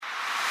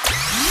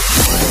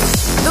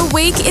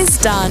week is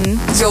done.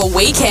 Your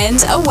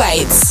weekend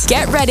awaits.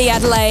 Get ready,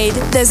 Adelaide.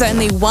 There's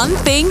only one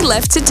thing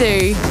left to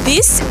do.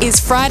 This is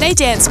Friday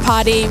Dance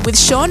Party with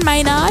Sean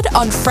Maynard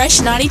on Fresh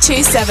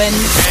 92.7.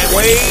 And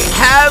we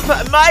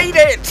have made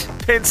it!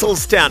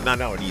 Pencils down.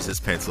 No one uses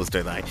pencils,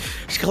 do they?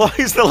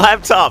 Close the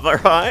laptop, all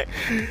right?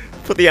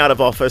 Put the out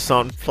of office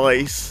on,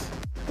 please.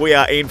 We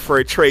are in for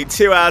a treat.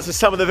 2 hours of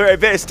some of the very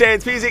best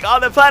dance music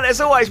on the planet. As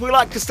always, we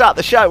like to start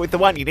the show with the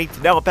one you need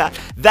to know about.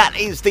 That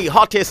is the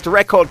hottest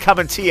record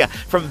coming to you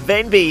from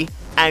Venby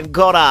and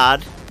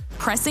Goddard.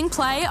 Pressing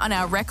play on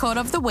our record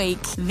of the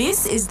week.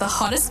 This is the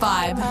hottest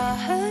vibe. I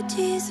heard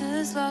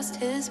Jesus lost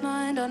his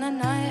mind on a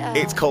night out.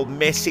 It's called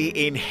Messy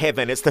in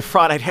Heaven. It's the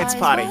Friday Dance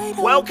Party.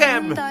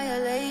 Welcome.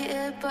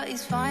 Dilated, but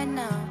he's fine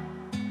now.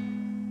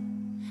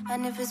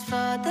 And if his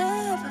father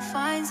ever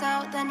finds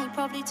out, then he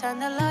probably turn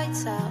the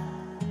lights out.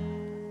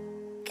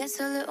 Gets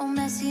a little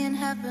messy in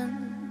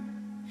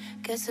heaven.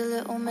 Gets a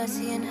little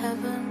messy in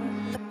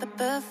heaven.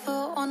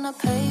 Barefoot on the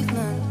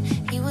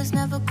pavement. He was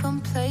never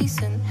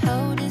complacent.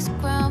 Held his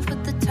ground for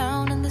the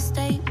town and the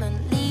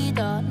statement.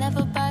 Leader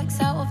never backs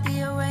out of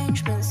the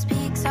arrangement.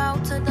 Speaks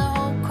out to the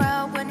whole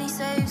crowd when he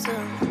saves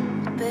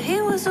them. But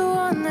he was the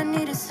one that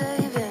needed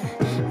saving.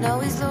 Now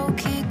he's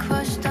low-key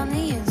crushed on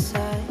the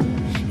inside.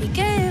 He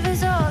gave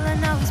his all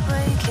and now he's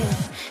breaking.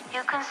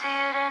 You can see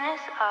it in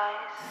his eyes.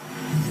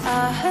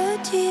 I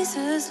heard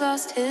Jesus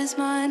lost his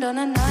mind on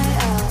a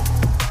night out.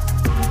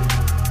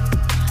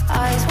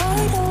 Eyes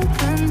wide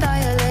open,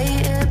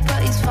 dilated,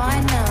 but he's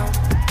fine now.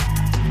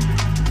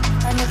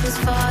 And if his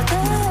father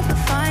ever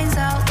finds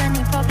out, then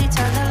he probably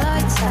turn the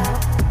lights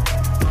out.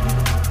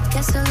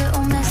 Gets a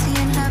little messy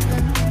in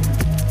heaven.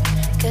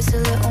 Gets a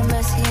little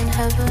messy in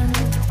heaven.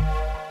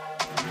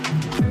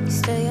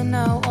 Staying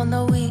out on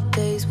the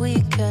weekdays,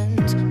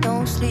 weekends.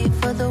 No sleep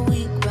for the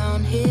week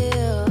round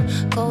here.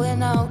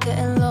 Going out,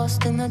 getting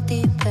lost in the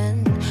deep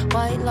end.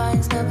 White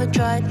lines never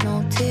dried,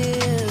 no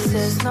tears. He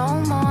says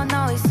no more,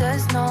 now he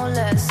says no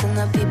less. And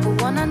the people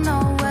wanna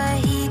know where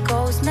he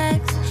goes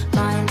next.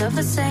 Mind of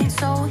a saint,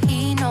 so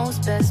he knows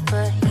best.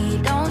 But he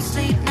don't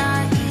sleep,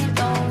 nah, he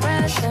don't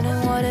rest.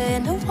 Turning water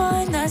into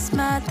wine, that's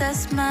mad,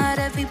 that's mad.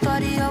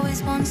 Everybody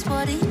always wants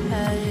what he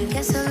had.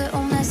 Gets a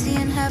little messy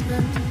in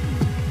heaven.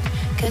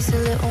 Gets a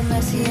little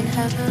messy in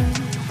heaven.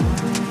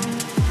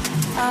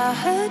 I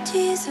heard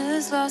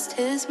Jesus lost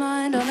his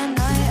mind on a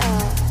night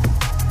out.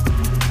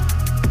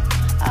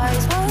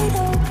 Eyes wide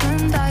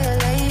open,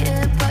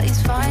 dilated, but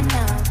he's fine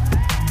now.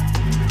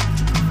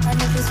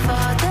 And if his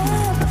father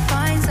ever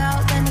finds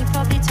out, then he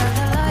probably turn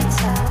the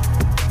lights out.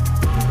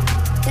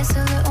 Gets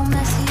a little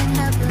messy in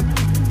heaven.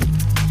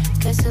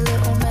 Gets a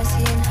little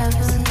messy in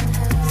heaven.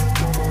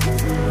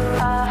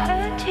 I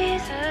heard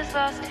Jesus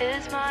lost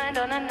his mind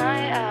on a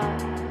night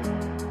out.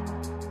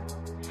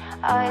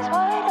 Eyes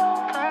wide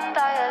open,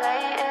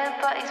 dilated,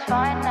 but he's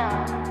fine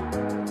now.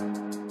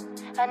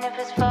 And if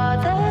his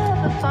father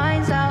ever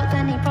finds out,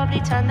 then he probably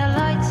turn the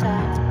lights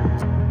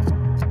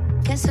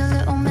out. Gets a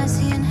little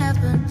messy in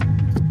heaven.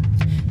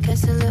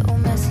 Gets a little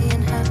messy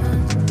in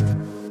heaven.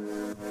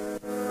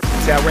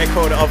 It's our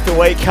record of the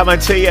week coming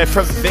to you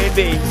from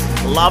Venby.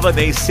 Loving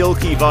these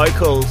silky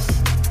vocals.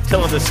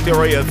 Telling the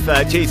story of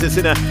Jesus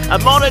in a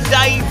modern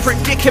day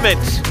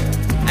predicament.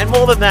 And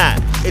more than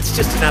that, it's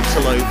just an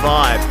absolute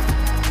vibe.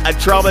 A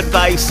drum and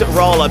bass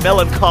roller,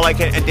 melancholic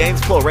and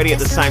dance floor ready at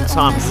the same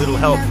time with a little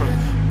help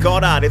from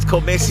Goddard. It's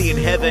called Messy in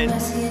Heaven.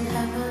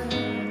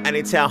 And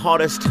it's our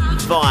hottest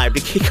vibe to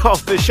kick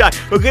off the show.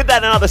 We'll give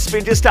that another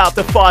spin just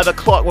after 5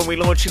 o'clock when we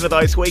launch into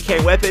those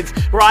weekend weapons.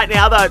 Right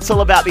now, though, it's all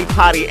about the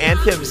party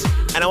anthems.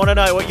 And I want to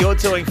know what you're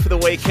doing for the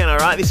weekend, all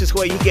right? This is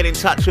where you get in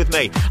touch with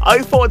me.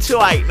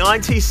 0428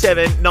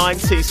 97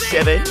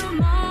 927.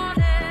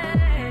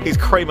 Here's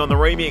Cream on the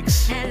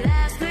remix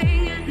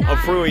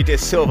of Rui de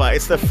Silva.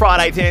 It's the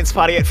Friday Dance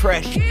Party at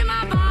Fresh.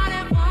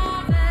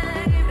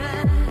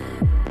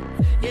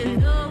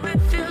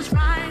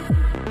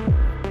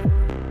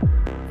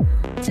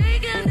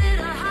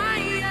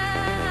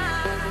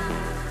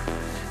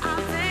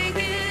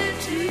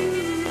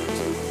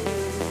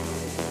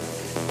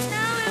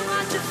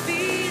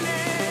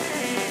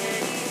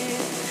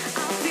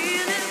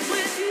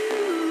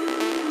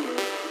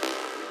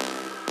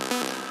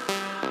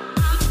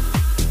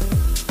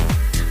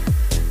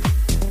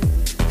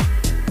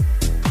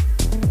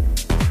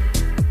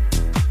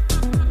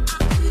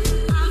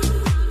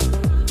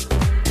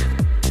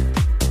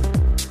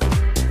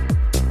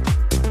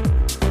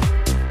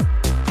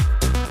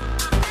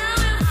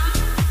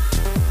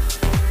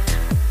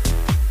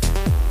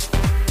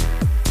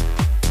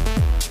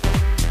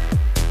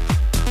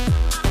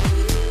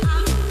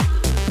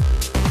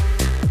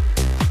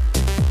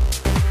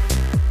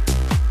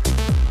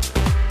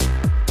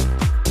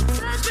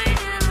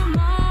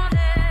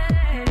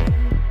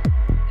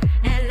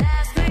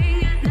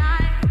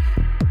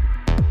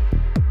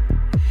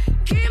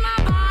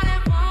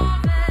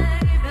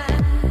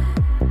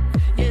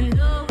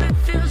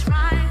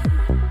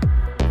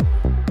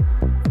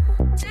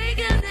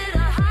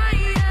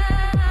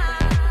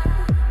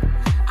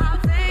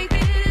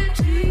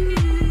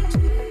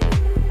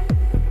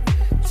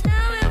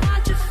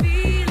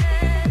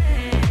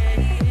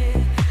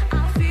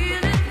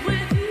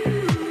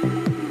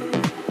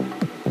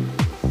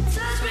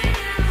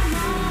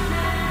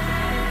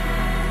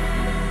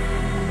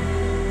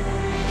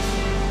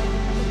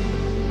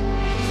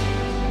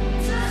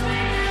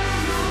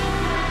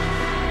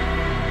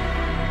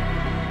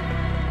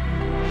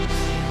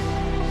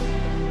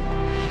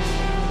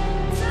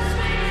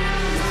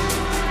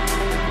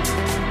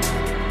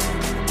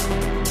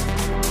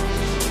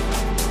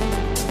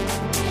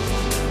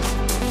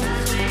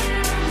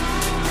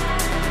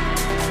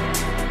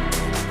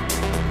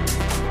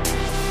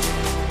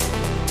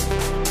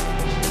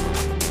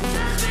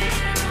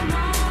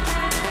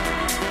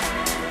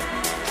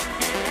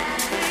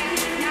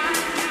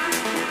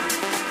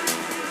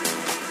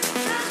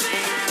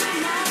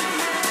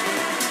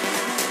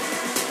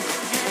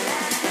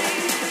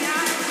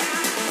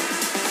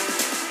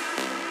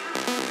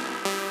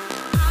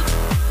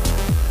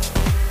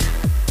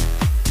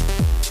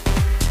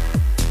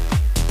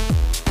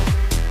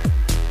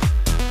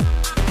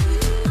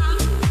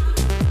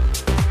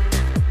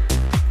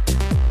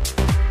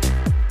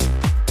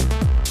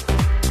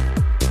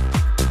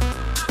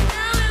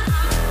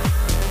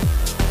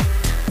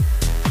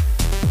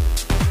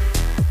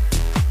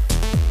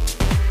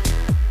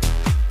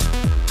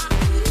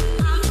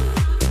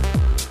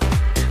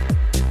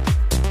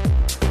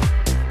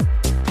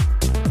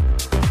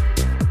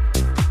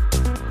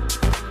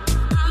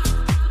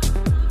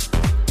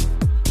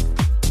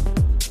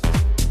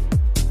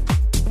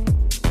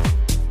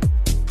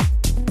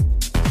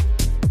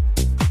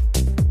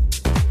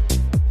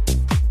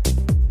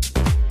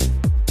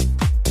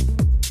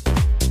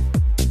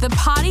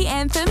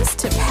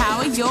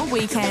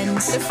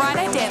 The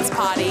Friday Dance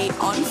Party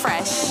on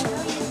Fresh.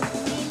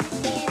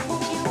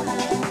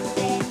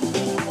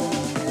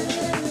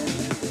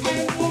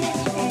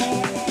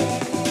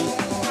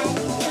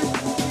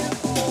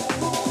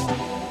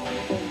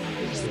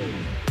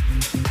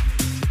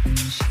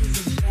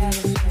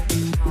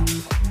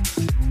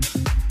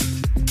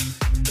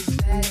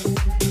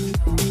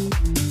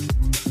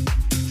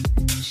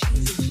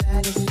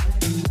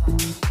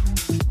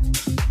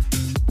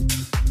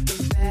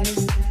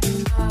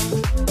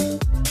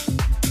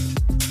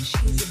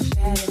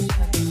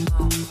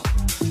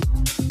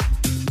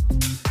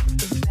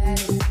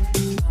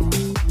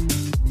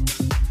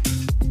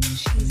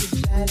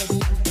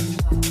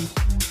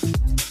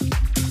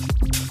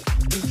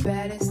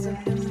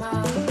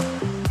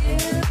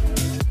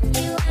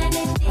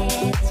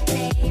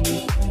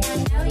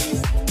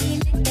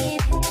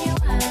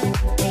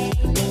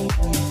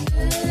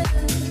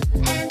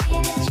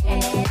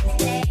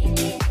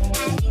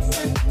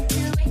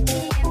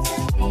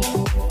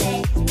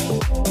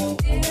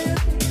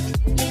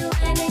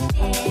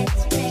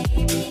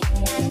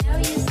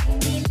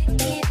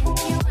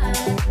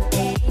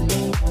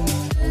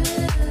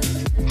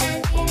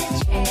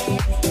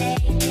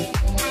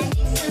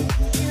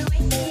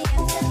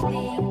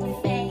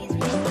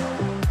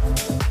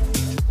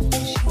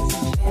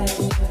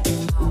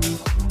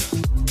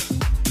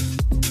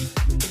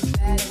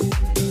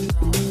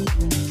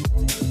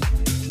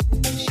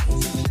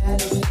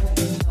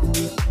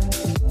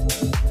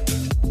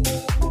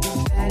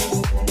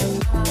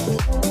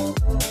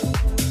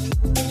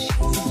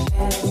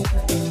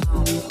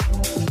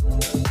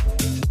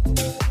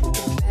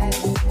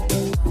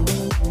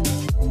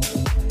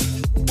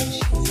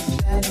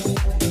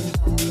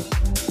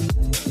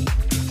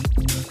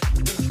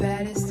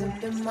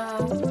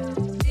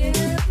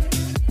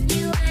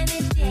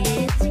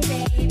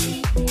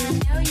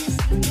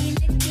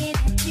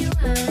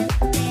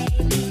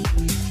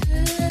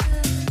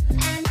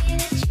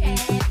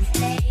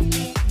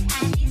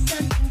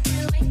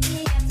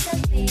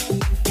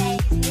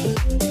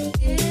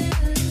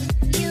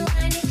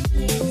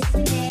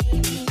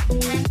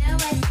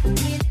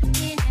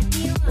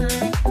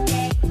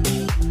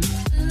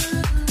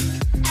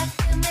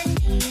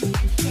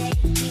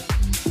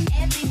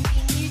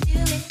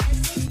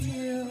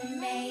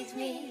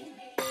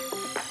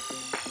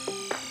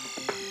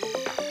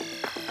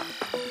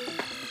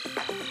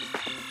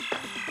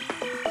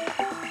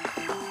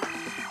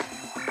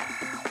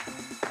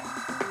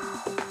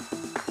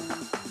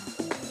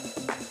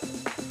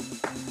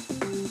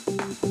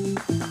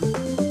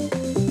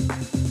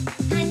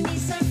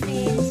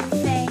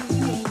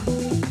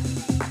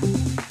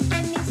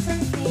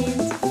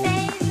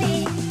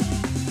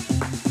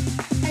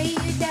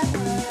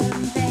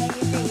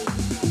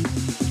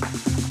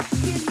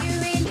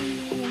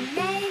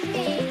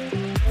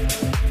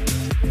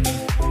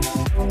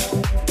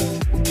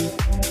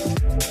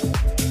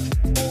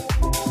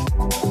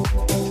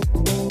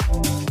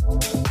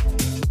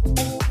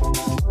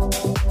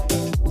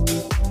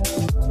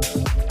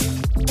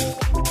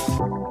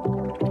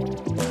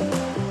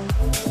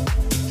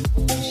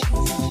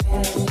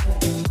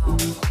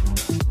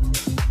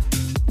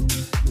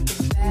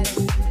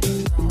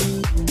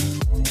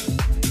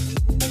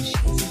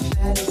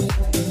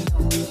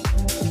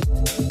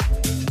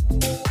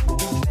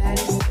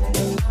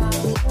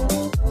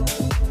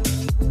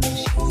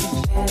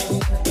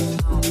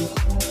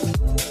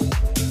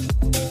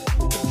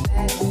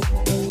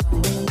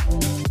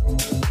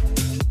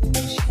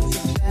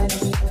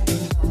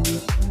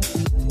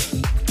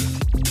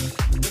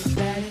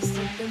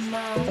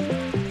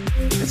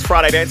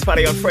 Friday Dance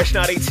Party on Fresh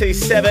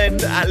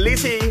 92.7.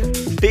 Lizzie,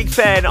 big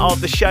fan of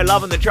the show,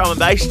 loving the drum and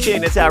bass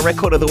tune. It's our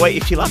record of the week.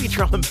 If you love your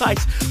drum and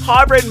bass,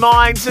 Hybrid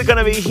Minds are going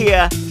to be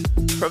here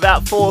for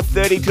about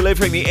 4:30,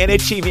 delivering the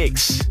energy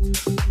mix.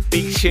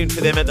 Big tune for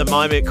them at the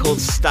moment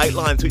called State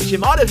Lines, which you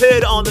might have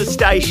heard on the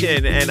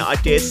station, and I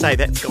dare say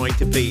that's going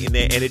to be in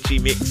their energy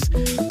mix.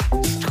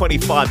 It's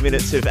 25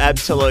 minutes of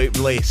absolute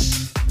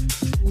bliss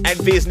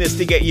and business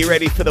to get you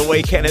ready for the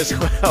weekend as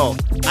well.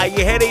 Are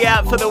you heading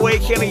out for the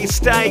weekend? Are you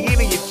staying in?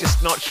 Are you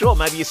just not sure?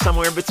 Maybe you're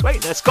somewhere in between.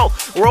 That's cool.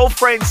 We're all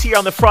friends here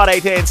on the Friday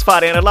Dance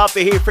Party, and I'd love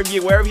to hear from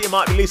you wherever you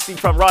might be listening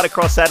from right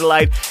across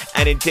Adelaide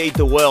and indeed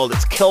the world.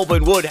 It's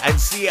Kelvin Wood and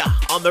Sia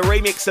on the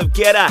remix of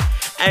Getter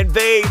and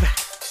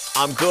Beeb.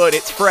 I'm good.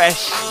 It's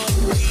fresh.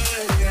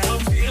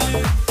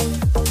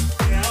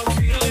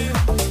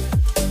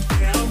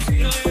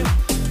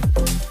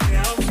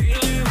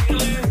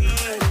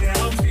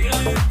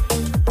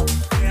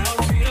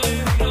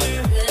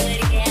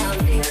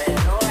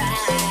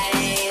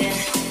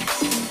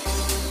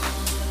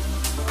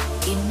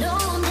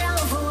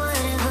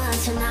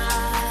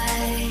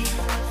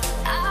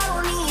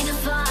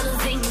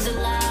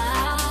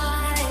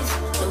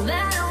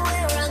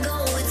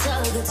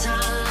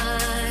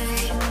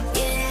 Time,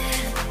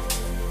 yeah.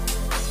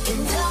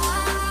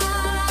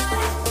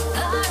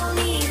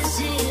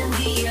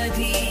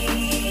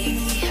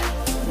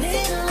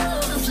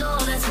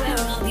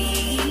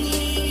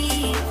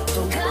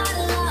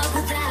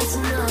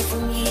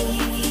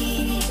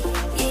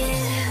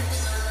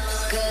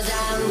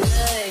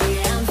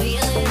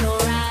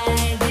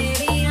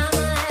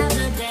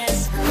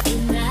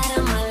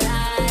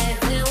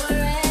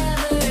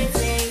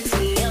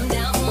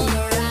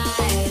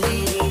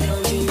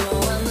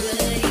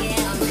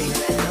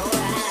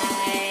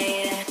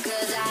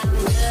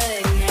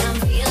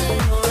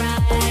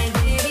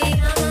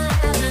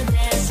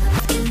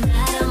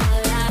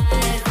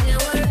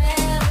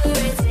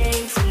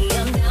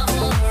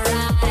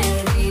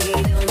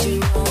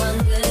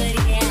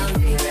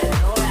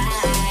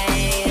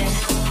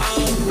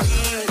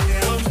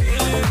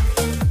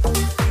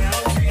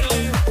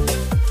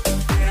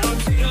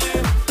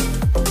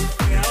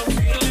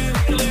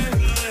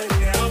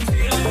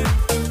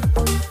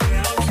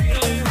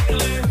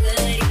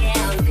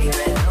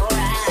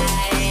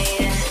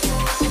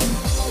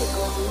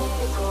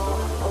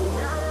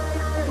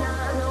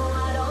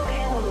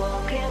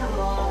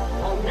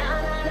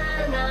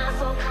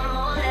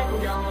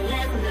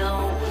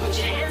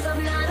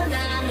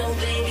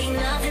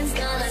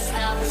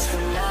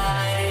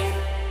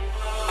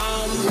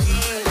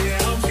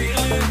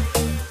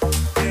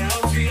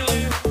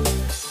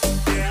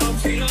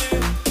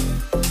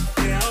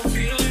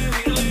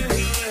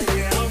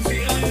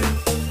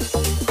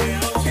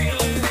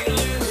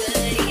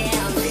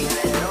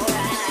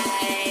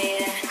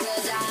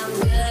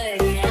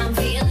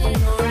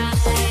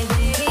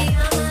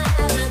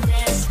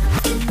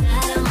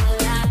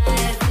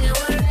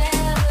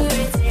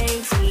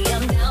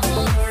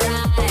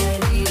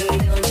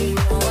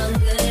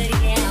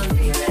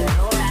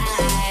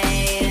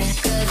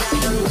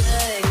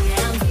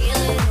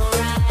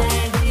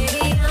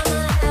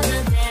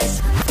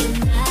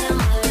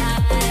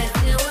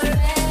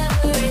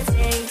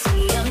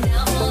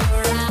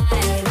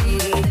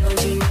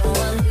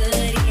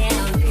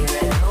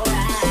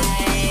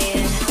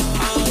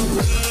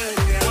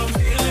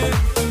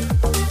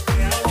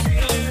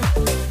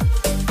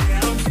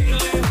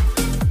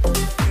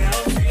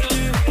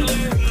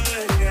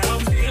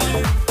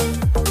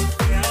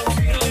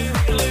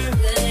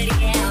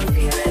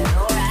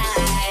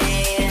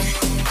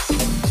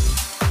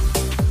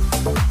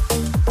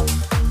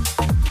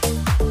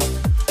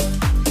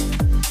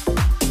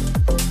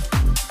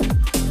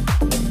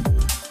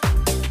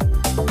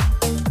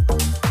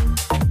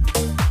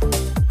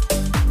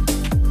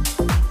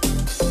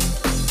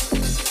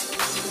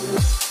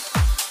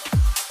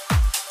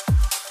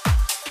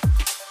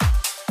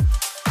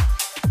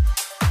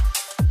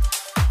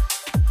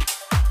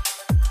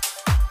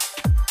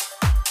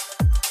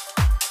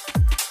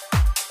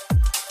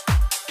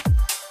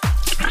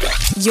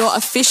 your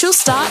official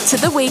start to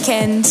the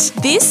weekend.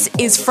 This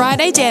is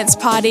Friday Dance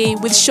Party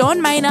with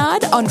Sean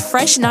Maynard on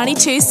Fresh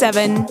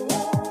 92.7.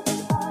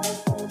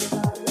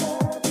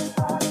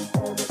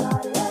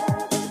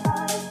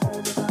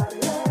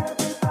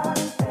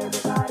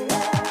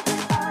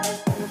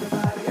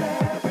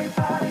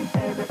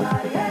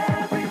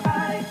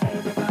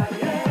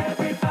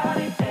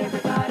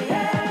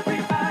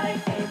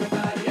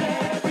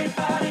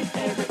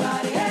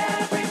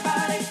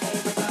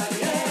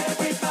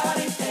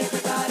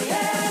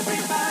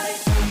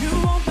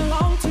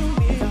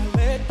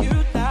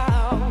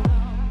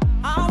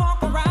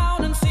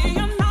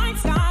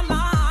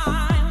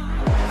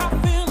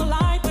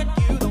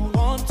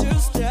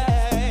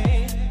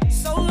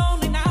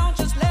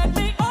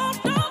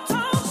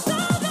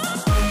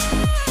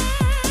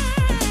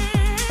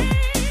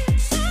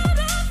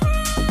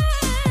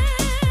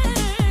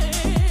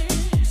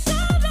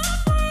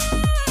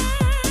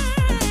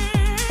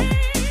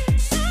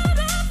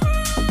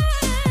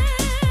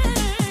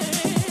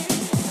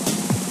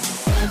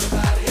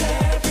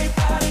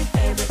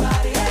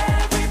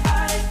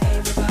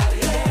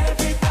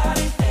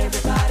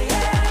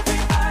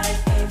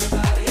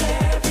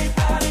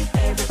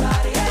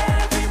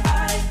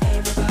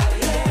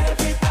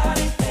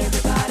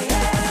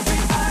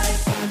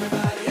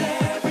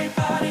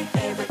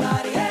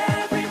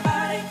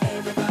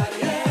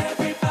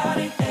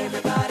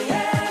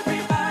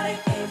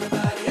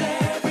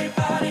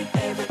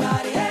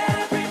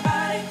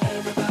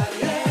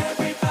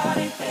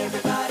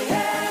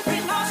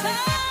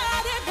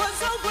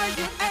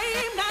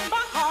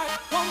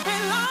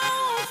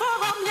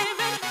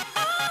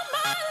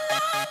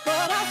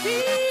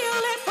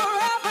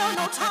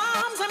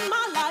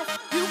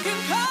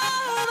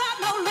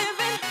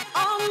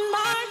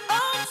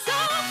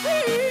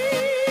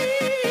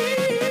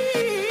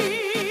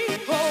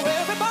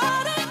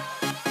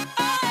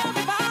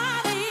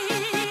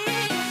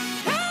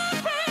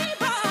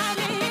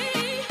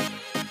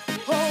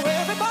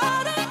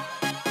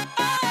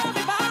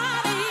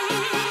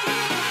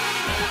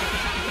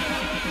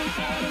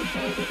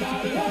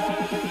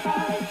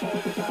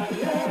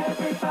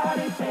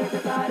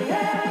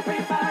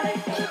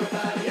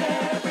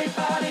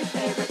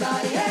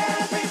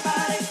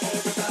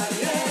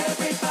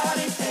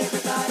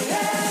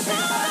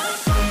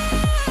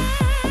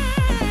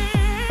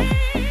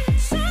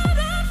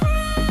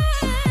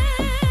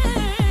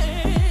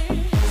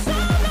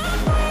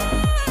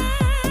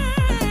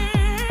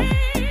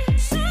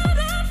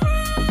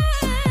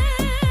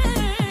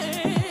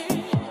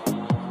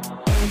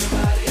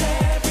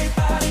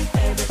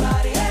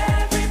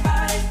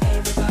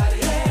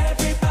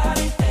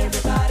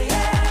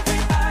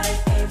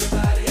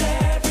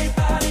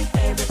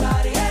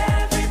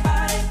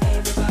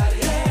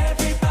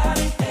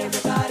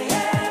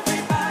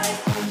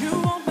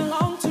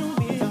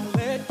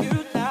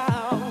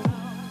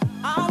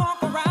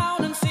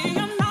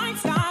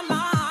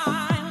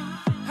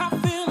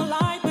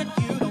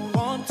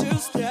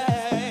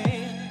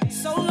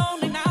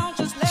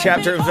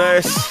 Chapter and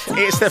verse.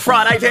 It's the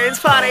Friday Dance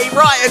Party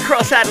right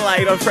across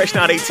Adelaide on Fresh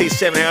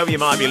 92.7. However you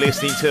might be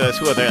listening to us,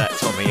 whether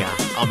that's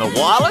on the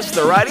wireless,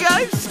 the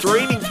radio,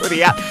 streaming through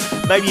the app.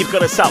 Maybe you've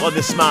got us up on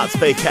the smart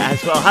speaker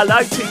as well.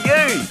 Hello to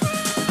you.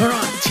 All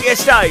right,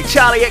 Tiesto,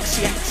 Charlie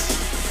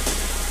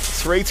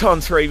XCX. 3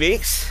 times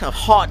remix of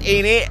Hot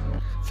In It.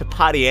 It's a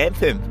party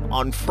anthem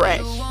on Fresh.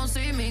 You won't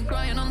see me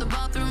crying on the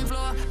bathroom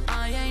floor.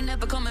 I ain't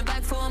never coming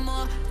back for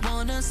more.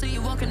 Wanna see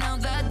you walking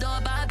out that door.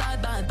 Bye, bye,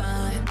 bye,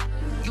 bye.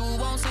 You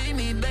won't see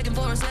me begging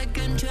for a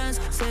second chance.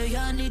 Say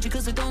I need you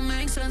cause it don't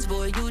make sense.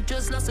 Boy, you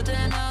just lost a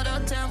 10 out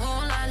of 10.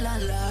 Oh, la, la,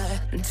 la.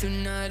 And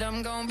tonight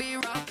I'm gonna be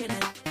rocking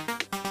it.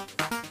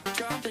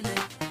 Dropping it.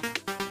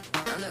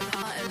 I look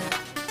hot in it.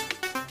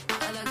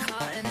 I look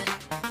hot in it.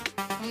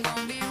 I'm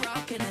gonna be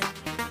rocking it.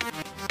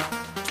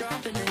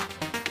 Dropping it.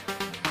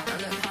 I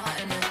look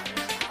hot in it.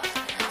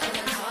 I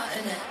look hot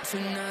in it.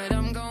 Tonight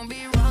I'm gonna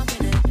be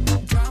rocking it.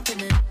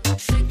 Dropping it.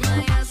 Shake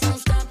my ass, no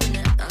stopping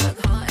it. I look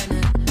hot in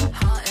it.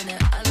 Hot in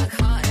it. I look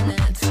hot in it.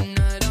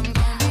 Tonight I'm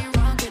gonna be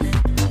rocking it.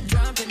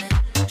 Dropping it.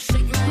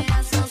 Shake my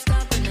ass, no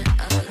stopping it.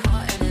 I look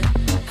hot in it.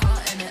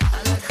 Hot in it. I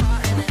look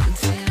hot in it.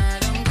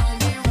 Tonight I'm gonna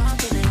be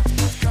rocking it.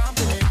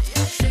 Dropping it.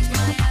 Shake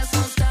my ass,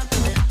 no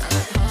stopping it. I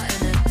look hot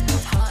in it.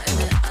 Hot in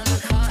it. I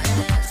look hot in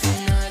it.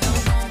 Tonight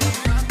I'm gonna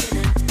be rocking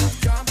it.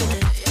 Dropping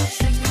it.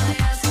 Shake my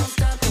ass, no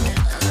stopping it.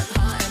 I look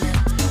hot in it.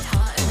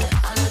 Hot in it.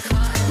 I look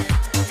hot in it.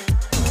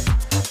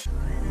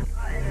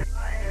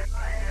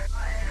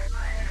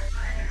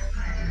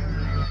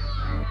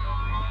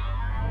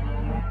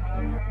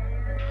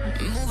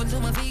 Moving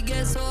till my feet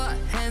get sore.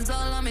 Hands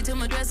all on me till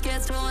my dress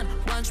gets torn.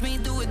 Watch me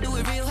do it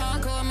real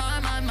hardcore. My.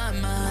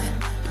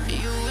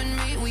 You and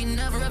me, we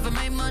never ever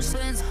made much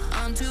sense.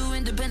 I'm too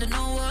independent,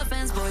 no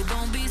offense. Boy,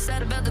 don't be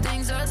sad about the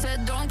things I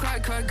said. Don't cry.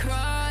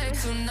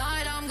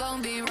 Tonight I'm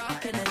gonna be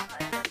rocking it.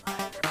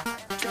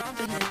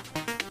 Dropping it.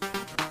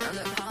 I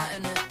look hot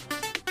in it.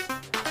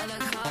 I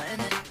look hot in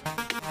it.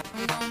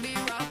 I'm gonna be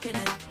rocking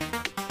it.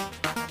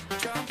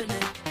 Dropping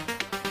it.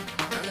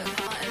 I look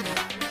hot in it.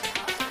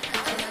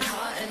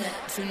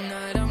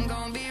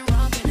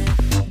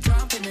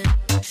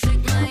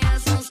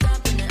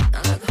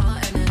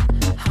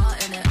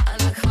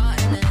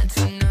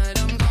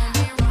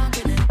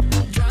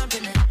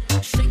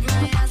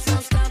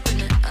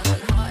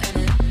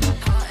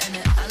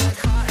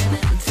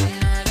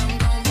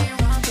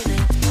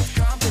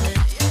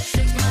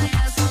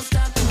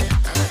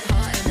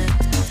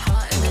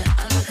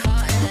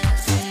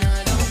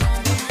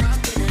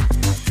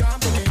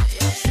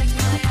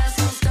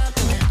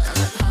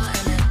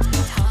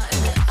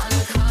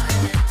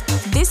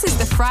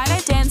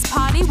 Friday Dance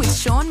Party with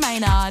Sean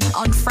Maynard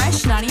on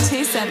Fresh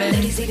 92.7.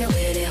 Ladies, leave your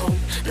head at home.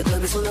 The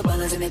club is full of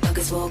ballers and their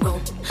pockets full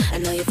grown.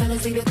 And now your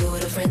fellas leave your girl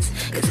with her friends.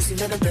 Cause it's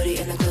 11:30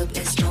 and the club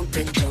is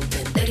jumping,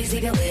 jumping. Ladies,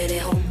 leave your head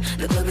at home.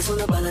 The club is full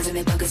of ballers and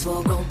their pockets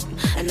full grown.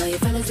 And now your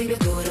fellas leave your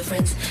girl with her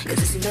friends.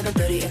 Cause it's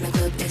 11:30 and the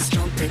club is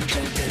jumping,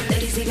 jumping.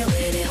 Ladies, leave your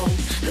head at home.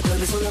 The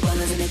club is full of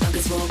ballers and their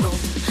pockets full grown.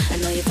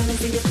 And now your fellas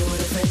leave your girl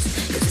with her friends.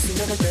 Cause it's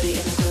 11:30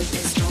 and the club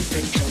is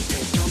jumping,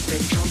 jumping,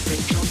 jumping,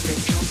 jumping, jumping, jumping,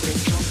 jumping,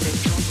 jumping, jumping,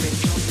 jumping,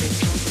 jumping,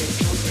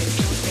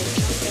 jumping,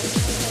 jumping.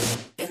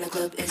 And the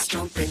club is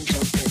jumping,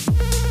 jumping.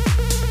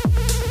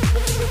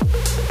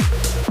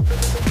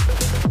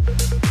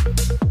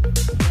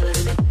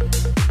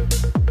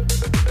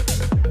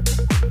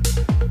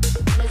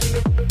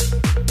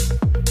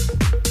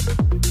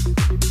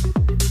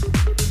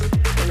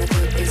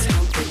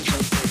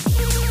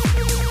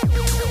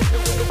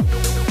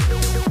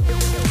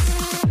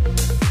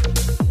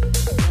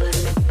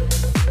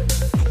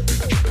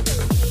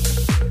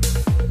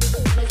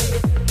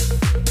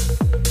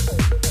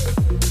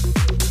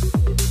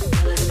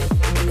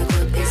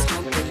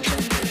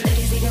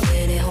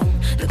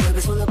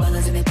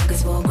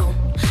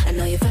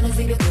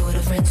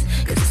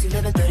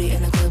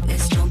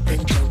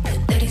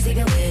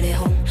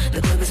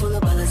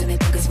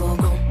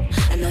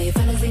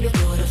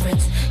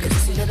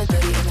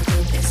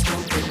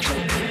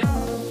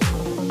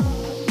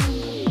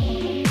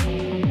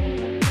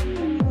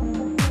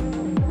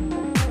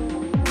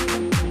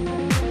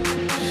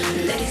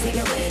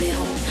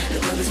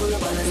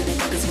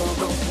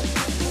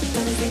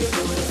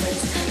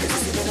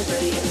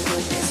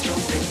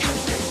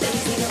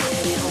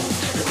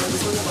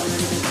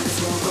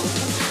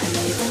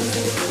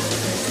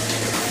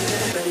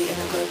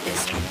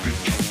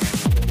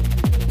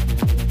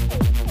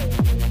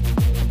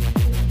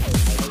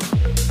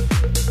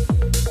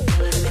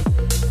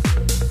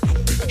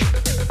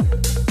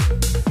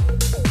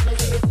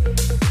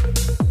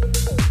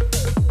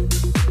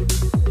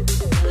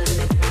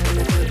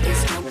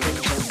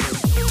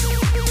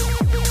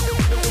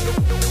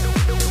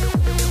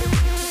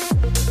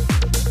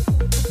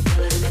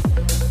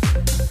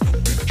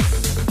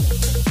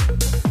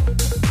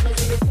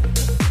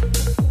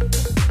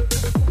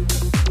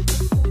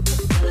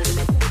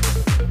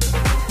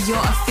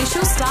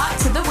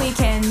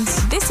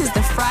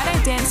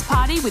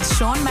 With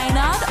Sean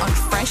Maynard on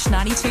Fresh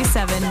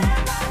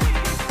 92.7.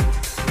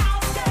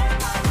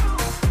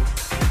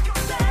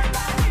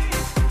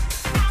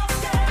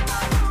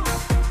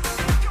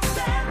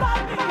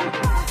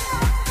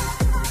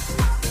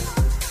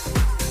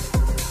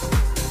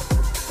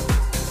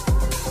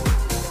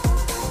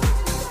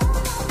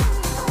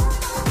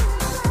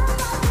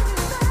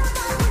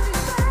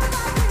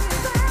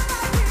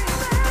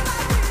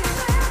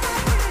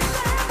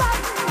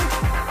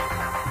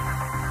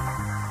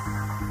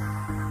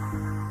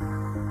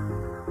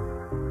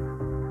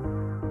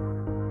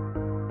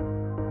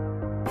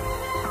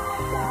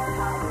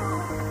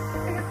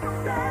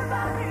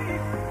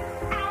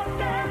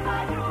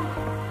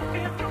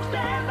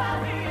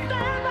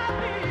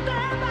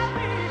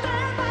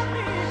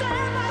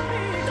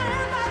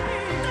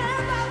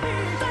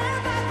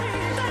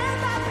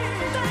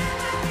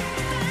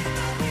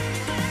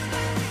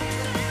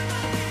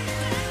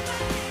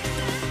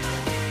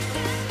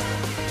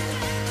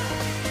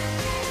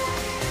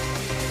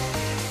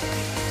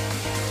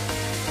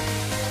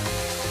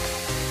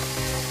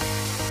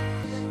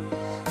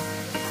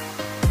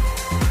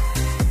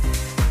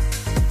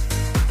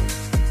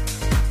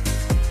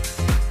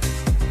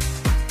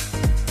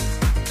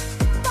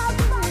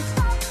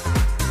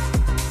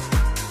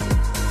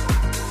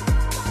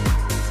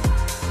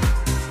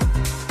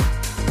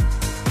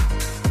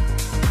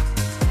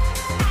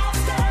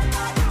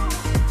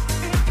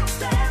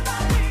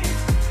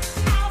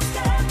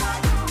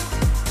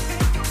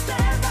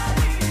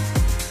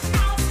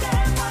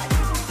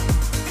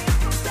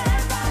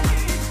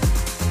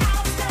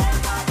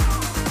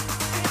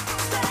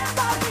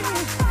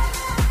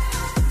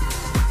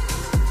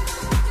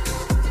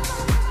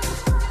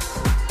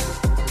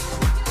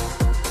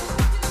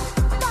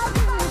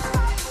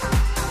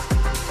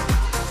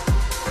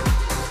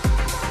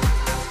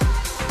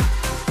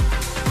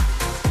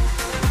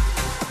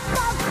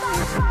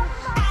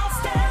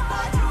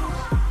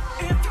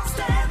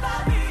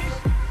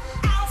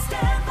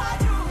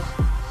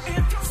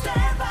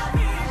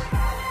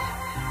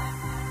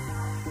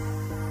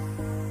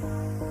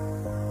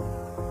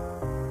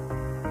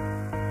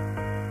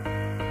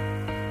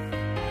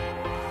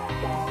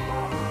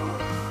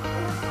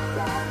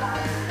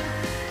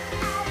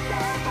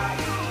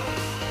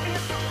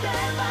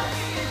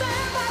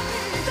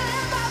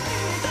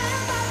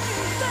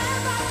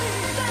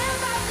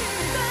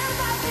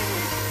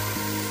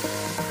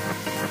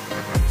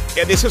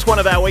 Yeah, this was one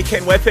of our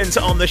weekend weapons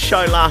on the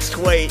show last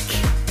week.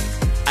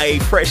 A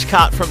fresh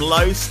cut from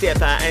Low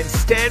Stepper and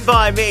Stand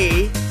By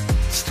Me,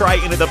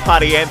 straight into the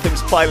Party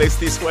Anthems playlist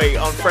this week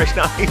on Fresh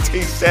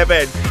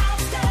 92.7.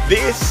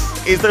 This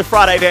is the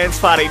Friday Dance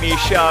Party new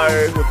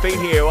show. We've been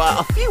here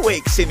a few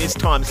weeks in this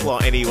time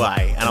slot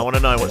anyway, and I want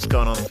to know what's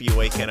going on for your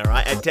weekend, all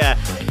right?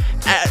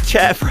 At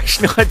Chat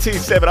Fresh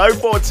 927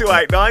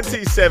 0428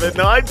 927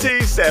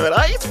 927.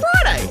 Oh, it's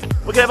Friday.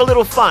 We're going to have a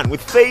little fun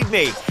with Feed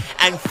Me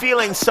and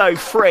Feeling So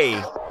Free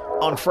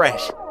on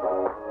Fresh.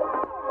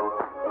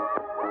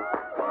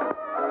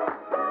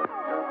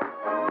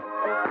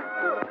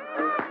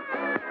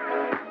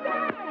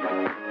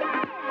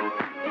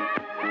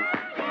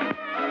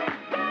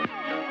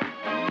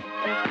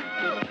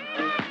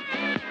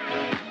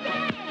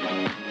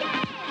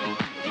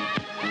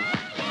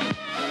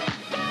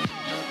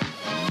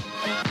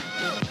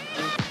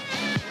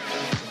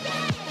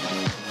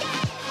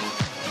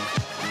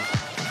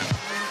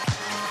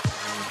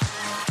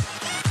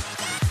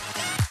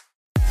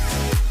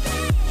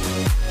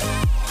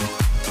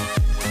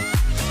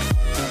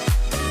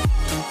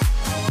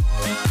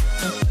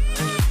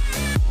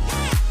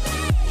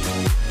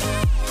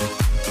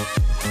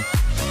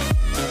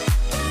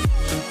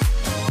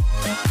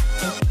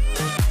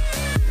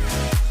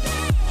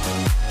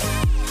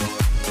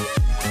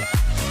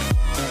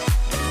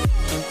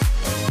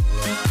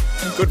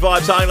 Good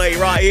vibes only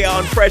right here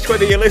on Fresh,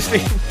 whether you're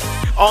listening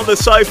on the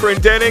sofa in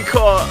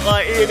Dernancourt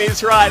like Ian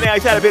is right now.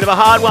 He's had a bit of a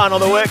hard one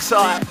on the work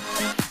site.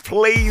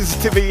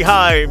 Pleased to be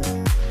home.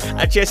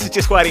 Jess is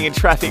just waiting in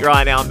traffic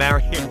right now.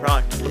 Marion,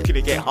 right, looking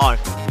to get home.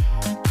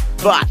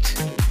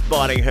 But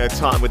biding her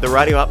time with the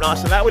radio up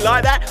nice and that. We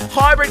like that.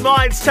 Hybrid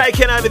Minds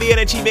taking over the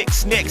energy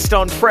mix next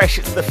on Fresh.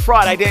 It's the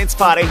Friday Dance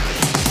Party.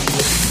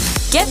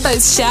 Get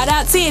those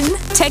shout-outs in.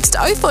 Text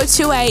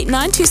 0428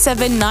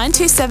 927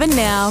 927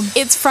 now.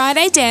 It's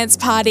Friday Dance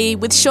Party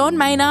with Sean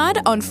Maynard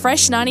on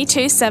Fresh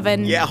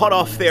 92.7. Yeah, hot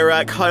off their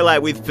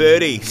collab with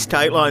Birdie,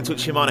 State Lines,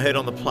 which you might have heard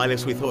on the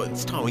playlist. We thought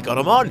it's time we got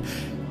them on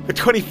for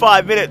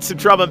 25 minutes of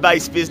drum and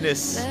bass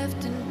business.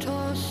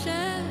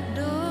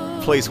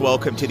 Please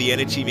welcome to the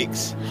energy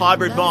mix,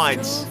 Hybrid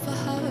Minds,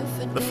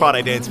 the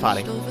Friday Dance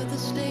Party.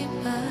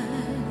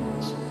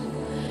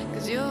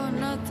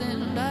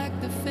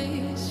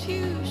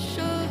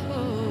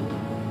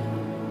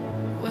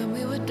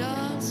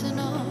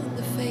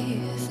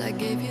 I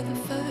gave you the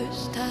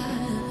first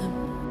time.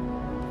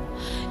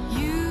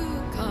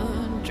 You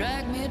can't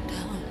drag me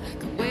down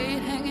like a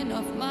weight hanging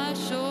off my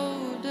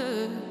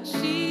shoulders.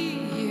 See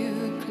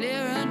you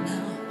clearer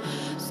now,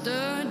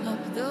 stirring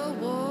up the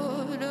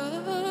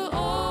water.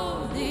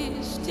 All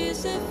these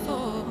tears they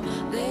fall,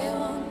 they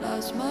won't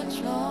last much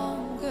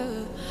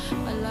longer.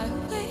 I lie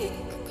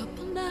awake a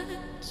couple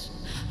nights,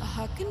 I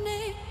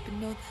hibernate, but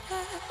know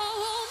that I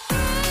won't break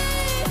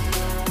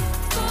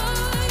for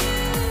you.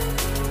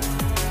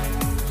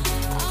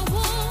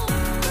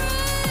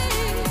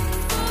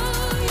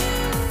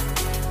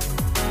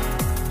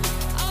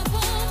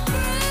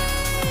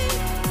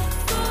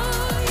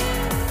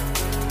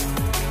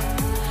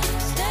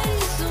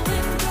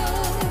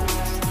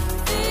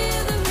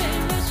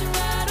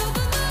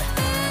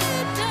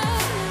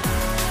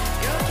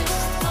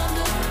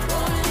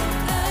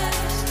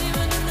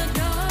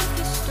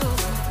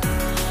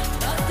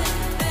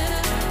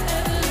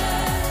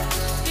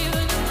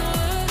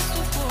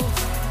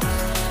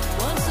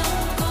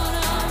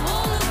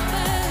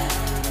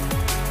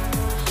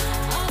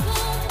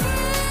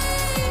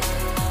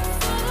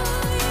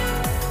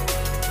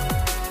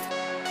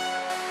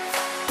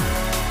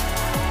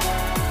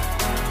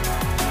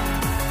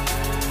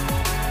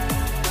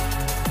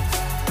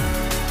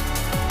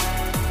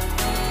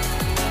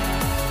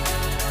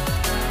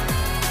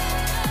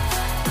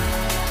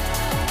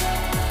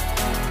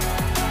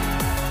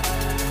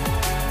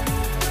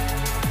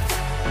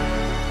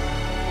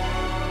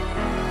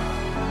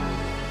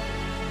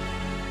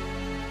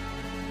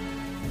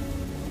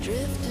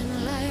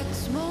 Drifting like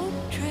smoke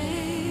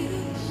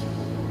trails,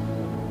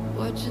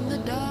 watching the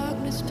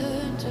darkness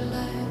turn to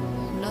light,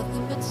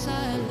 nothing but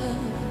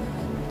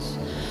silence.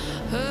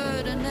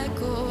 Heard an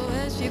echo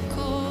as you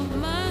called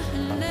my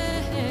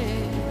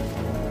name,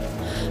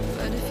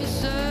 but if you're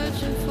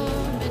searching for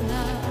me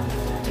now,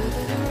 to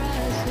the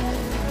horizon,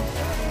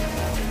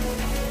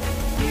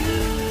 you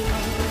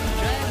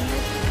drag me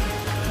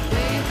down,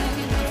 weight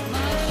hanging off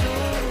my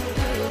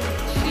shoulders.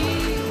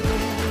 See you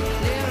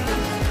clearer.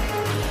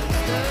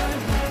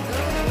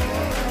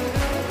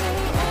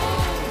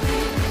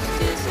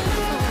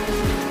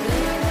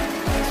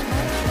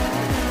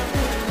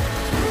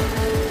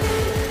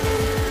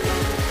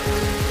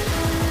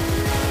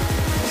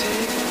 Take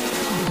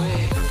it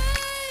away.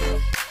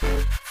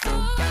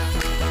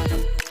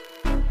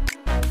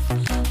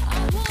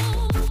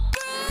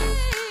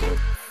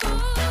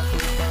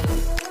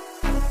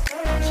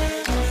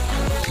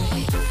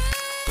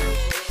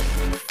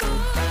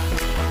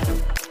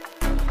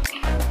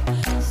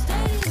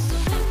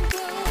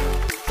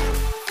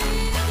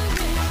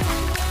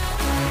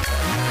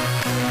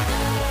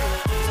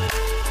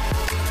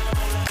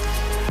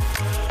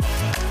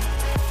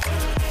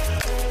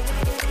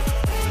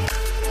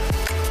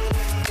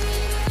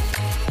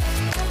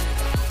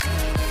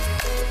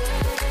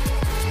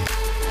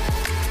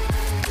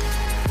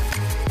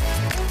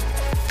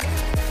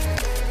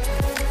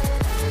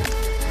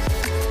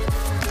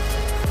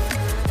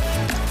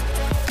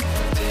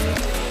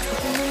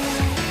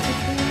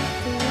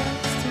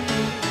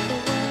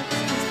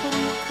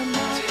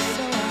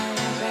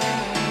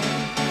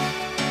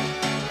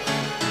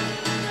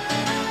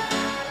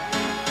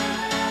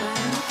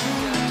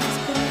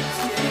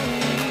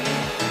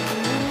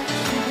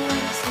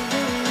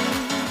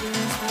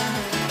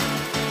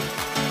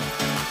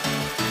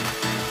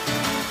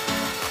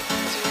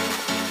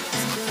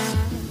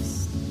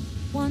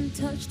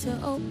 touch to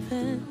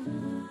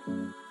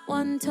open,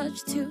 one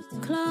touch to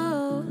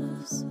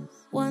close,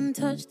 one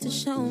touch to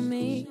show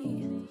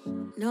me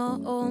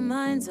not all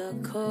minds are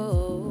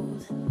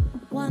cold,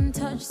 one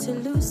touch to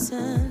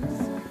loosen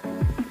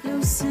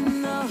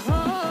the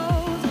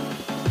hold,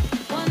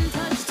 one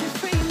touch to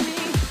free me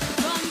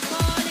from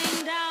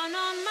falling down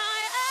on my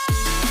own.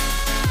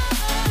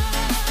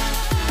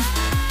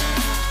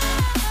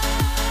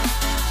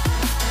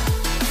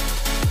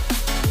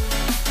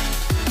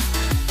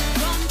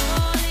 From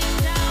falling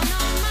down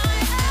on my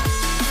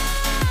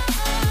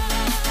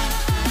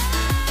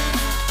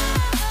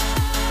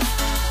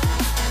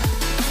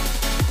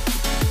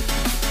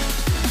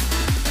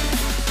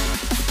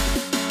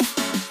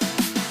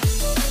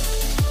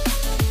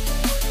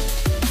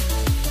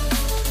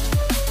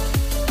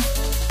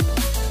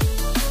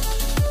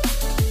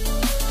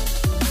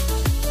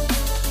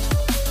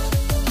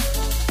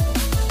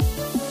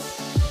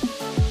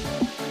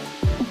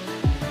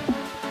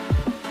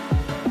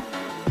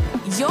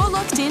You're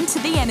locked into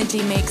the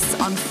Energy Mix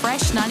on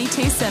Fresh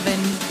 92.7.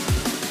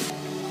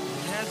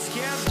 Let's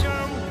get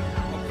drunk.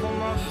 I'll pull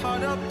my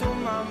heart up through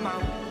my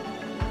mouth.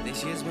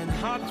 This year's been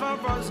hard for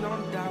us,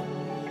 no doubt.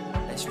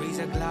 Let's raise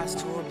a glass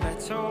to a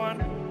better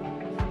one.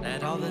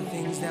 Let all the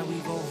things that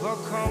we've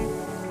overcome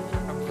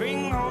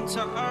bring home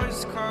to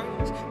us,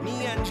 cause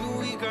me and you,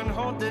 we can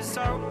hold this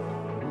out.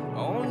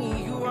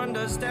 Only you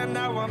understand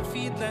how I'm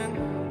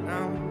feeling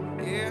now,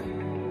 yeah.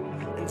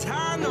 And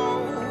I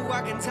know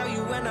I can tell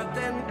you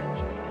anything.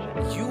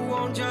 You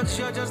won't judge,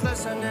 you're just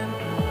listening,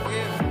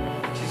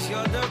 yeah. 'Cause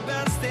you're the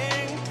best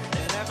thing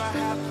that ever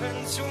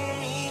happened to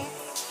me.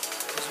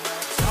 'Cause my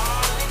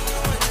darling, you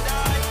and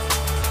I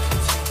can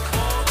take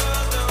over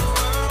the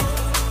world,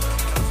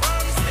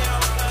 one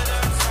step at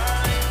a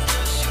time,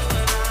 just you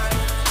and I.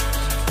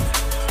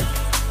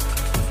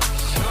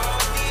 'Cause you're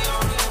the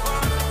only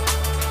one,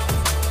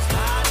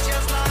 not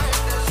just like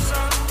the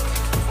sun,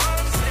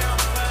 one step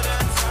at a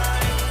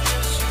time,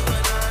 just you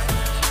and I.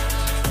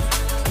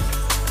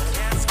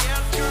 Let's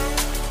get drunk,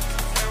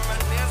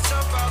 reminisce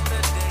about the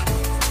day.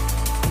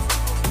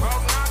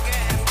 Broke, not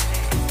getting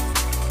paid,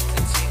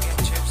 and taking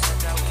trips at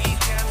the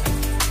weekend.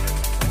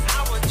 When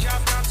I would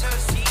drop down to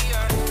see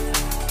her,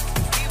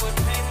 we would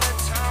paint the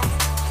town.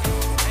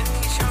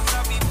 Any shots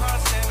I'd be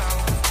passing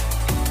out,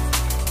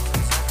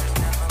 'cause I could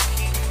never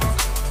keep up.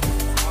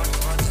 One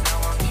month now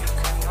I'm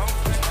puking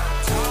open. I'm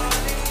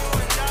darling, you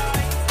and I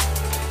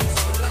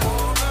take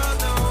over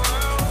the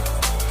world,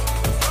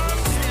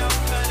 one step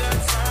at a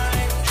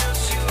time,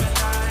 just you and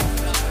I.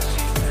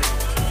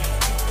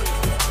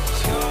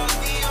 You're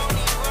the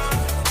only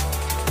one,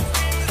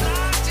 brings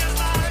life just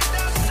like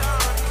the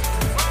sun,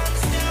 one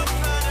step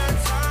at a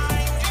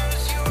time,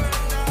 just you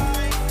and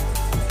I.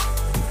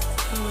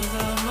 I was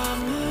out my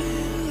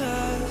mind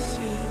last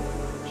year.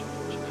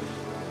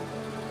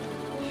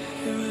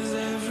 It was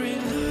every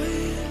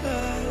night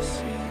last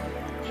year.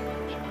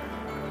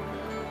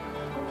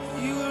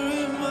 You were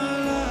in my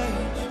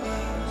life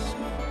last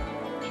year.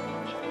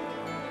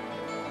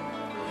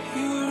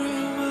 You were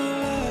in my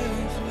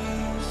life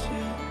last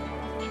year.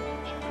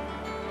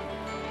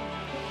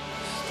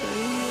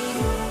 Stay in,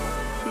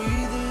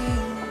 breathe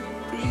in,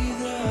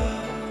 breathe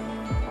out.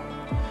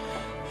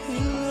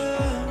 It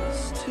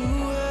loves to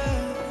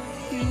wear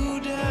you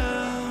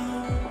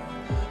down.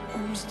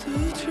 I'm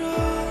still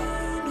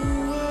trying to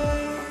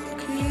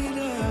work it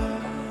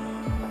out.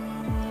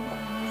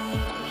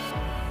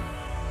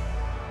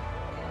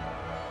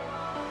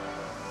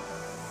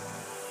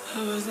 I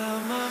was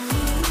out my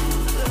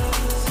mind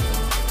last year.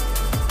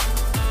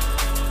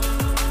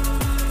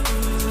 It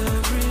was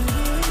every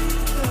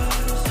night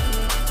last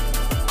year.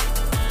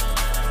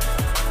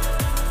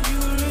 You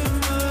were in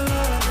my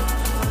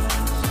life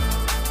last year.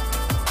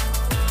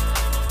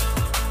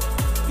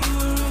 You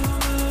were in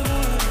my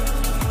life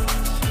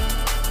last year.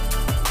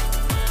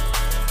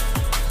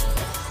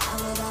 I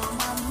was out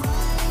my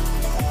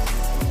mind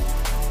last year.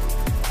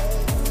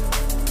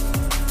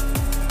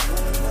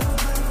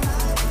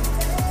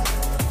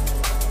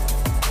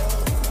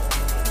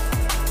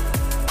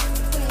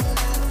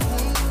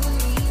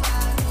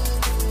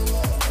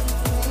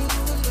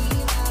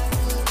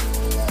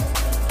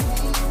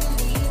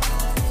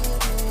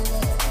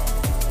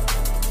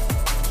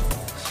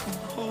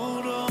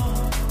 Hold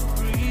on,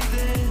 breathe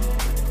in,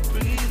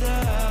 breathe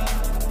out.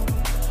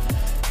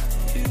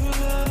 You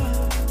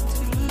love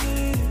to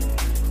live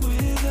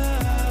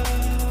without.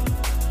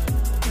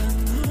 I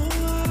know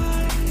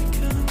I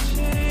can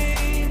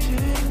change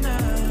it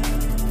now.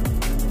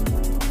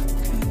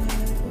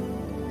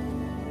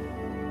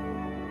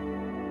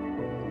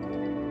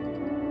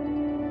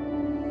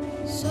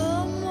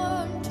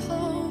 Someone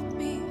told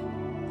me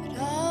that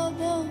I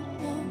won't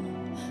know,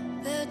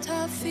 that I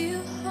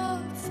feel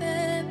half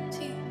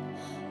empty,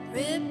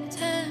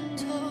 ripped and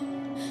torn.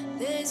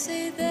 They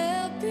say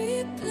there'll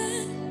be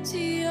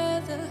plenty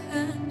other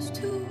hands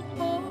to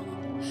hold.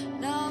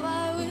 Now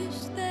I wish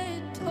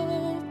they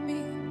told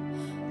me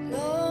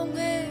long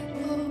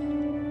ago.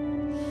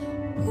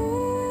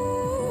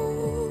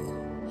 Ooh,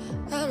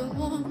 I don't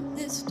want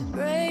this to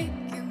break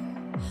you.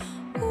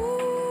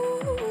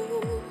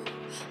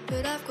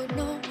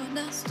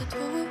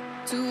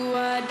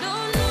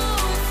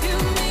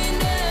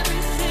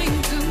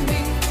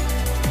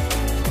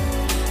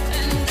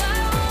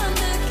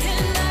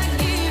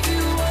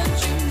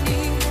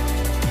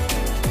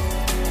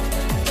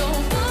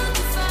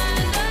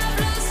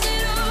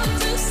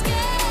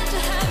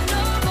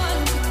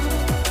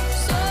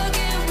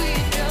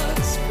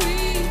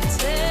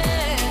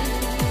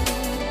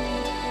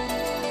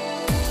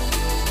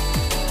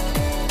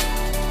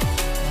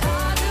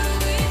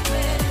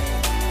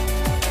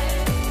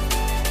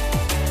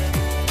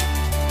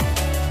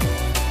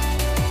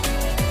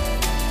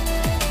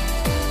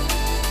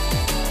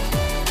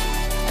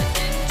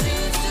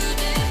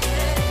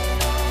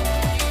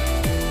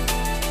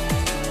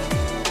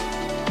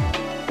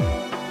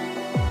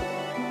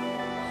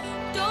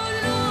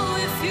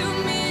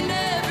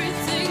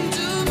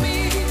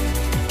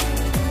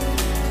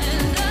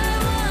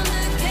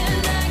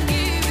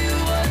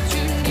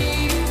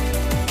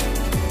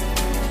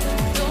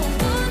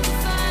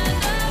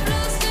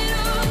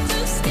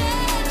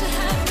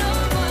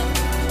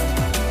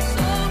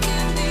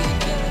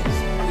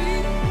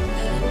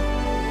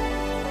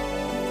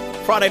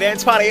 Friday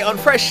Dance Party on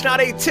Fresh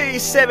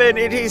 92.7.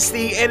 It is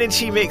the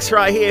energy mix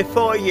right here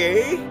for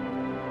you.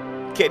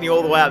 Getting you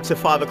all the way up to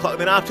 5 o'clock.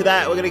 And then after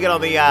that, we're going to get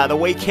on the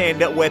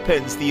weekend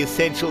weapons, the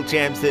essential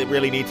jams that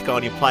really need to go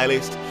on your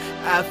playlist.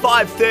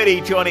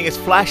 5:30, joining us,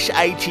 Flash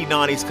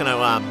AG9. He's going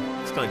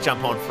to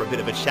jump on for a bit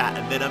of a chat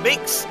and then a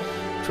mix,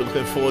 which we're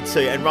looking forward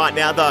to. And right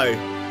now, though,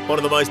 one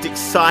of the most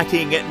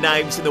exciting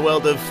names in the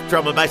world of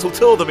drum and bass, well,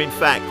 two of them, in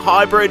fact,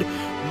 Hybrid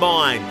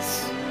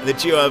Minds. The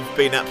duo have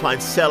been playing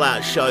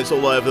sellout shows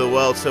all over the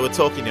world, so we're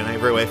talking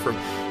everywhere from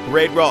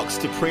Red Rocks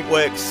to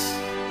Printworks,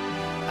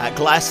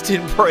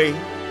 Glastonbury,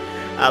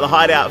 the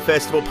Hideout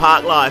Festival,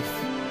 Parklife,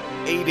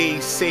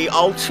 EDC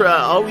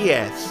Ultra, oh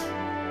yes.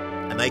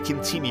 And they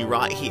continue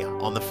right here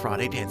on the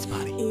Friday Dance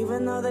Party.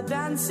 Even though the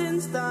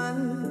dancing's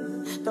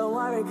done, don't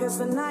worry cause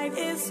the night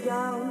is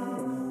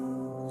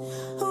young.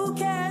 Who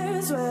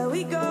cares where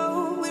we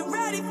go? We're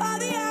ready for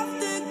the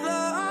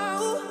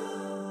afterglow.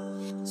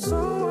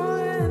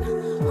 Someone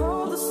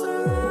hold the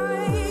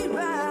sunlight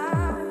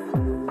back,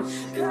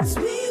 cause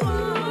we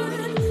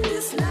want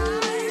this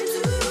night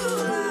to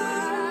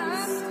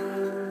last.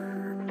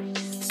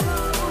 So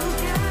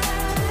get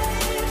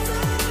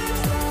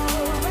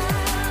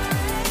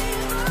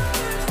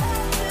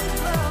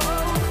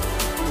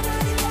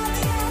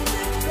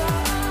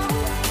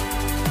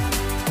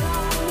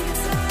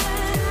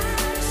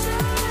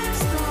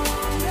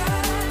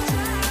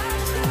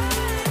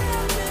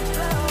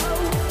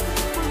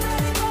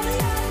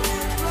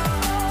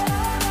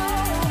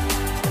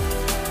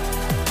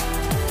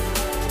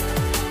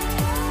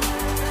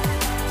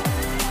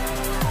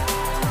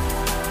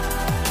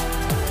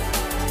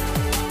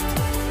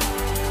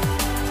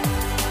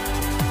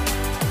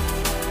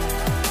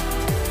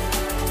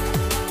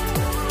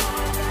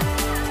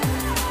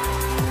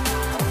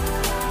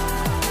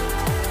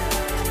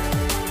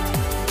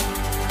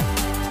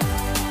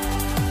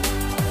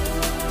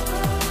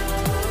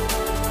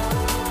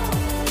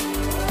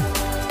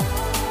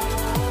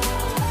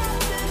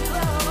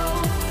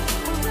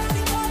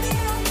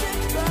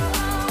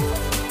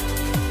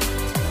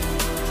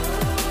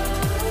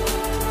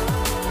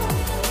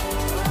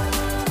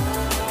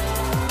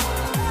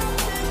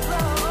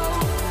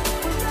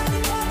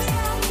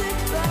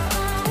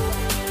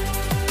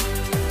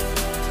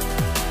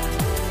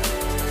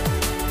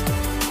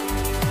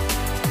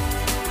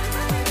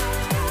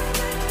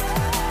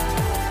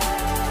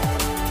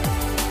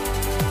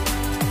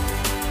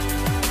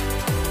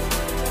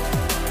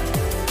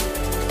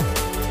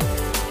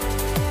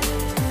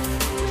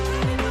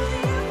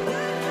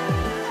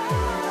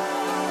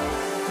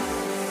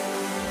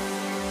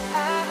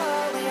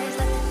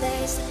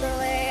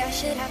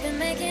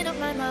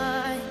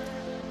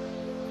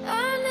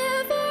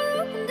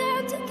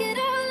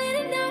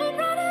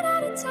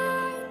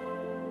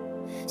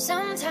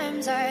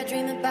Sometimes I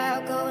dream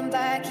about going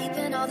back,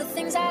 keeping all the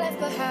things I left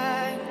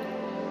behind.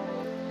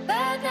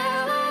 But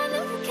now I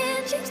know I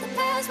can't change the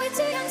past, way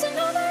too young to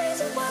know the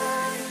reason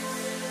why.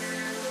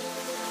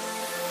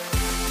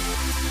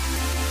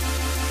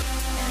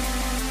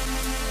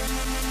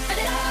 And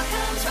it all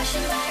comes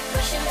rushing back,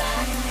 pushing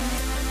back.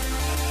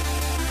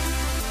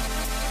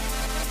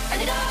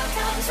 And it all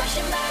comes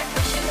rushing back,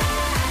 pushing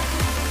back.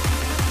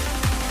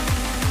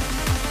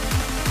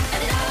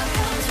 And it all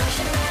comes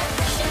rushing back,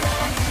 pushing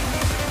back.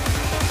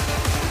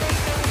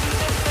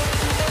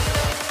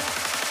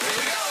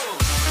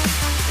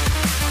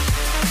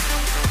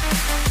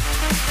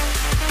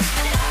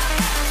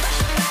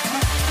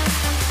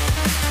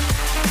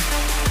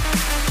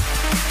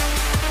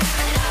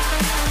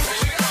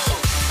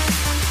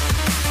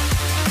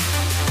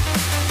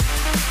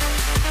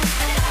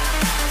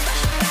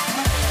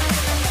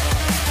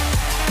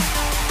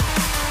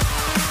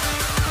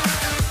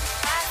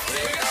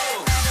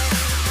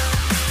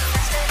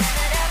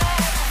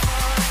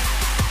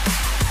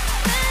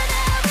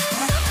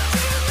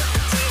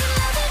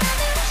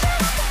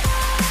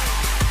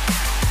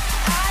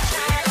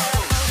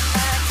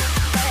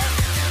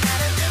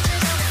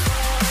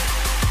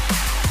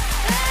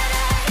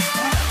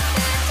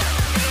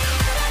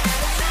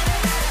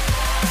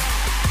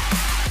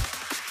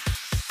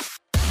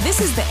 This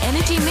is the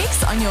Energy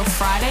Mix on your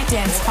Friday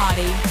Dance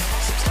Party.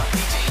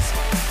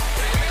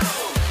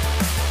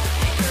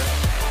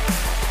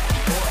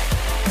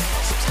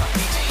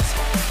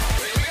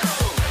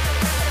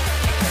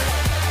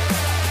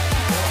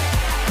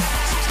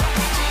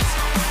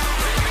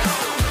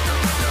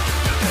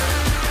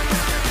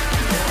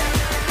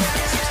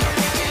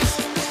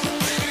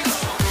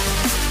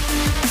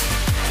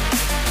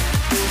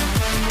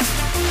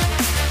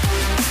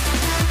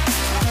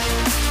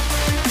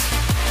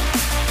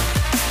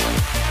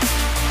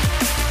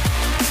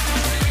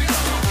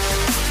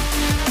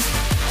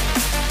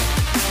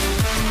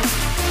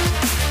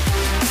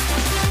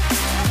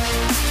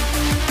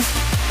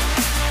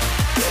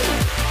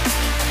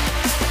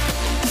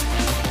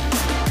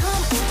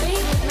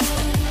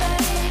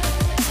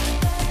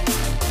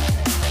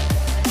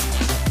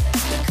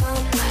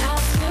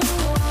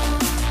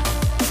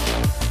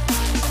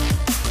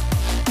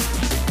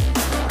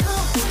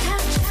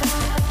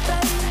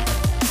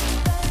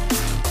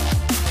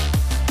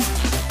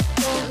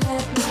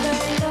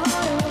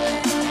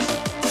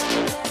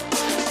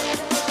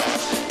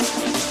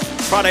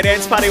 Friday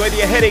Dance Party, whether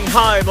you're heading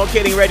home or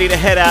getting ready to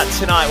head out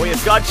tonight, we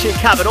have got you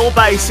covered. All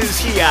bases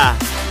here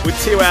with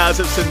 2 hours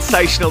of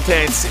sensational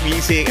dance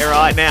music.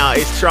 Right now,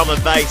 it's drum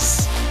and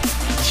bass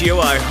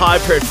duo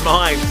Hybrid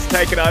Minds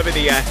taking over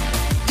the...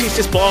 she's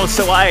just blowing us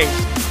away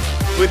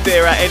with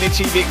their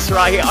energy mix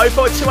right here.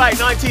 0428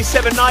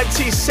 97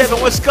 97.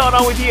 What's going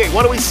on with you?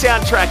 What are we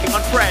soundtracking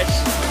on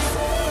Fresh?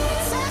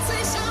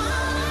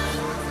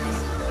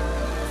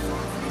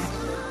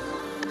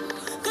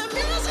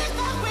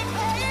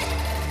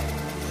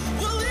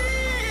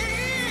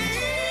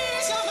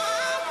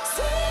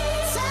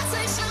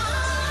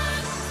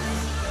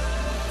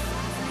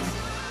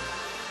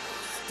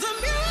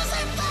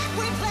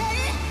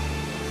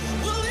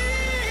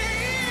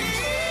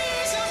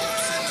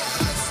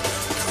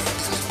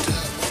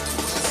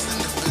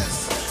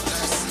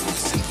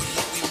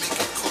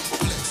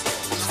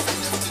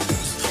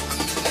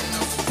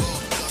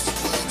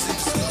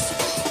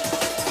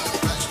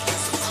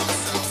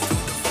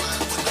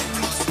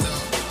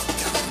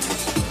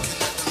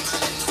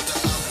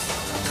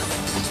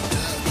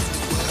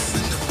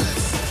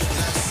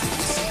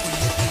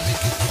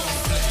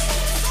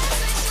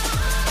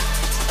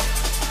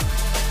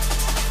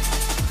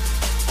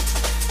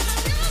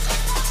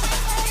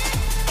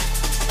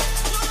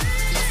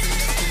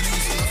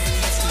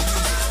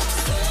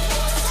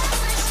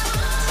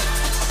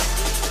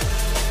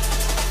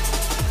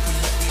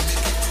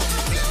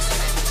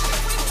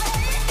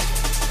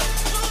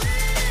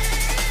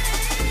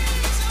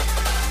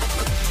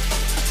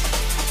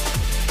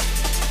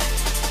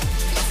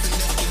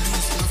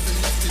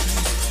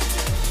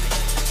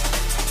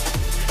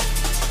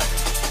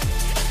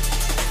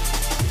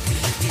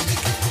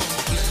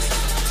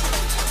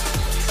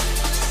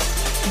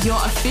 Your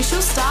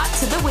official start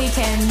to the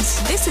weekend.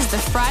 This is the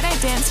Friday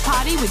Dance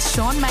Party with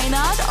Sean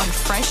Maynard on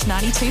Fresh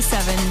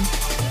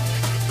 92.7.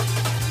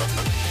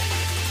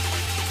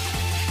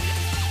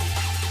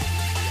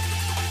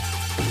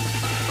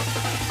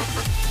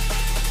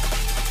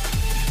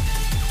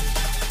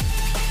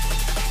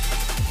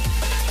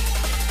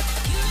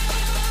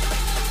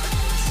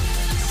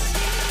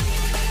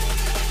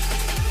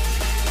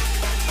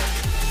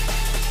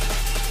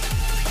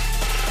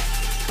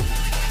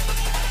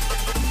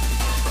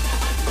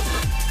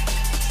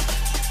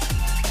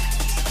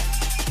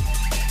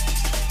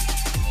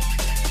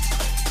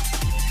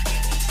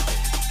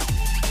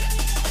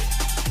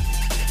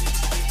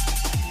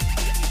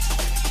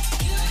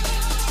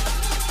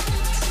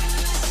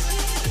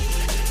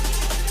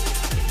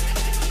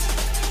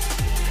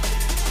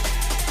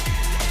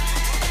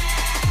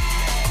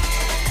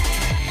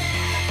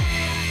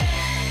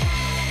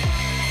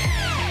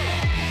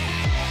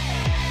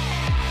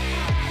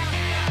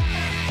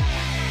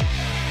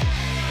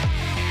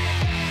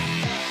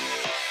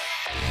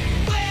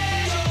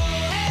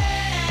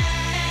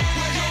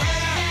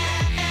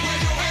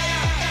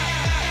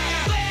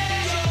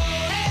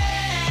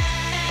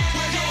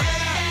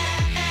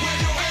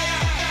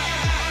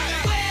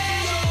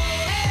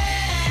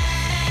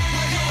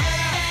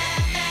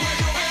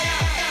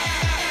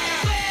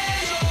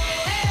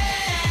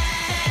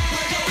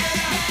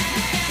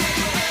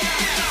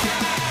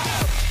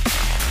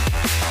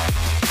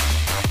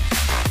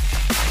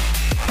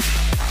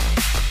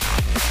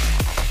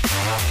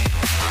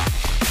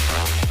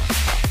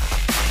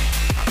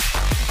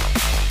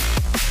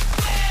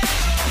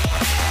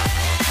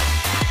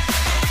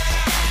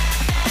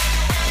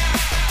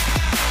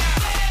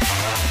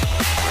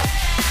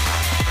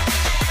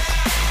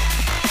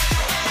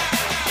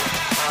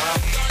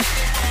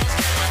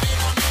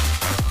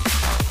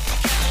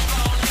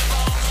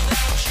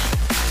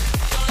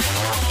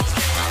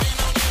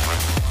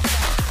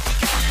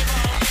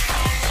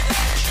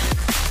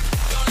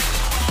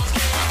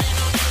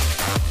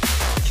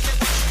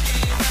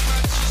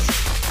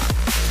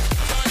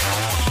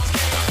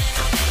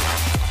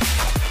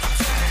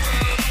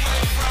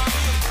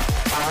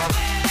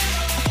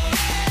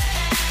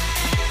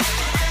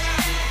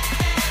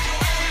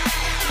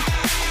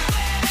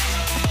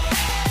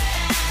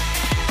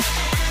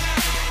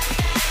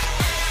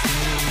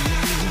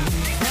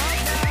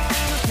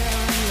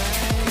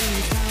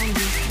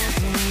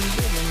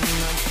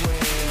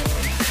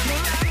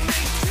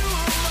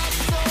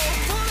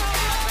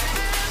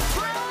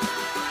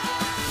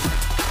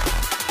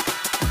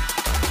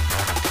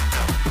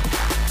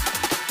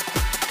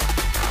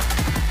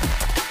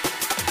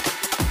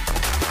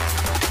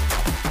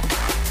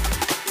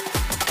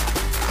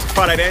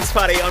 Friday Dance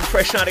Party on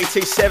Fresh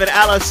 92.7.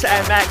 Alice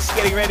and Max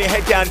getting ready to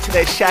head down to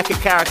their shack at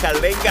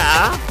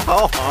Karakalinga.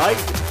 Oh, hi.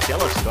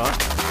 Jealous guy.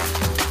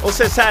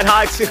 Also saying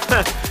hi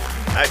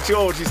to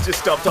George, who's just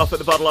stopped off at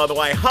the bottle on the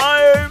way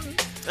home.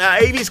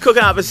 Evie's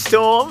cooking up a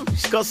storm.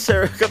 She's got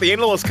the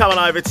in-laws coming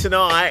over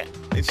tonight,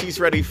 and she's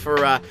ready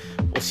for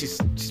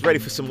she's ready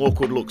for some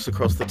awkward looks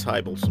across the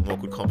table, some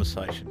awkward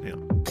conversation.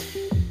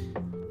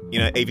 You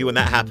know, Evie, when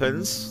that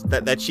happens,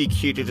 that's your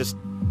cue to just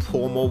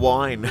pour more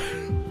wine.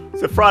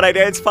 It's a Friday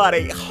Dance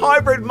Party.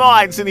 Hybrid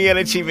Minds in the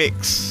energy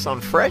mix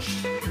on Fresh.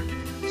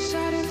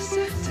 Shadows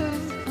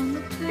settle on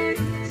the place.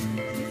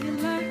 If you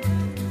like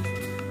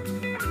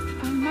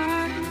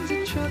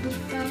troubled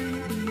by the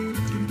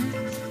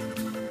emptiness.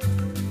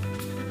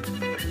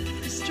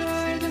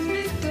 Destroy the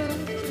middle,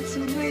 it's a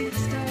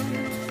waste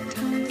of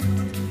time.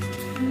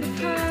 From the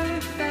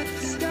perfect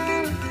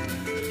start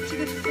to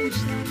the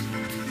finish line.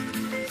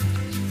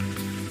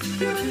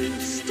 You're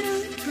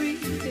still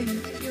breathing,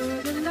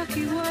 you're the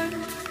lucky one.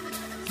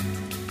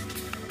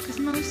 'Cause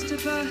most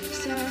of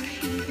us are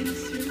heaving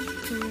through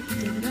cold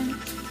daylight.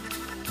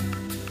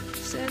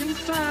 Setting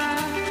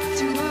fire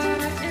to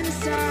our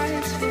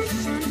insides for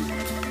fun.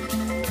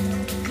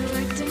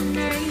 Collecting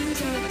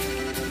names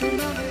of the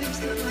lovers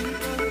that went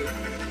wrong.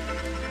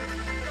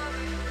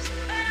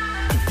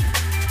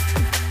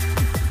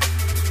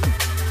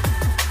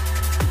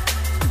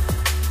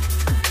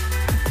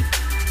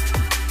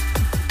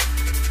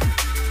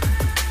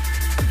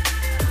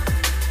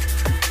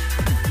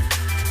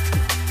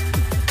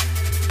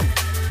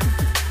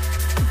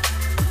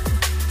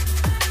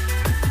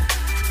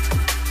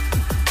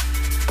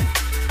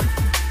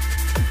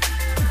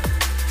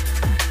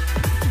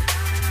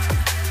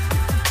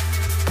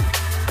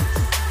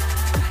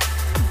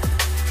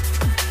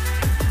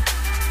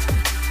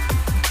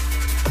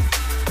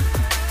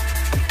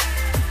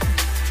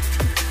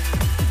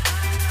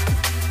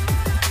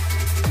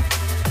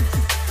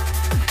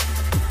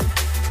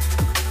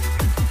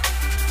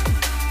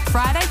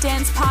 Friday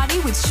Dance Party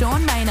with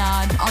Sean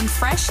Maynard on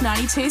Fresh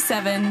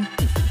 92.7.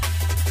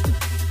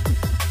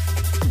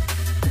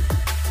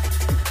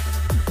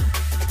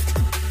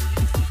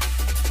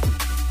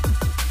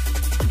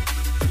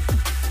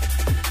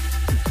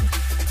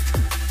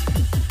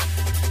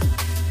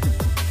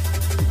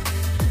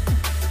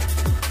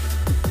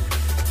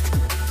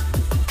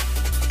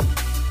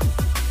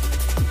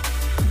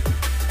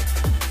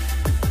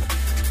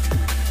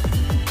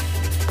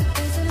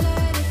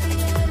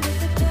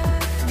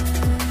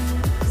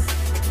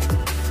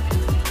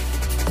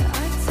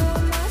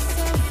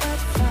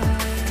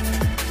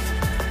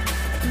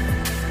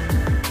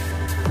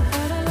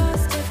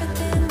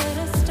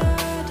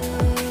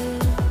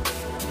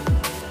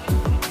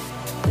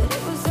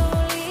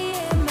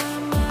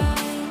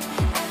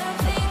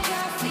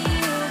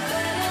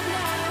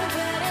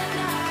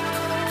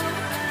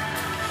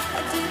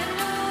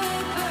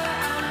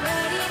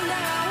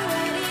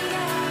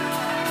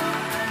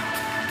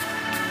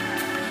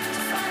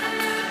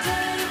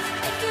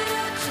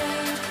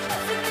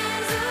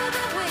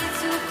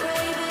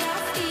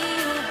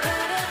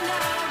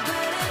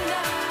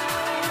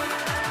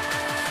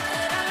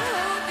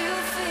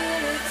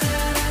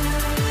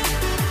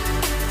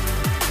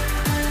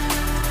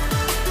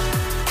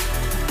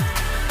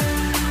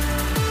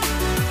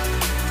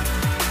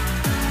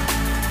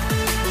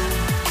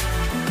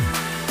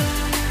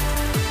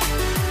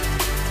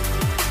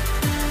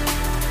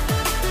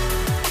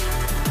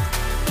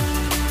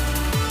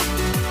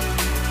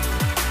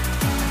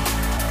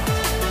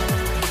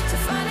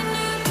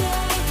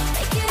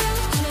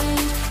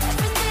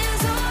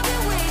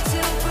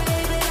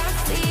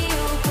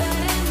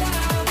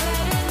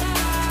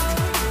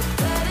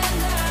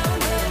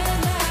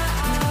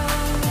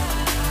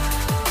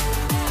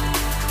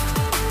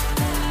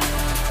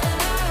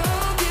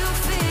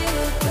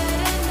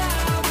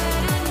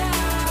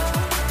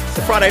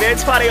 Friday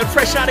Dance Party on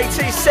Fresh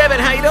 92.7.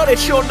 How you doing?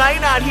 It's Sean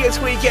Maynard here as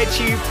we get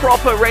you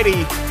proper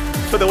ready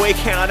for the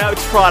weekend. I know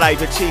it's Friday,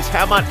 but geez,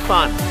 how much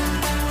fun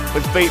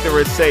was Beat the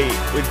Receipt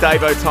with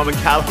Davo, Tom and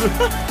Callum.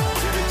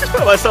 Just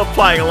put myself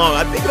playing along.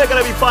 I think they're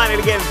going to be playing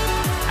it again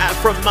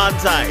from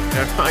Monday.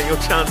 Your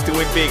chance to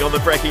win big on the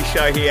Brekkie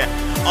Show here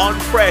on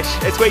Fresh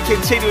as we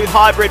continue with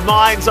Hybrid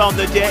Minds on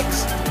the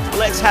decks.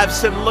 Let's have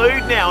some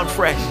lewd now on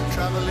Fresh.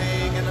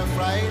 Travelling in a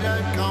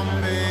freighter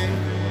combi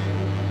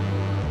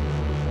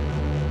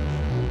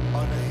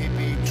on a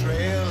hippie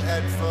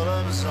trailhead full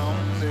of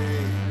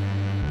zombies.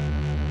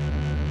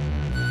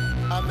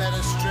 I met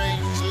a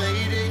strange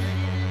lady,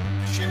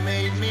 she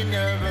made me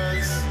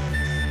nervous.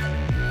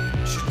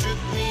 She took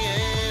me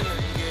in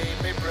and gave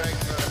me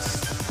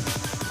breakfast.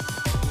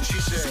 She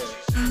said,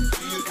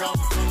 do you come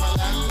from a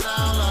land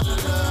down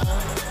under,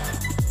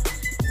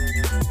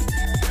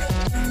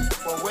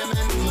 where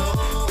women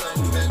glow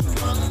and men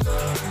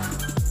wonder?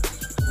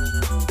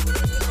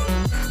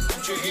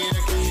 Can't you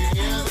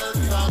hear the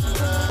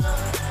thunder?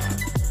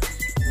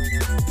 You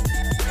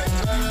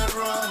better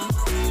run,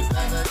 you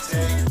better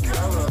take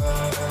cover.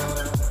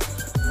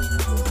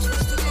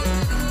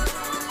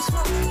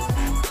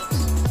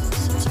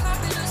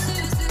 Happiness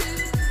is the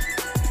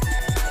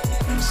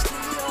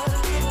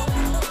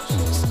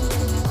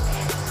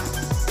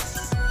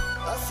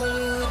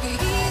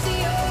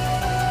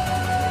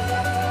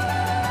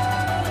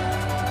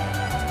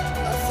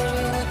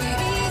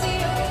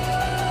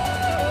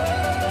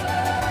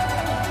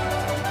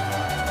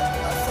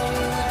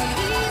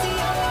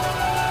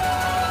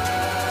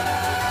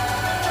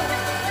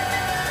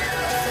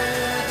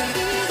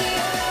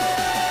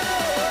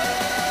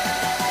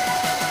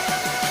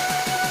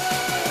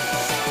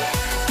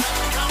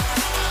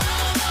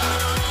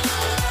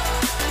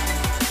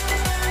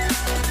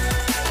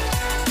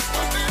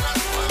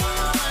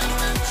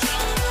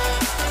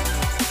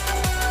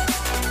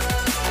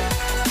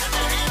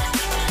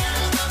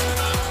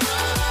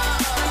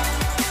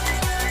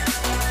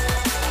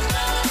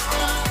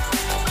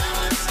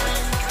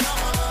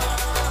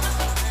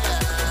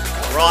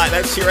right,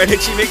 that's your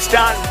energy mix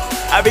done.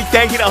 A big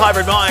thank you to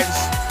Hybrid Minds,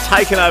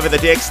 taking over the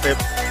decks.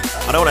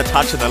 I don't want to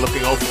touch them, they're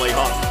looking awfully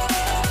hot.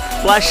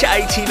 Flash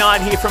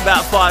 89 here from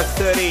about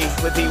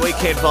 5:30 with the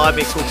Weekend Vibe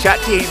Mix. We'll chat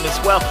to him as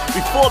well.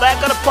 Before that,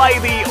 going to play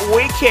the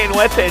Weekend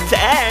Weapons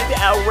and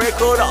our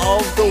record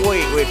of the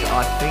week, which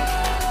I think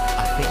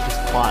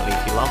just quietly,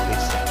 if you love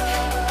this,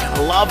 I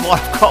love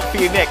what I've got for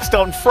you next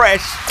on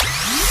Fresh.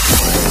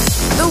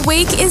 The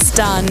week is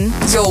done.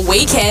 Your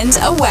weekend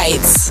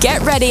awaits.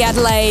 Get ready,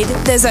 Adelaide.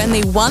 There's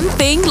only one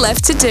thing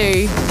left to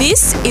do.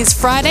 This is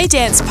Friday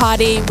Dance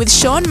Party with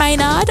Sean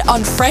Maynard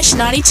on Fresh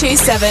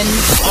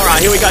 92.7. All right,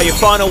 here we go. Your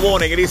final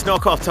warning. It is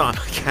knock-off time,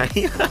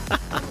 okay?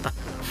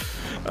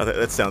 Oh,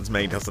 that sounds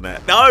mean, doesn't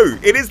it? No,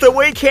 it is the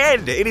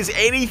weekend. It is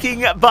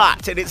anything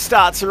but, and it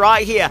starts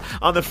right here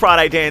on the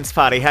Friday Dance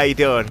Party. How you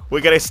doing?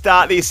 We're going to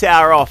start this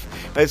hour off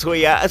as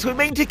we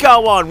mean to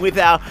go on with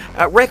our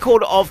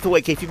record of the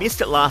week. If you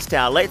missed it last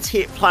hour, let's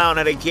hit play on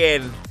it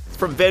again. It's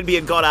from Venby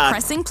and Goddard.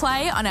 Pressing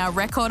play on our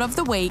record of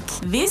the week.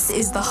 This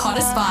is the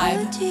hottest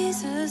vibe.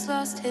 Jesus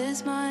lost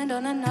his mind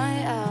on a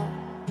night out.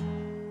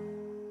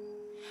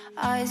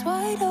 Eyes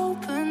wide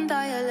open,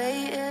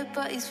 dilated,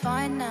 but he's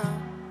fine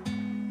now.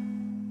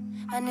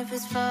 And if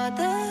his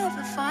father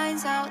ever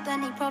finds out,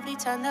 then he'd probably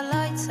turn the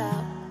lights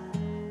out.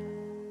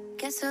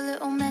 Gets a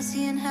little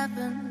messy in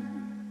heaven.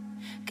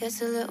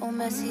 Gets a little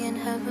messy in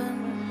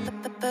heaven.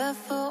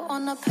 Barefoot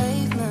on the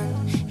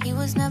pavement, he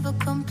was never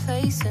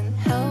complacent.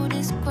 Held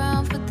his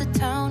ground for the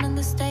town and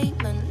the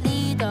statement.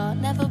 Leader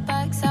never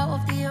backs out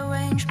of the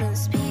arrangement.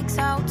 Speaks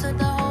out to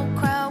the whole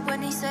crowd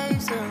when he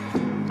saves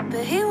them.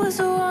 But he was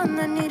the one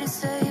that needed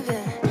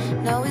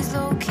saving. Now he's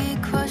low-key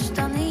crushed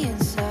on the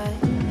inside.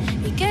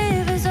 He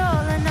gave his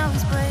all and now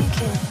he's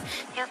breaking.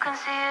 You can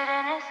see it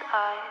in his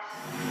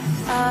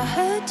eyes. I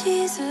heard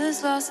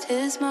Jesus lost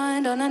his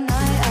mind on a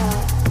night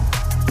out.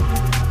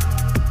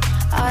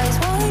 Eyes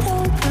wide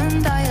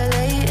open,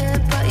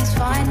 dilated, but he's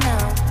fine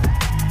now.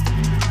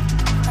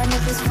 And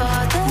if his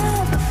father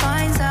ever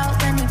finds out,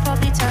 then he'd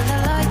probably turn the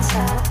lights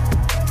out.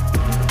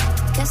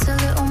 Gets a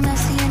little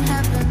messy in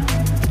heaven.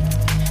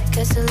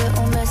 Gets a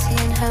little messy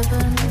in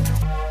heaven.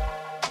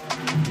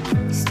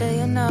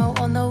 Staying out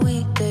on the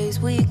weekdays,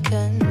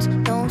 weekends.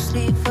 No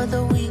sleep for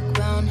the week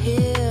round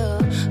here.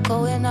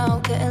 Going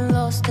out, getting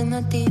lost in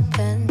the deep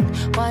end.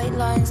 White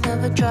lines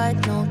never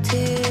dried, no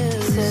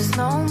tears. He says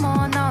no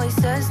more, now he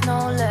says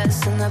no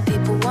less. And the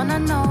people wanna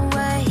know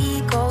where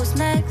he goes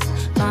next.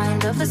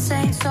 Mind of a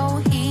saint,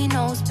 so he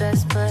knows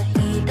best. But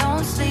he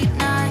don't sleep,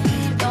 nah,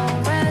 he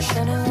don't rest.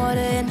 Turning water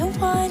into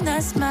wine,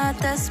 that's mad,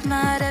 that's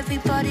mad.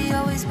 Everybody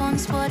always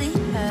wants what he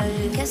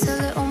had. Gets a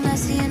little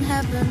messy in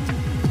heaven.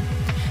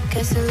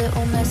 Gets a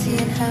little messy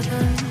in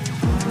heaven.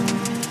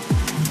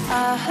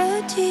 I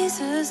heard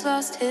Jesus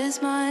lost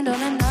his mind on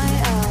a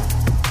night out.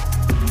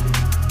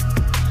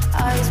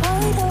 Eyes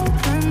wide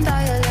open,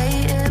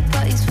 dilated,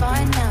 but he's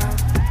fine now.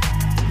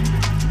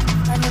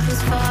 And if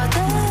his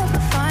father ever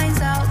finds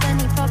out, then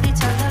he'd probably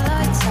turn the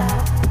lights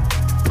out.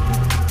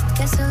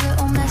 Gets a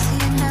little messy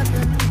in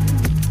heaven.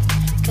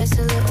 Gets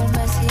a little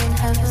messy in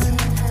heaven.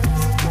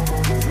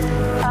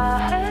 I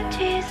heard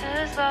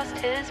Jesus lost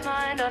his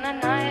mind on a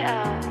night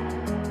out.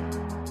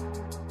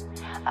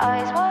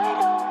 Eyes wide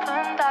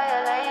open,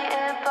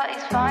 dilated, but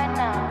he's fine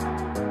now.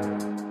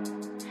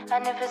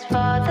 And if his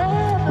father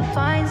ever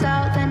finds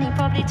out, then he'd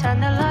probably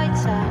turn the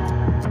lights out.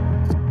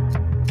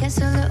 Gets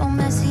a little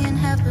messy in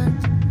heaven.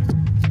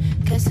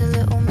 Gets a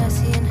little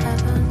messy in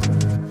heaven.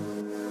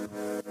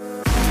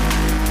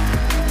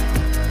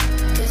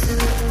 Gets a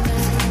little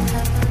messy in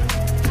heaven.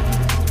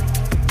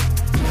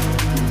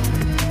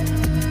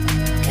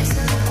 Gets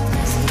a little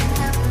messy in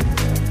heaven.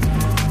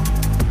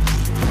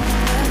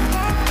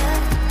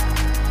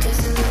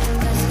 Gets a little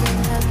messy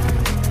in heaven.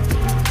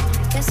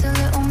 Gets a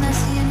little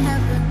messy in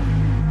heaven.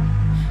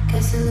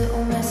 Gets a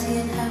little messy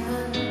in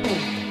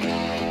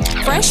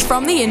heaven. Fresh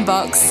from the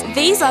inbox,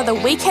 these are the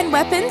Weekend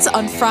Weapons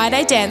on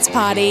Friday Dance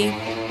Party.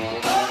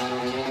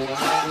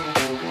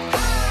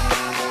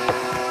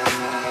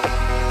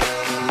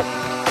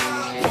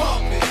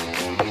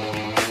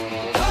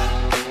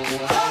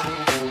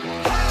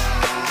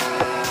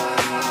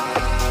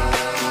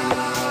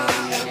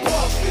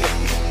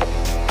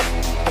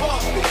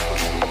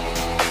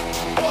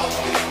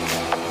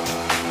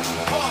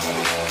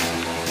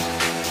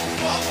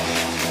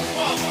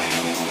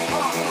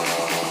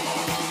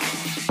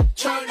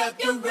 Turn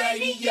up your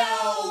radio,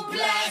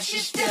 blast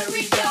your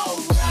stereo.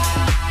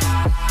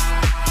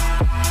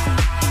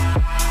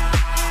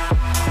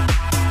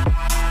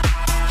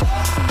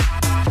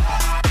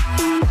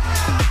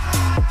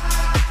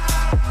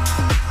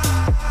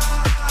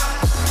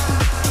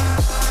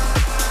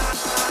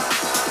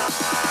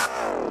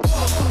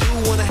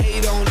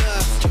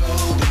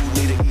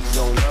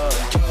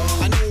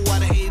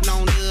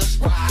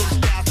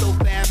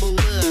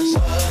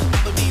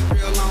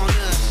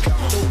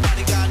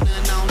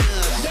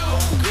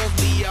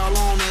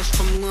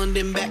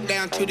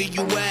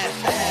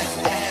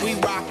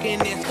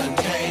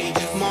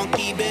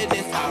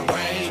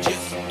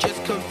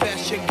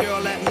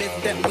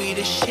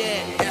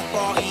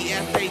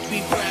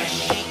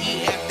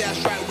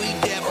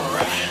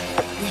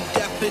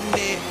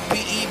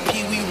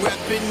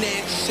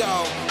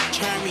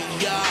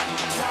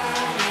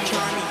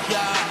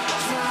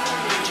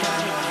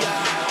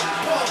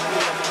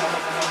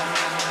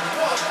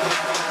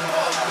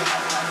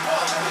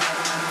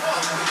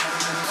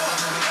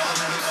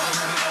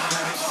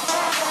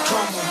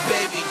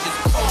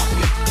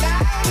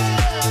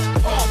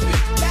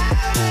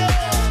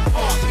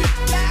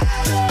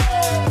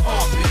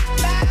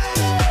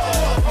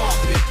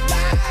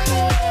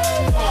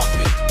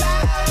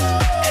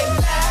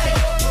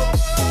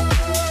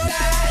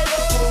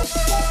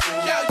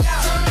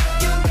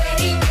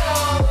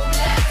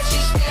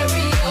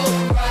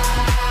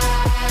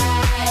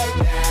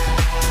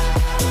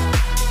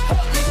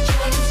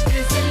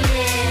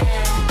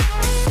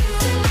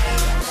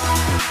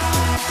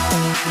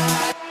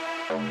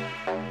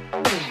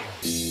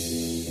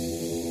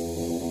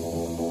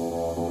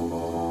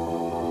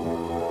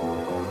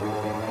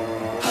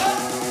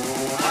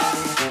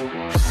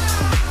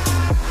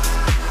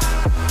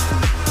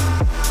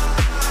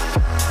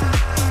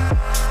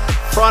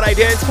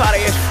 Friday Dance Party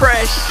is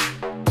fresh.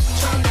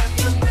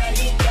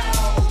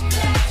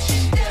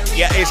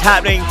 Yeah, it's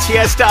happening.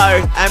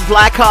 Tiesto and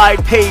Black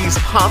Eyed Peas,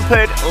 Pump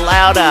It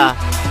Louder.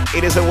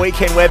 It is a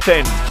weekend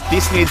weapon.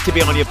 This needs to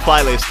be on your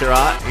playlist,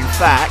 alright? In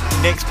fact,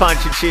 next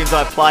bunch of tunes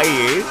I play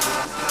you,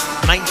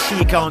 make sure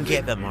you go and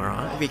get them,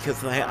 alright?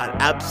 Because they are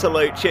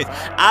absolute tunes.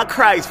 Our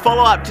Craze,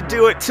 follow up to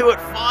Do It To It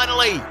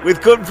finally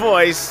with Good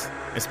Voice.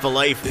 It's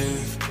Believe.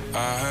 If I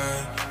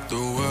had the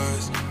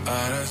words,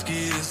 I'd ask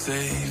you to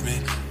save me.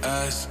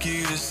 Ask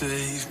you to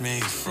save me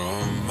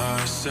from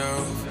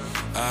myself.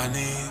 I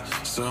need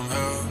some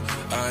help.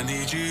 I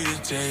need you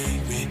to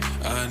take me.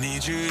 I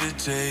need you to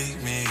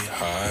take me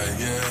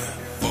higher.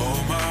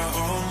 All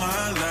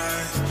my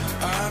life,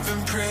 I've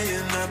been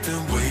praying, I've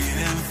been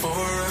waiting for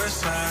a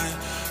sign.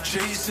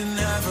 Chasing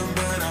heaven,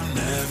 but I'm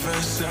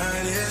never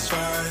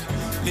satisfied.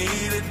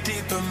 Need a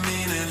deeper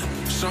meaning,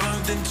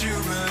 something to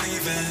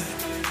believe in.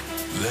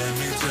 Let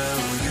me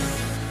tell you,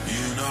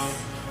 you know,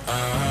 I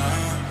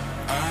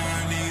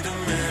need a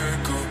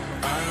miracle.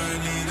 I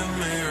need a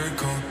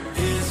miracle.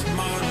 It's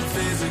more than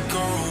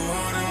physical.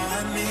 What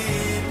I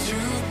need to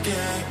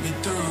get me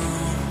through.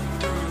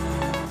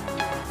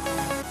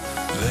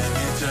 Let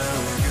me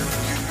tell you.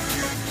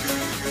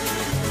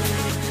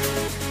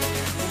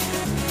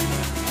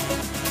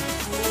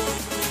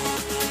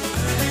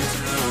 Let me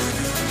tell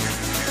you.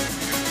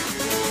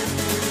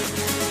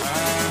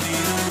 I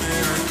need a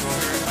miracle.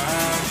 I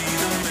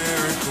need a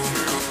miracle.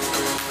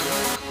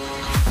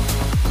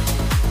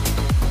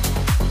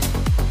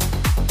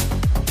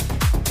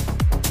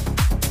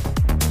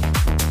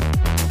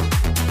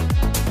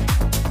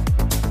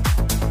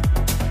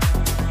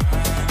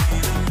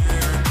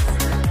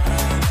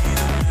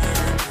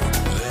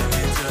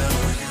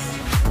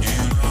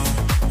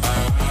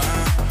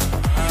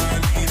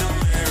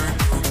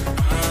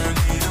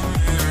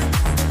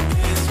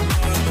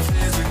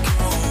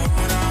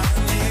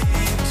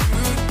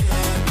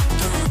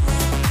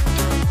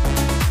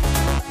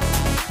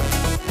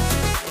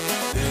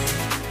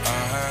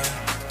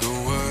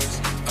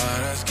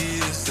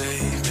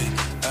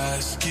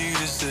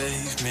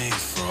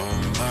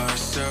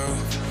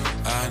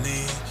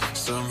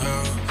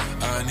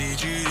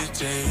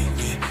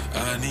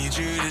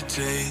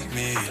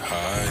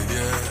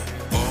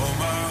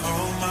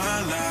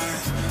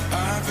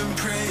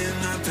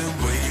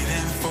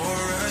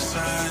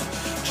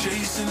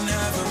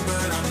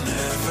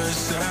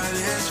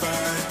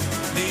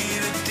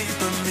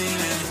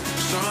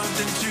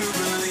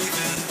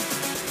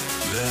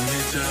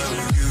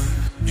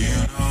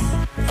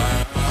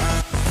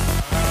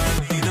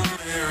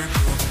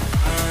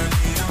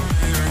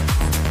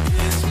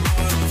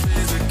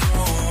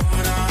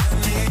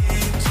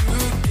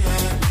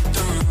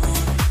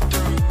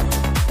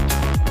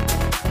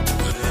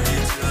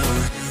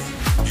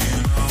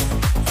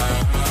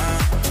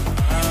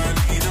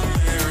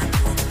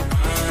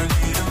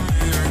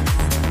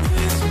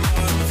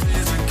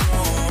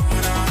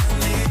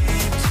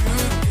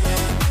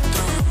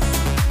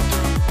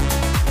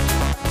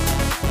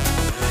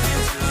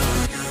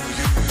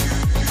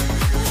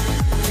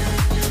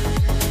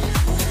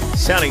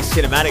 Sounding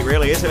cinematic,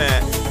 really, isn't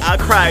it? Our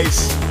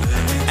Craze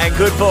and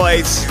Good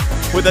Boys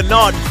with a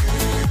nod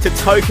to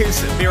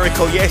Toka's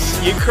Miracle. Yes,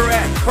 you're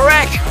correct.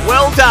 Correct.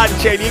 Well done,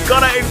 Jen. You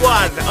got it in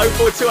one.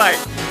 0428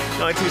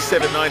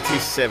 97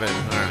 97. All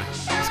right.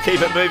 Let's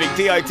keep it moving.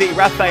 DOD,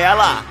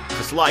 Rafaela.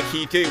 Just like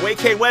you do.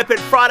 Weekend Weapon,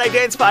 Friday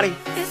Dance Party.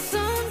 It's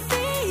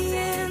only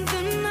in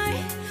the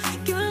night.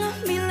 You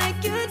love me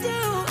like you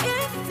do.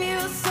 It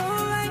feels so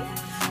right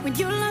when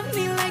you love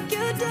me like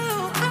you do.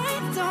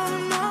 I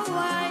don't know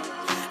why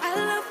I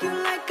love you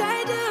like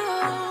I do.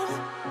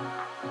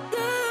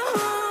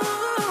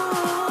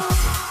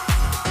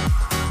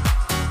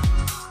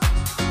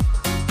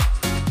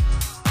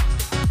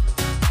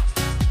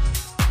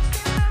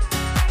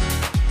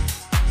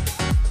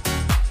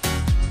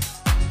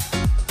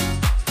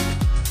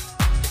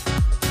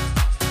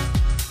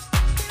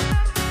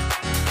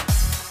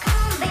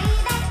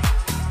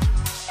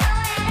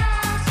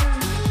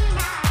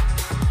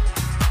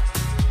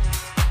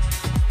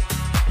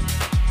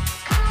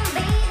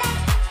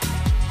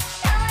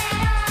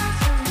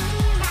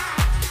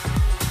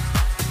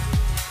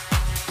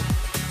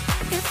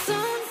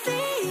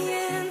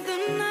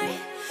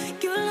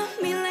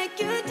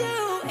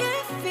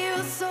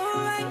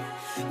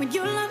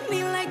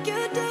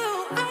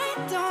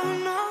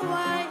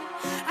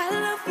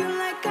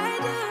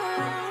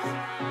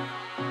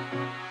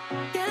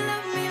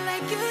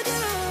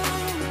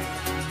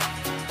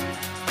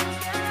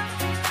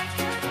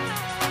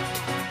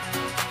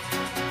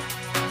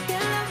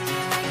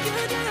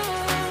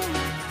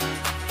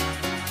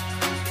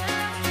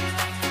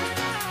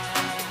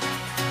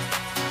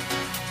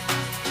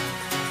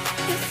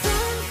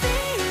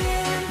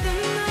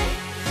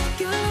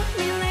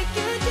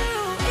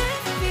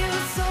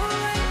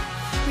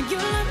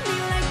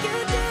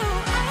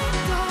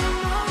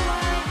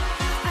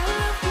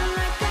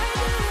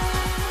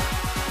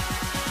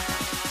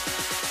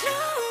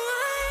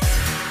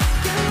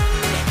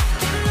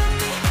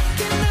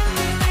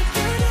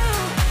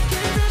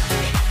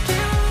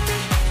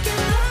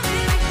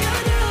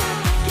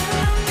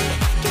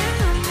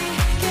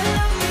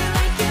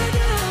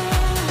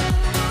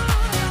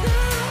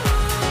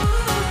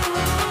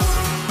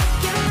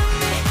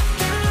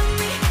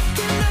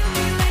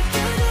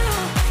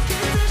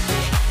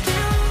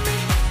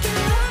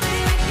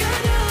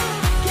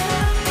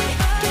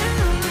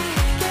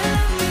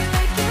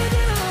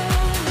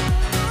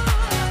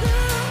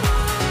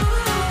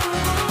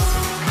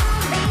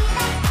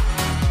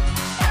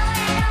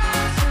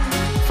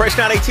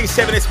 Fresh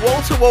 92.7, it's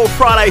wall-to-wall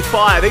Friday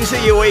Fire. These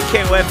are your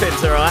weekend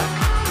weapons, all right?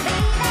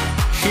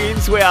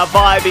 Tunes we are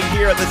vibing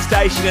here at the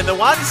station, and the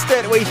ones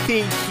that we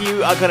think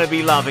you are going to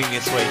be loving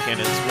this weekend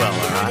as well,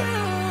 all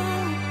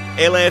right?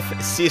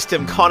 LF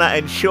System, Connor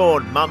and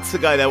Sean. Months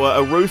ago, they were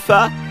a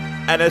roofer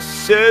and a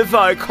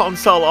servo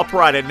console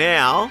operator.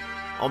 Now,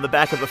 on the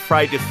back of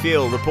Afraid to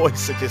Feel, the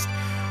boys are just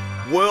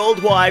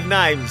worldwide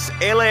names.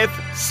 LF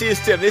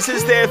System, this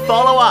is their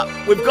follow-up.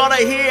 We've got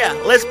it here.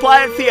 Let's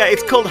play it for you.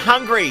 It's called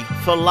Hungry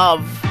for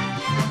Love.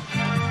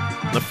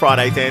 The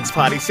Friday Dance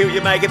Party. See what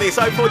you make of this.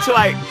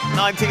 0428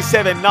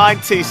 927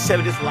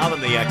 927. Just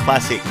loving the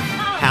classic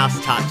house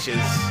touches.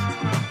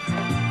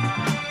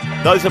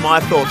 Those are my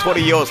thoughts. What are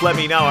yours? Let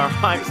me know. All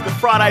right. It's the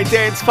Friday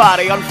Dance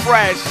Party on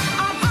Fresh.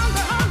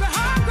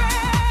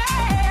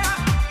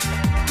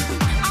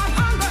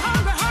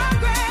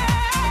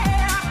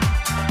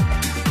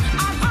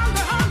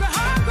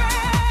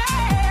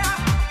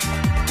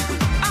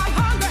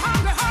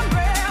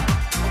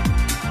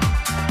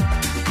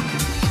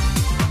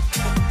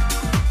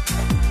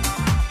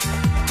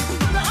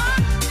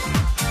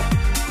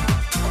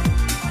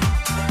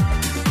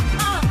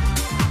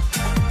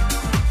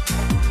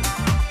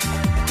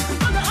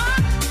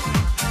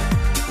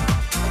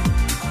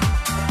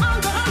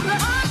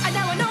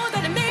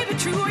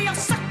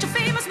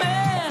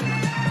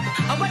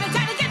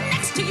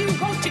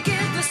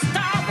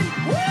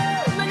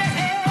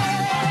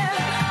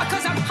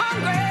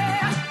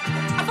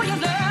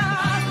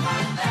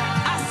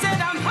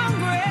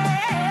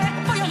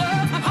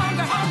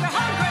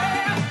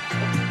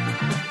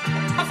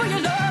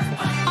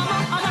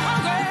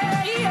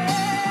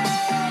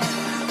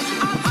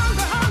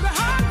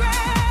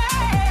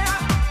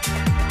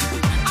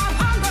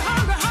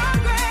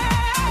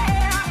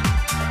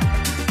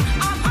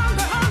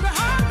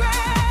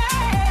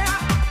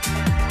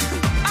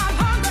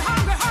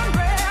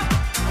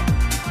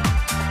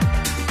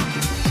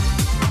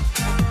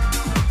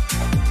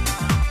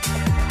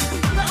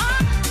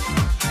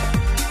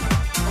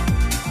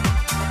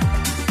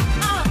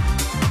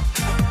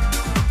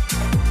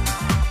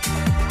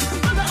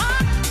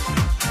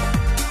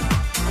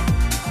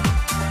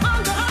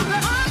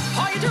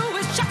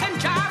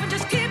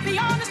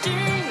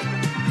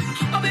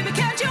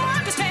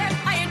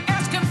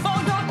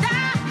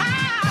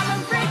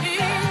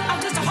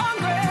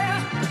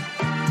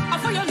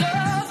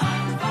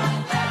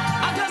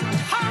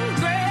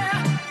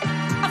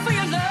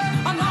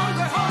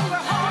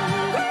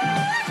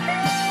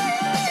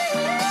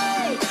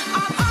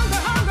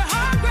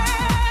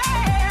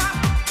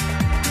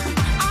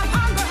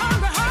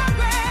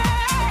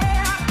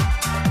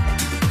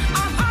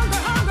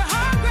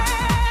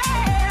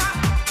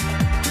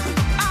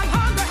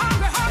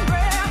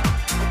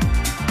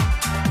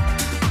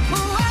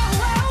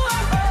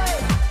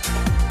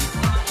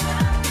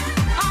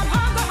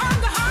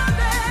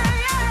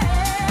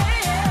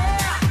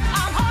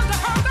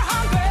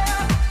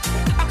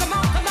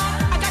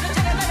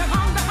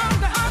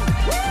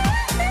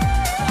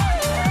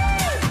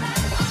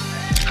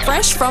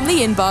 Fresh from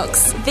the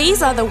inbox,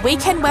 these are the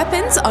weekend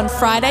weapons on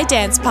Friday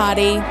Dance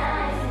Party.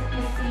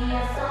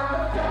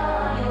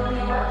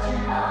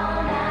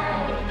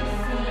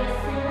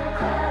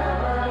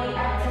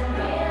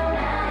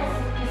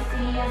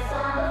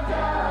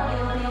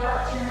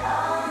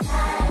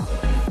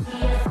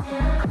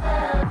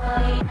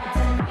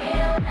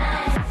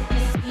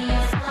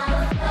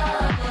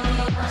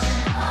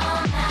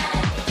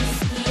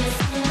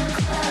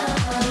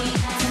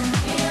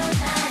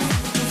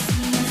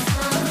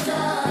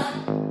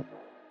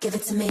 Give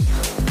it to me.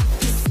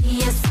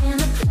 See us in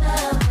the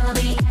club, I'll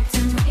be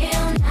acting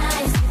real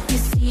nice. If you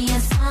see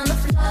us on the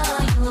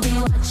floor, you'll be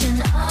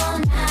watching all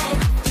night.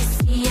 If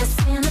you see us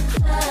in the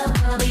club,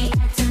 I'll be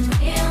acting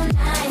real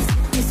nice.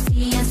 If you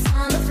see us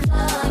on the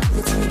floor, give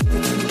it to me,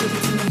 give it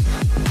to me,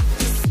 give it to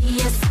me. If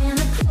you see us in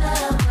the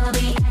club, I'll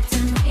be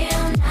acting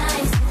real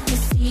nice. If you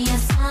see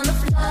us on the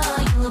floor,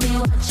 you'll be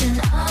watching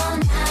all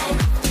night.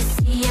 If you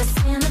see us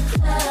in the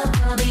club,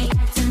 I'll be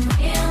acting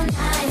real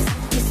nice.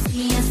 If you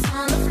see us on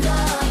the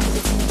floor.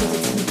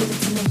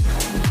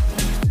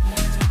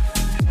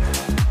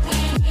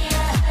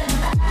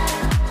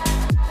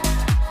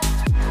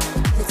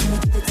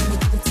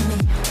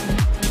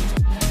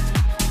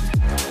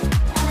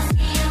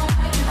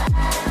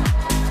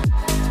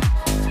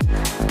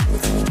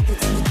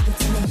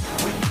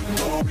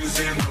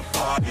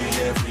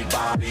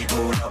 Everybody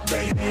go up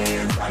their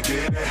hands. I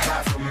get a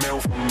half a mil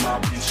from my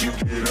bitch, you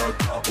get a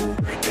couple.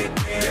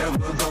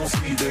 Never gon'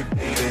 see the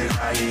day that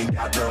I ain't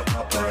got the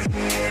upper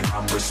hand.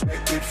 I'm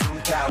respected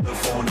from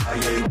California,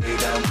 yeah, way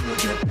down to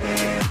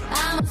Japan.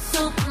 I'm a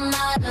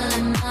supermodel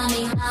and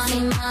mommy.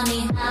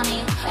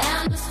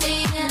 Amnesty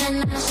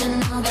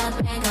International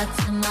got bank out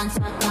to my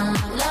top on. I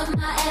love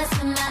my ass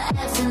and my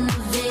abs in the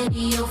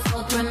video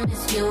for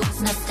promiscuous.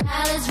 My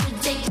style is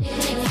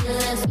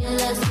ridiculous,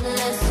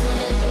 ridiculous.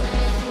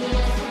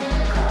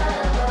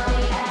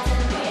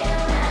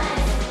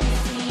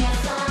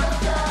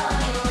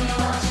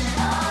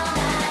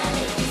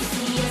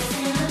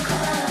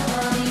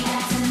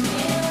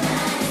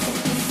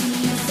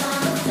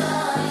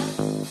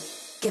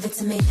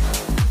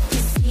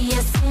 see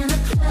us in the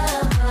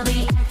club, we'll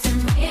be acting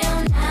real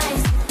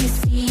nice. You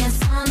see us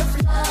on the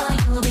floor,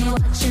 you'll be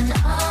watching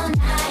all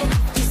night.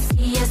 You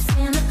see us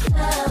in the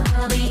club,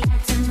 we'll be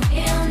acting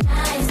real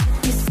nice.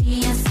 You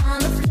see us on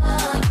the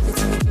floor, give it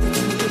to me, give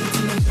it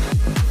to me, give it to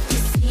me. You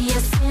see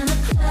us in the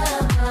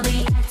club, we'll be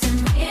acting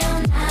real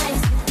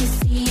nice. You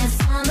see us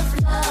on the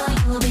floor,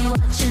 you'll be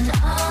watching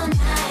all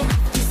night.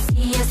 You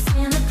see us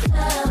in the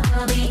club,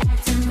 we'll be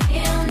acting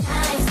real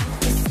nice.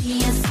 You see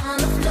us on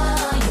the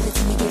floor, give it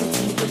to me, give it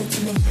to me, give it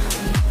to me.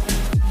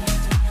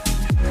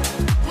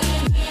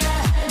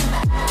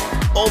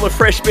 All the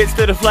fresh bits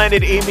that have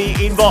landed in the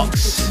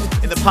inbox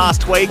in the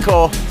past week,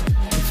 or in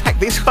fact,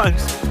 this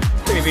one's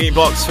been in the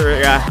inbox for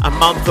a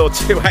month or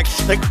two.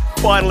 Actually,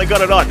 finally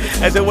got it on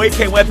as a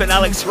weekend weapon.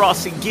 Alex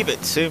Ross and Give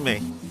It To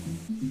Me.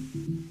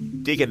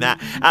 Digging that.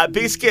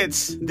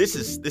 Biscuits. This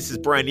is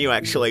brand new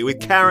actually with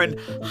Karen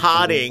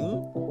Harding.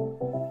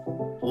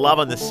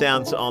 Loving the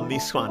sounds on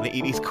this one.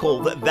 It is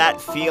called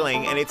That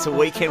Feeling, and it's a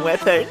weekend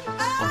weapon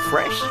on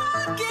Fresh.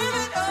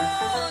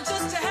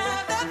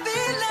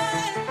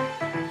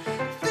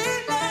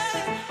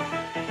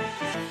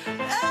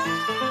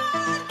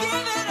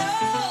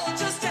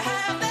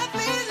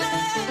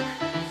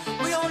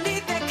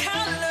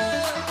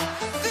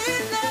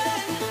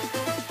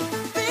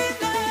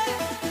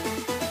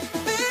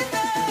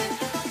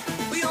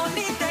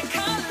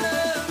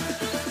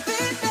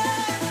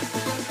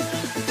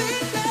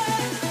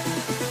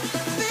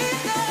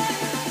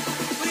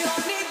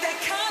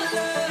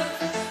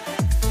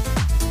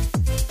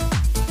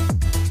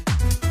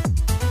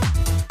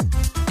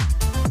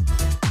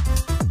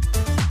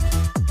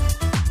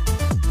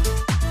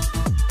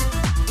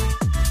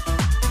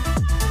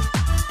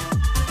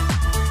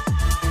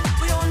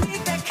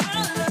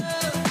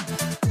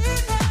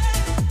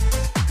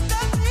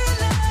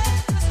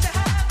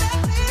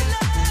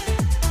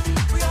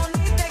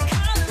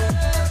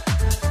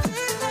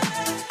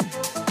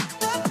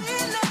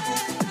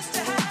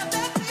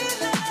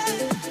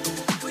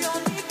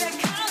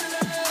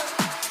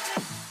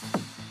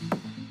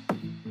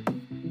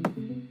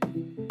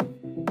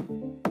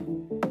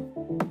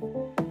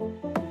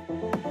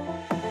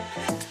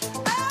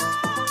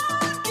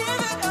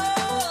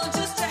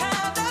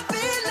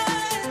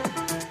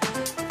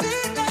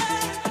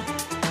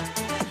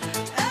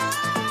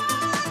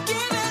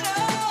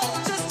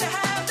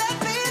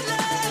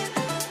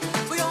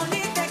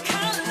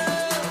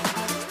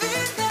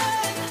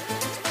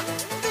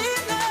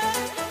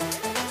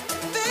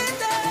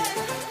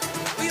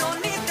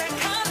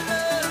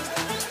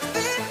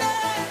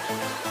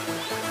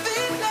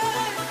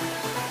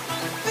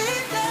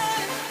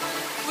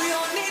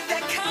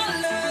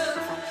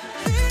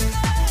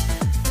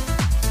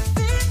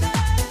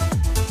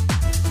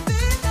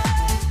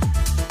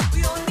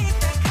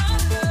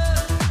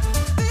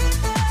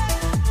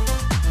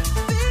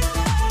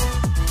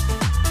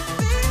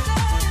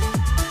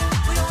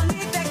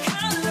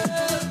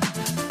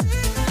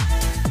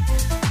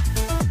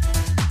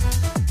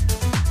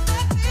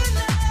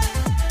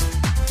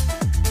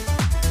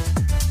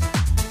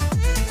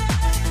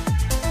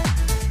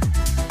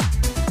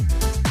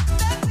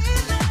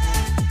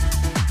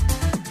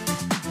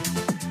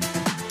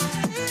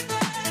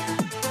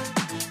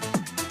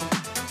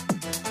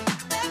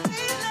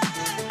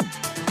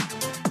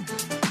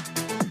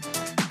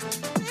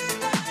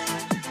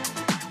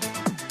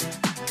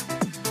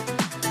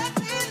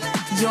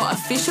 Your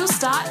official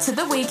start to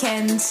the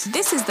weekend.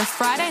 This is the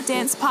Friday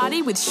Dance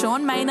Party with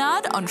Sean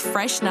Maynard on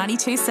Fresh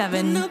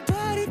 92.7.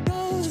 Nobody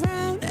goes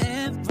round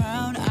and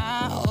round,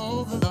 I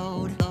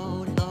overload.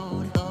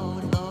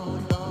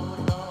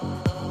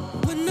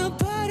 When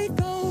nobody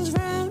goes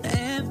round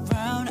and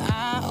round,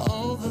 I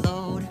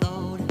overload.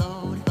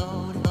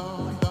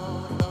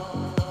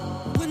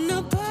 When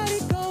nobody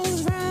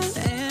goes round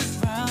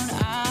and round,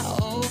 I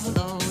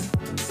overload.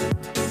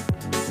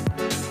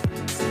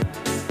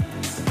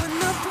 When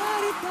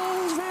nobody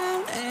goes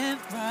round and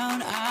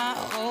round, I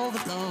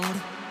overload.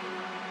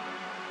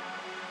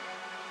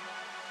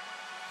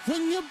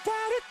 When your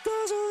body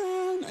goes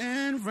around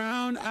and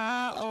round,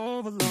 I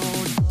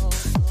overload.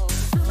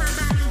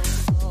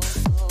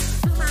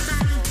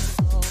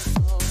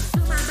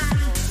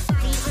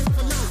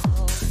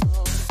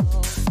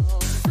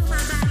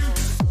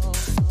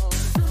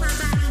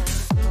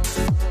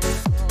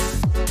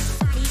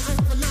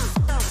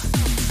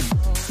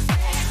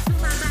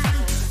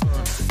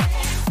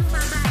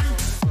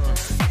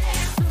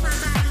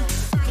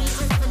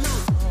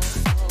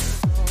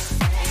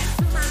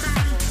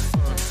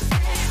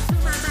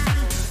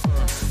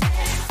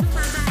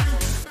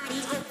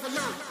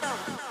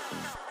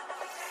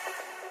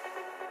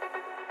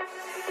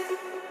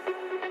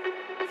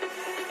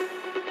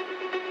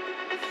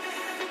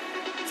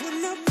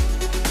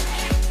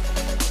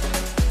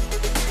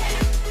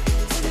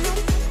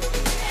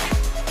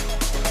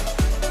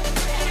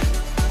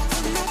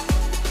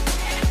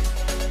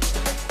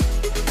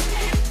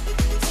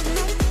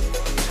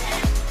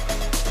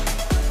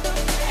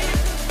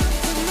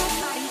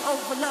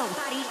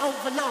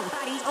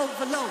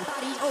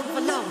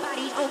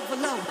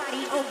 overload,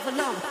 body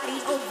overload,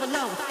 body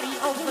overload, body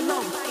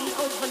overload, body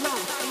overload,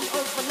 body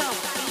overload,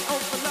 body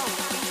overload,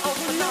 body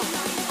overload,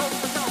 body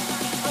overload,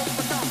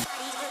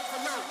 body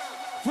overload.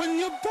 When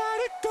your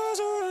body goes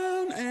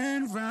around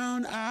and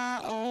round,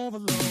 I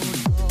overload.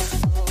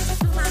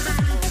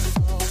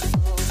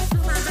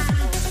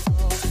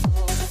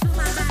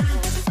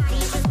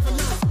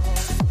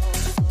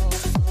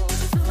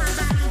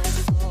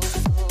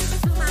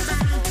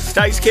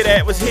 Stace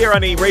Cadet was here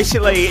only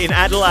recently in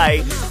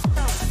Adelaide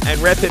and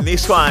repping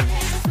this one.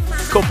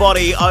 It's called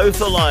Body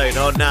Overload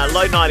on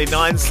Low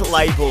 99's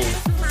label.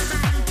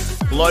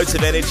 Loads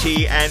of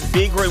energy and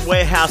Big Room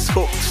Warehouse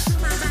hooks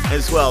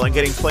as well, and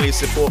getting plenty of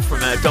support from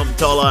Dom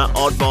Dollar,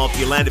 Odd Mob,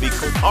 Yolanda Be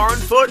Cool,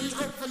 Orenfoot,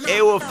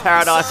 Airwolf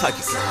Paradise.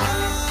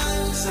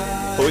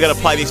 But we got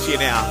to play this for you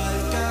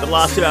now. The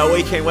last of our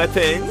weekend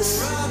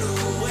weapons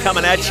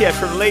coming at you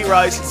from Lee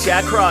Rose and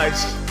Jack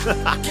Rose.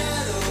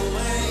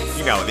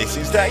 You know what this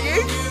is, don't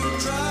you?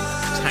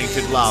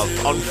 Tainted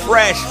Love on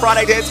Fresh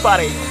Friday Dance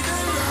Party.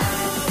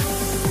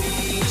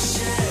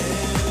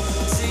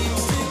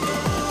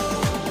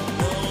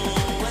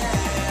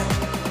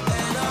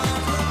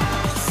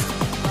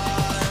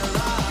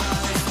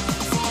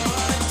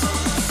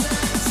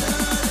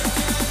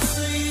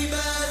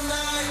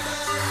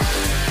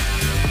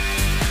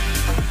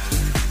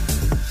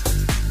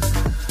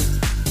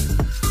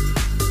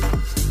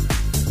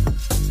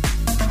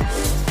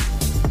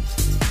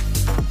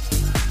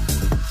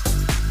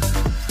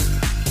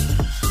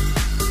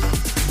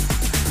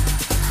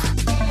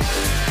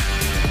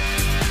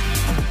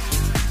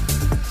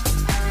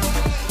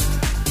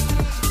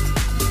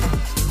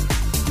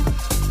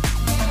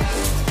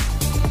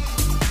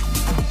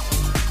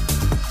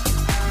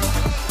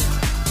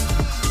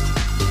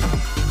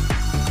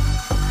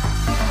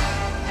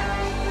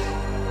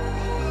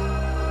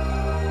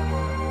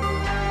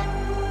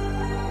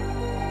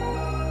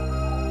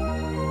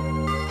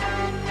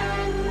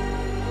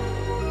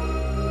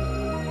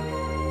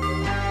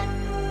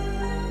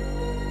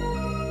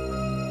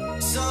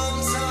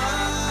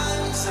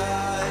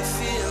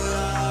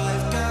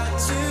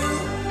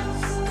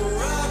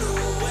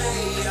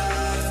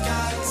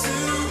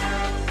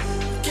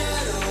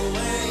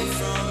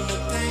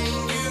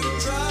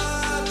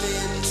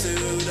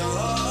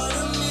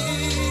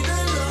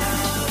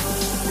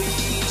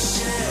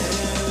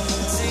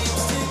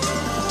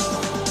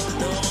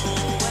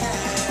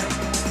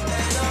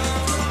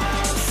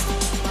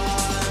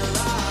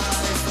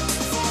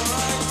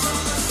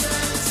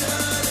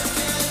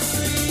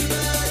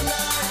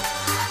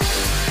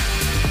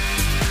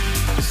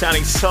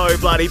 Sounding so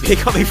bloody big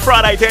on the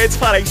Friday Dance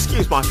Party,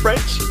 excuse my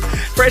French.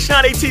 Fresh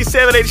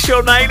 92.7 and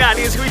Sean Maynard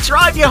as we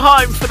drive you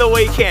home for the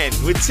weekend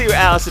with 2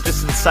 hours of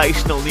just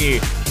sensational new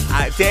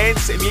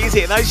dance and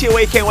music. And those are your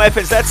weekend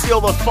weapons. That's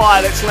all the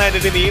fire that's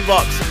landed in the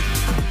inbox.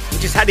 We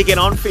just had to get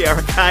on for you,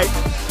 okay?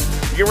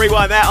 You can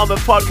rewind that on the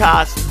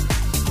podcast.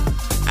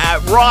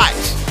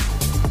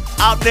 Right,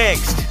 up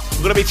next,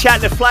 we're going to be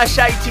chatting to Flash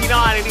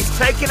 89 and he's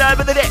taking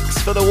over the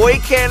decks for the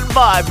weekend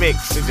vibe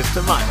mix in just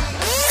a moment.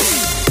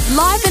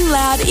 Live and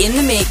loud in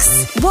the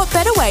mix. What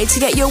better way to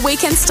get your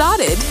weekend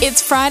started?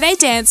 It's Friday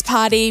Dance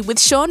Party with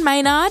Sean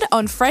Maynard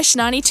on Fresh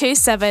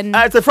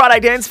 92.7. It's the Friday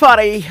Dance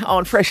Party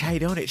on Fresh. How you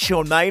doing? It's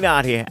Sean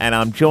Maynard here, and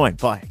I'm joined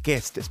by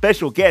a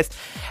special guest,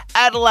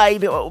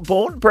 Adelaide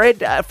born, bred,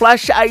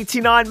 Flash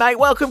 89, mate.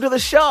 Welcome to the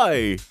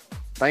show.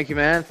 Thank you,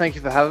 man. Thank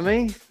you for having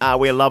me.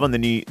 We're loving the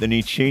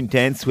new tune,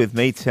 Dance With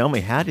Me. Tell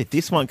me, how did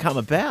this one come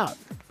about?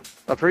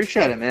 I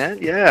appreciate it, man.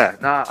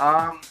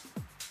 Yeah.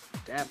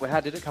 Damn, well, how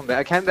did it come about?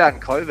 It came about in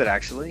COVID,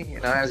 actually,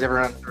 as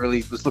everyone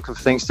really was looking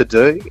for things to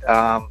do.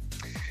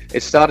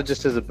 It started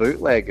just as a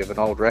bootleg of an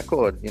old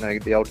record,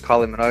 the old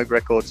Kylie Minogue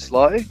record,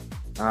 Slow.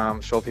 I'm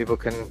sure people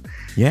can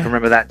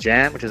remember that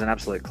jam, which is an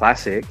absolute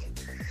classic.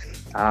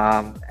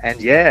 I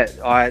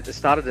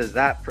started as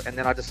that, and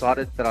then I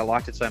decided that I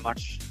liked it so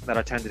much that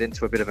I turned it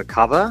into a bit of a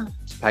cover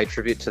to pay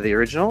tribute to the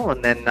original,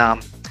 and then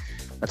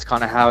that's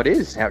kind of how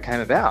it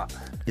came about.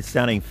 It's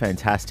sounding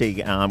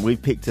fantastic. We've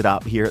picked it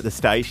up here at the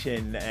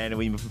station and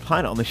we've been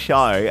playing it on the show.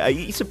 Are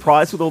you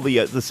surprised with all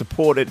the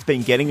support it's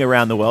been getting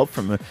around the world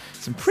from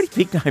some pretty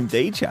big-name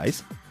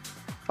DJs?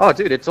 Oh,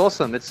 dude, it's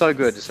awesome. It's so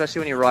good, especially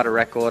when you write a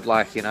record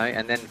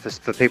and then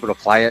for people to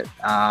play it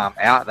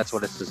out, that's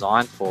what it's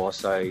designed for.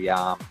 So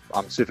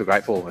I'm super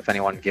grateful if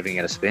anyone giving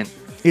it a spin.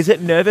 Is it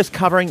nervous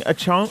covering a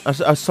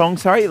song,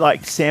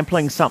 like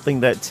sampling something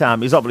that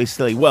is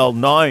obviously well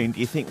known? Do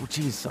you think,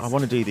 geez, I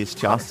want to do this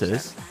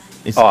justice?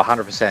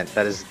 100%.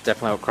 That is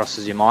definitely what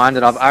crosses your mind.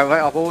 And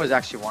I've always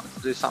actually wanted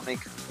to do something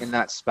in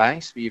that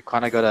space, but you've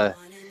kind of got to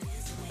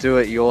do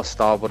it your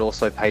style, but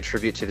also pay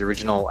tribute to the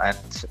original and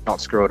not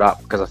screw it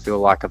up, because I feel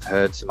like I've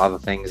heard some other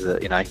things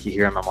that, you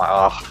hear them, I'm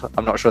like,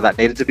 I'm not sure that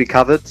needed to be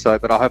covered.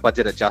 But I hope I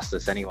did it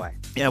justice anyway.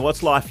 Yeah,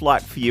 what's life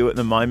like for you at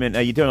the moment?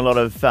 Are you doing a lot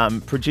of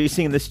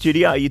producing in the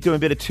studio? Are you doing a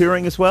bit of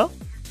touring as well?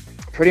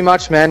 Pretty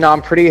much, man.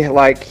 I'm pretty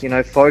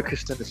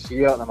focused in the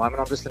studio at the moment.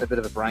 I'm just in a bit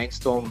of a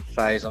brainstorm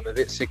phase. I'm a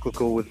bit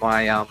cyclical with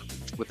my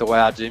with the way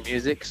I do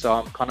music, so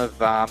I'm kind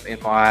of in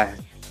my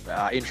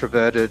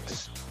introverted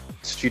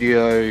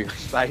studio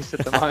space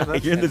at the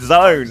moment. You're in the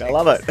zone. I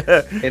love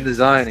it. In the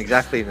zone,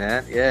 exactly,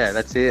 man. Yeah,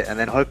 that's it. And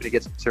then hoping to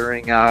get some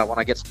touring when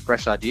I get some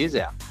fresh ideas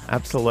out.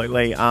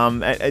 Absolutely.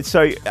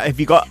 So, have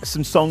you got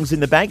some songs in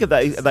the bank? Are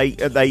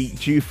they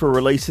due for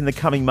release in the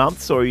coming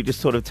months, or are you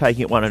just sort of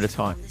taking it one at a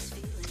time?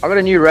 I've got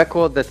a new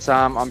record that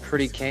I'm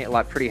pretty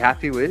pretty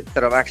happy with.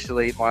 That I've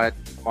actually my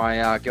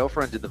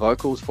girlfriend did the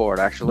vocals for it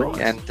actually,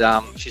 Nice.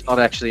 and she's not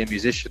actually a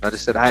musician. I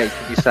just said, hey,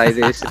 can you say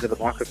this into the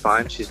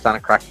microphone? She's done a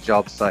cracking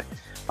job, so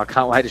I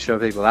can't wait to show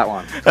people that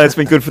one. It's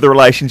been good for the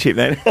relationship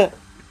then.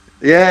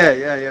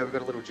 Yeah. We've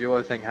got a little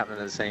duo thing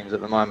happening, it seems,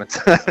 at the moment.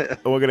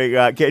 We're going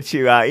to get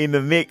you in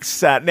the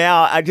mix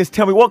now. Just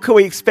tell me, what can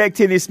we expect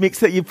in this mix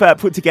that you've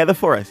put together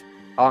for us?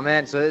 Oh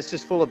man, so it's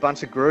just full of a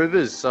bunch of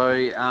groovers.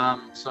 So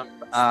some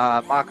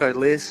Marco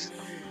Liz.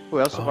 Who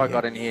else have I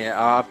got in here?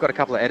 I've got a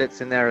couple of edits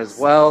in there as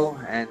well,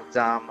 and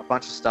a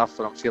bunch of stuff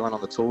that I'm feeling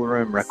on the Tool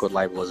Room record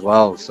label as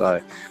well.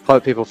 So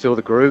hope people feel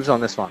the grooves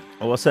on this one.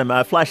 Awesome.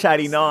 Flash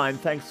 89,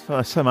 thanks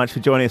so much for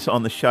joining us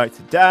on the show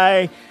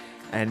today.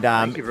 And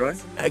Thank you, bro.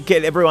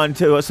 Get everyone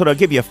to sort of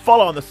give you a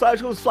follow on the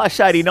socials. Flash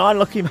 89,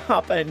 look him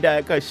up and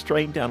go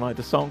stream, download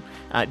the song.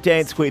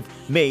 Dance With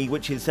Me,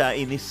 which is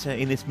in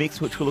this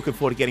mix, which we're looking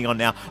forward to getting on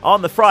now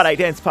on the Friday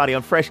Dance Party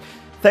on Fresh.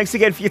 Thanks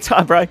again for your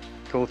time, bro.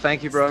 Cool.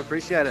 Thank you, bro.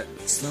 Appreciate it.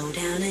 Slow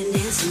down and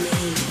dance with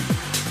me.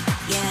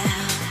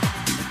 Yeah.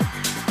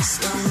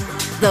 Slow.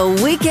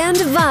 The Weekend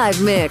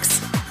Vibe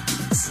Mix.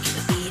 Skip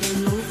a beat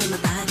and move in my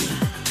body.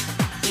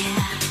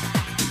 Yeah.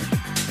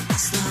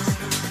 Slow.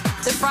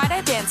 The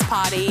Friday Dance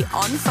Party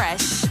on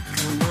Fresh.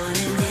 Come on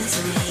and dance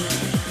with me.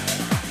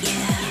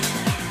 Yeah.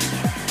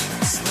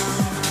 Slow.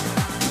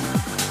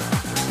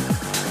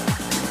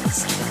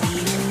 Skip a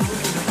beat and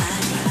move in my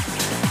body.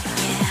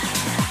 Yeah.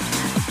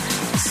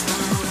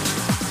 Slow.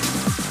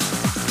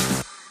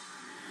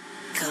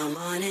 Come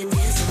on and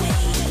dance with me.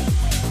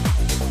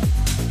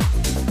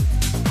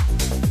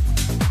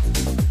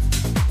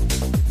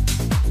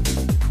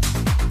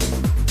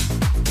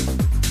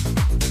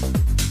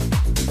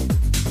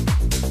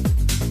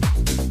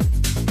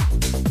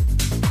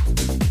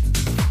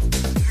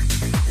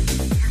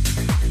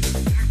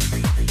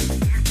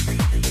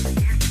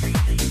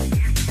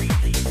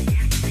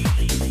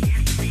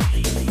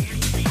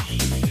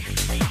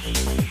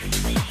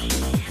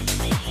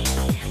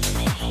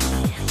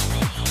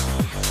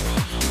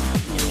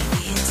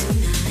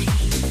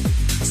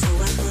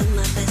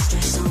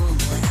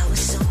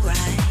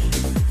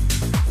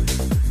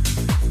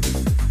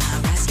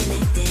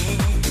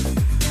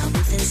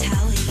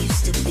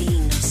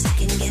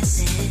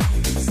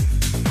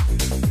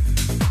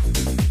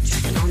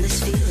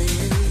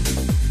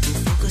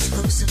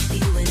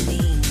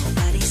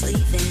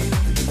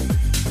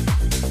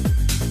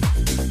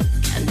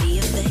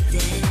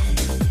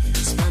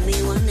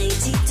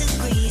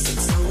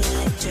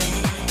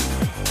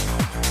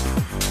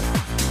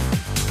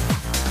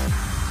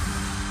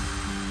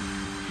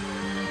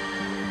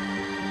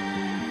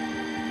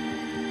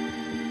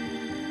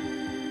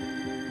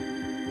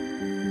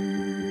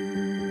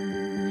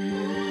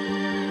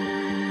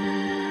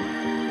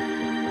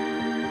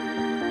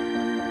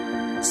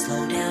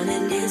 Slow down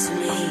and dance with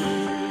me.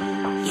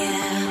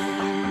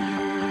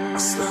 Yeah.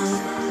 Slow.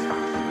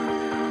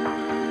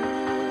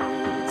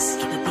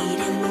 Skip a beat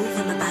and move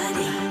in my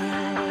body.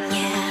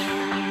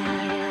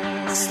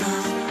 Yeah.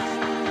 Slow.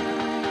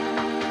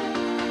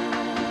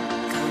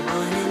 Come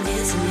on and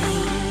dance with me.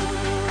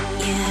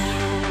 Yeah.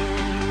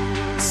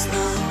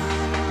 Slow.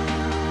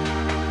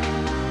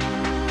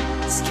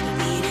 Skip a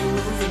beat and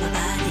move in my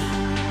body.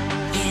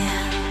 Yeah.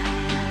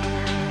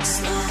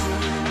 Slow.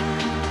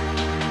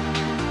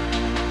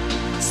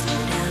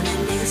 Slow down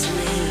and dance with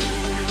me.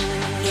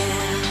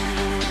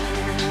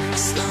 Yeah.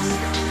 Slow.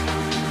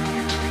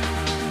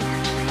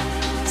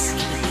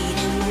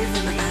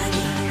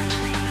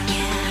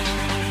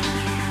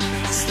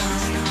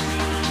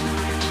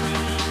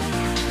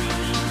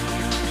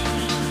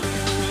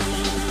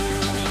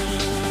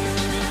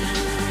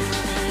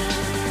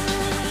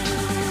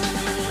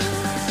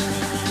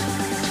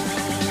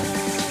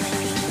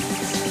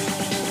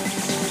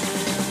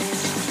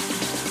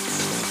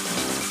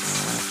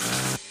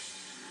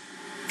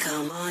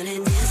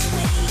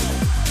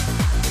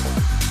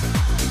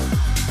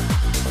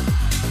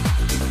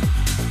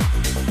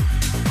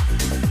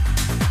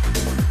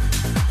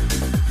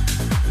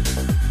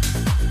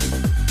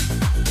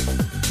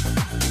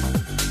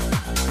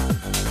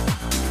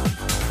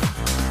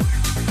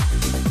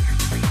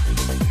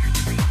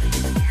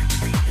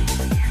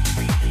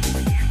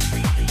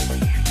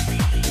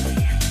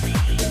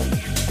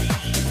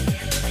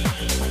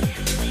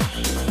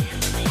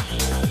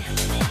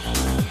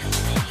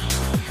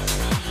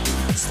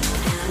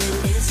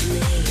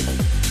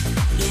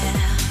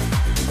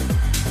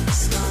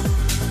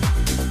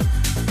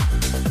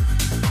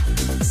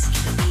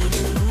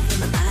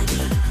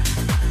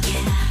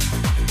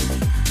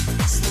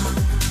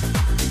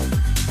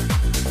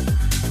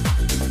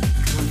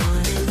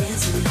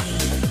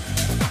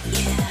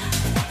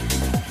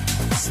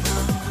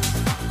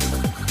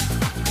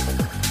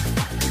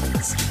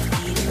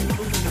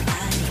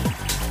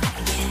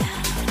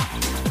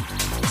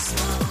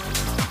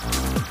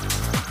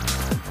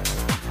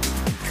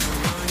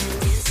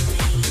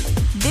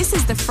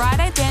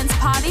 Friday Dance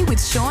Party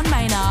with Sean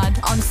Maynard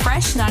on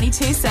Fresh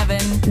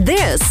 92.7.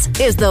 This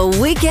is the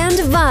Weekend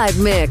Vibe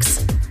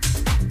Mix.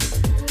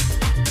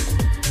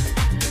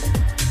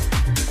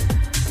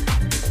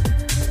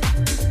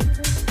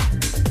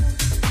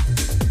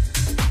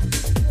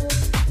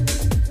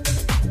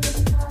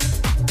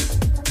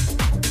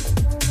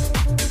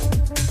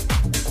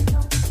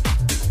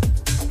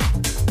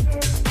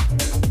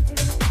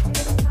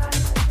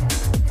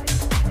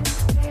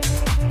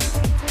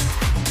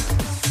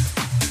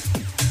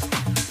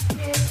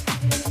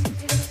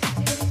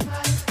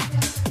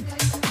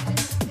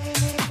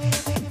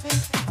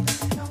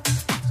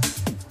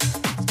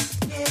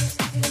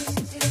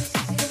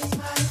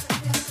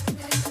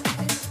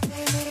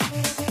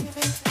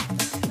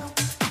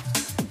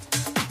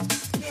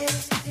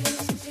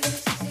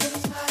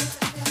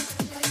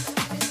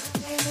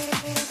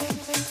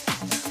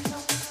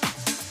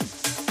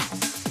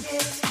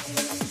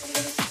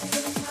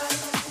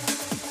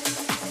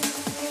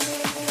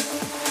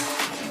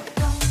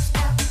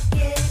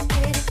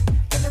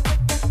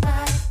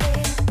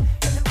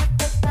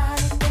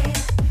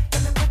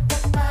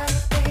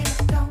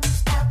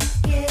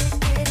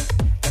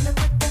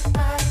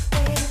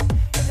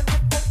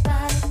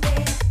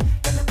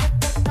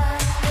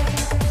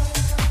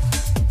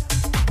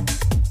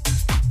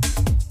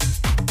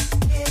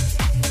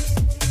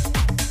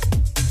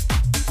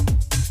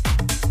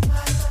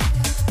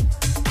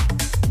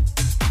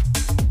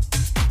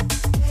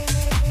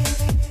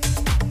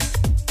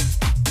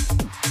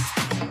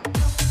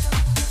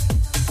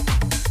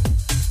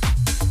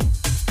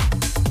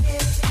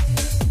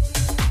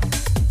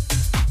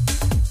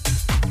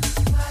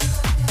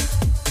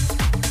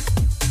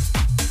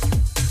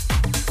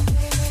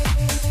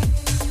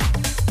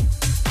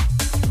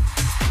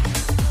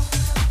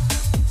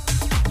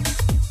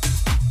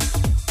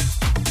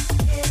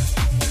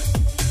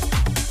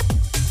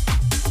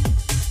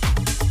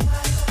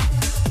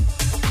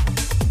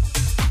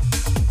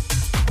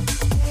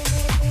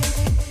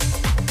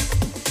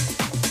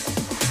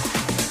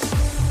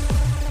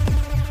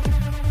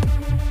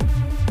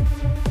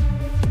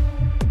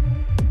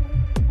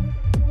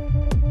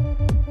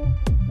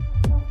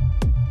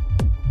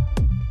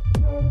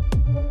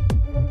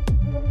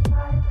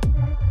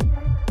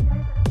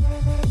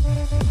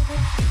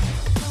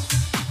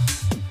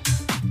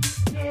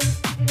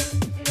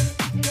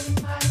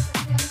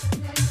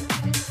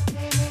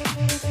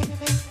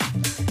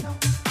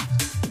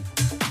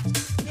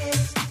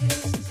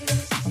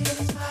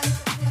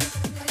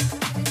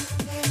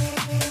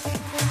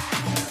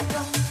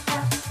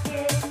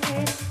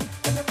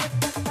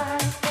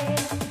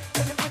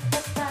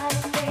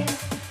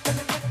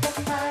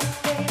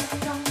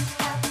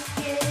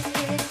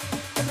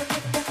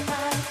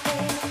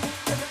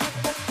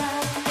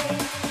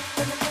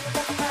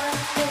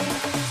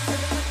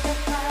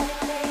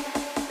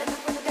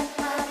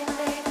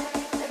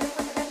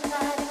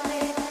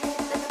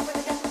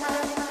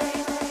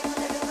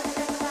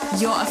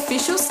 Your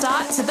official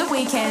start to the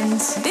weekend.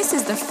 This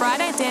is the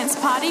Friday Dance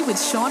Party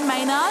with Sean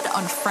Maynard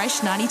on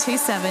Fresh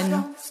 92.7.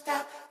 Don't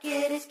stop,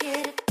 get it,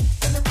 get it.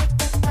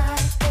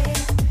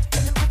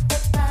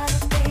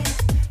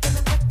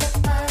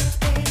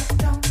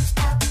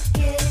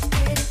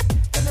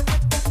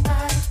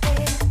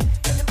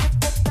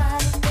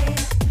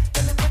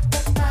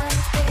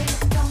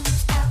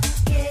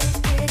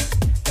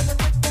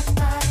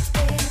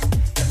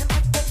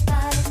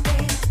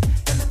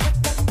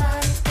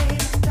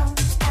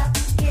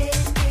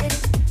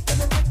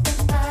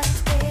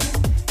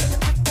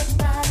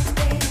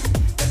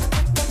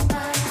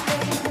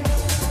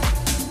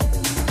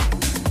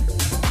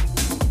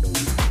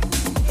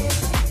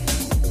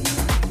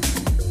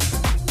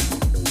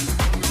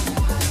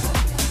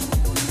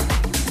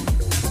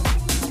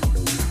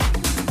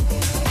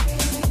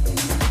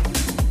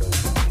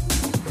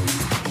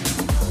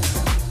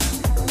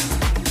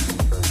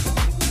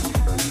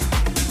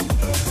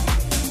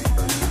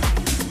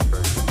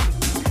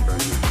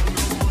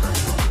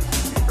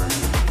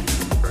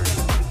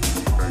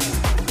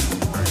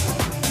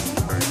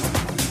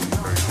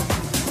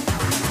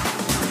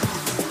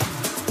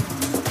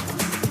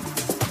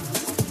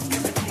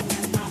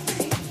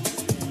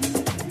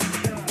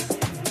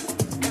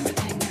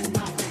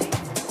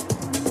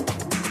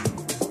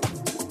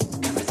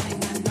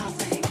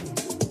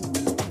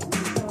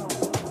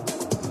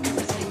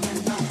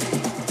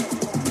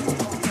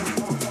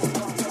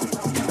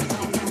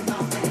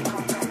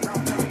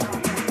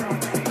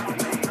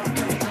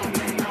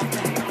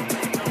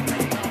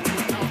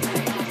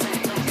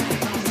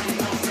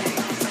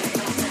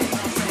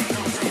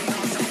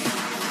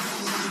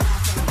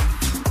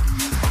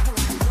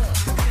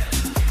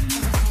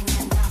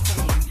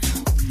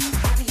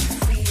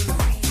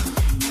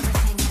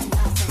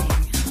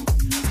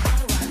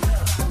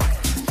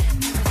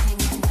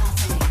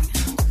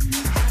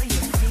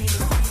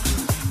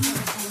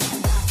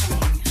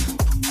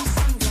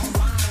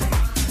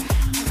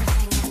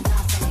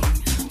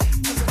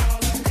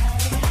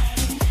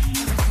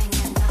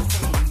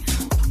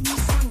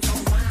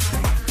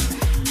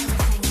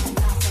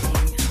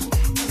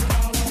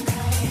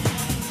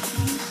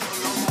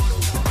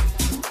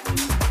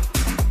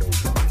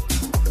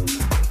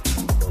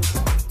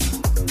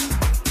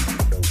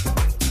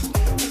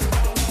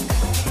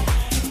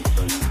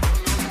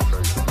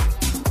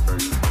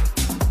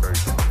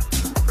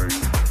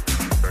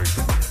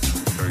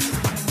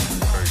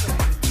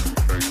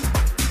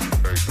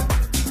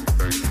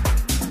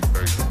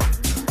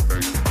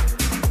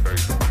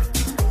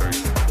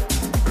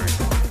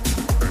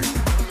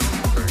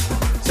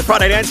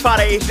 Friday Dance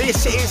Party.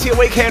 This is your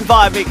weekend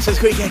vibe mix as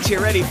we get you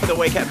ready for the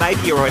weekend. Maybe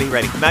you're already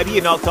ready. Maybe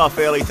you knocked off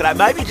early today.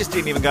 Maybe you just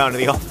didn't even go into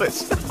the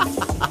office.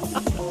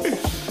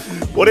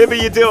 Whatever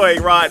you're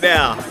doing right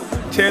now,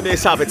 turn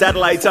this up. It's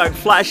Adelaide's own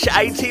Flash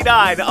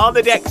 89 on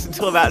the decks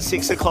until about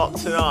 6 o'clock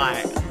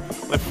tonight.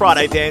 The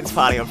Friday Dance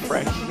Party on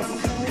Fresh.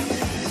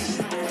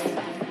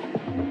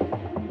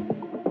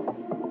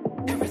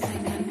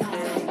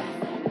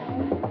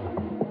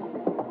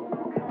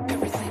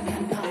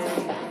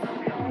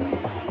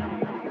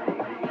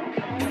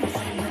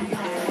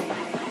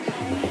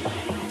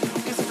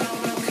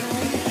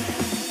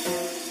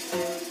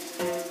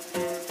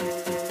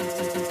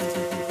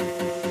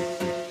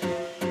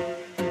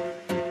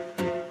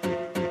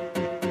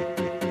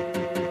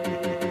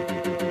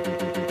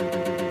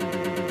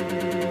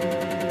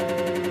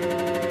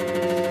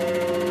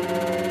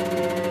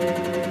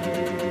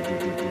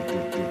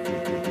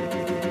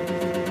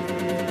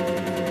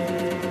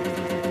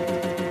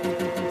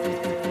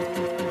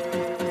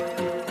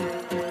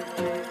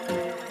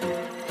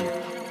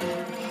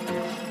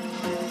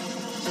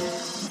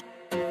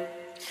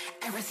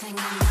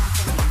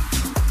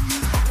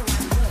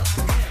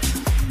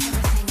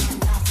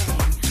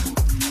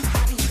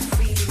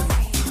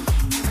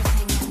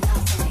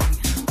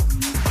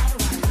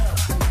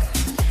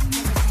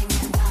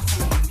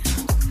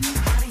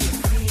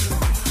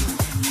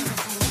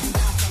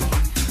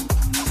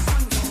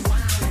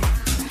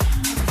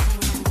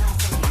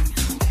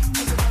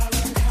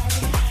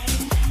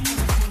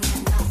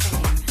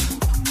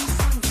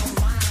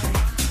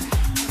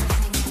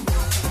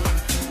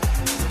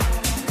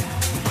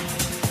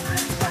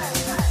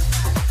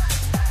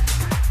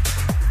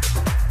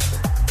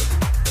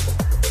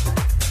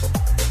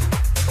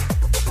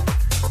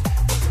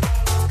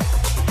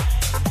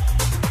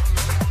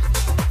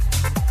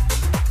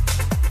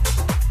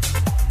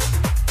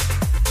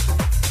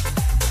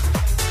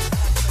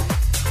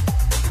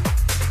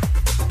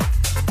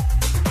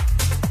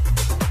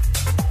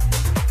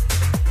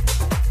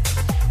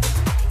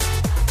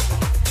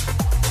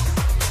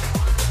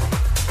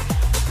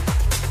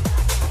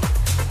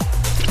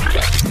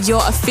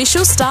 Your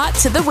official start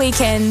to the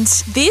weekend.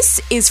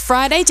 This is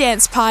Friday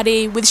Dance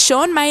Party with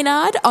Sean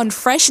Maynard on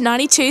Fresh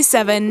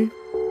 92.7.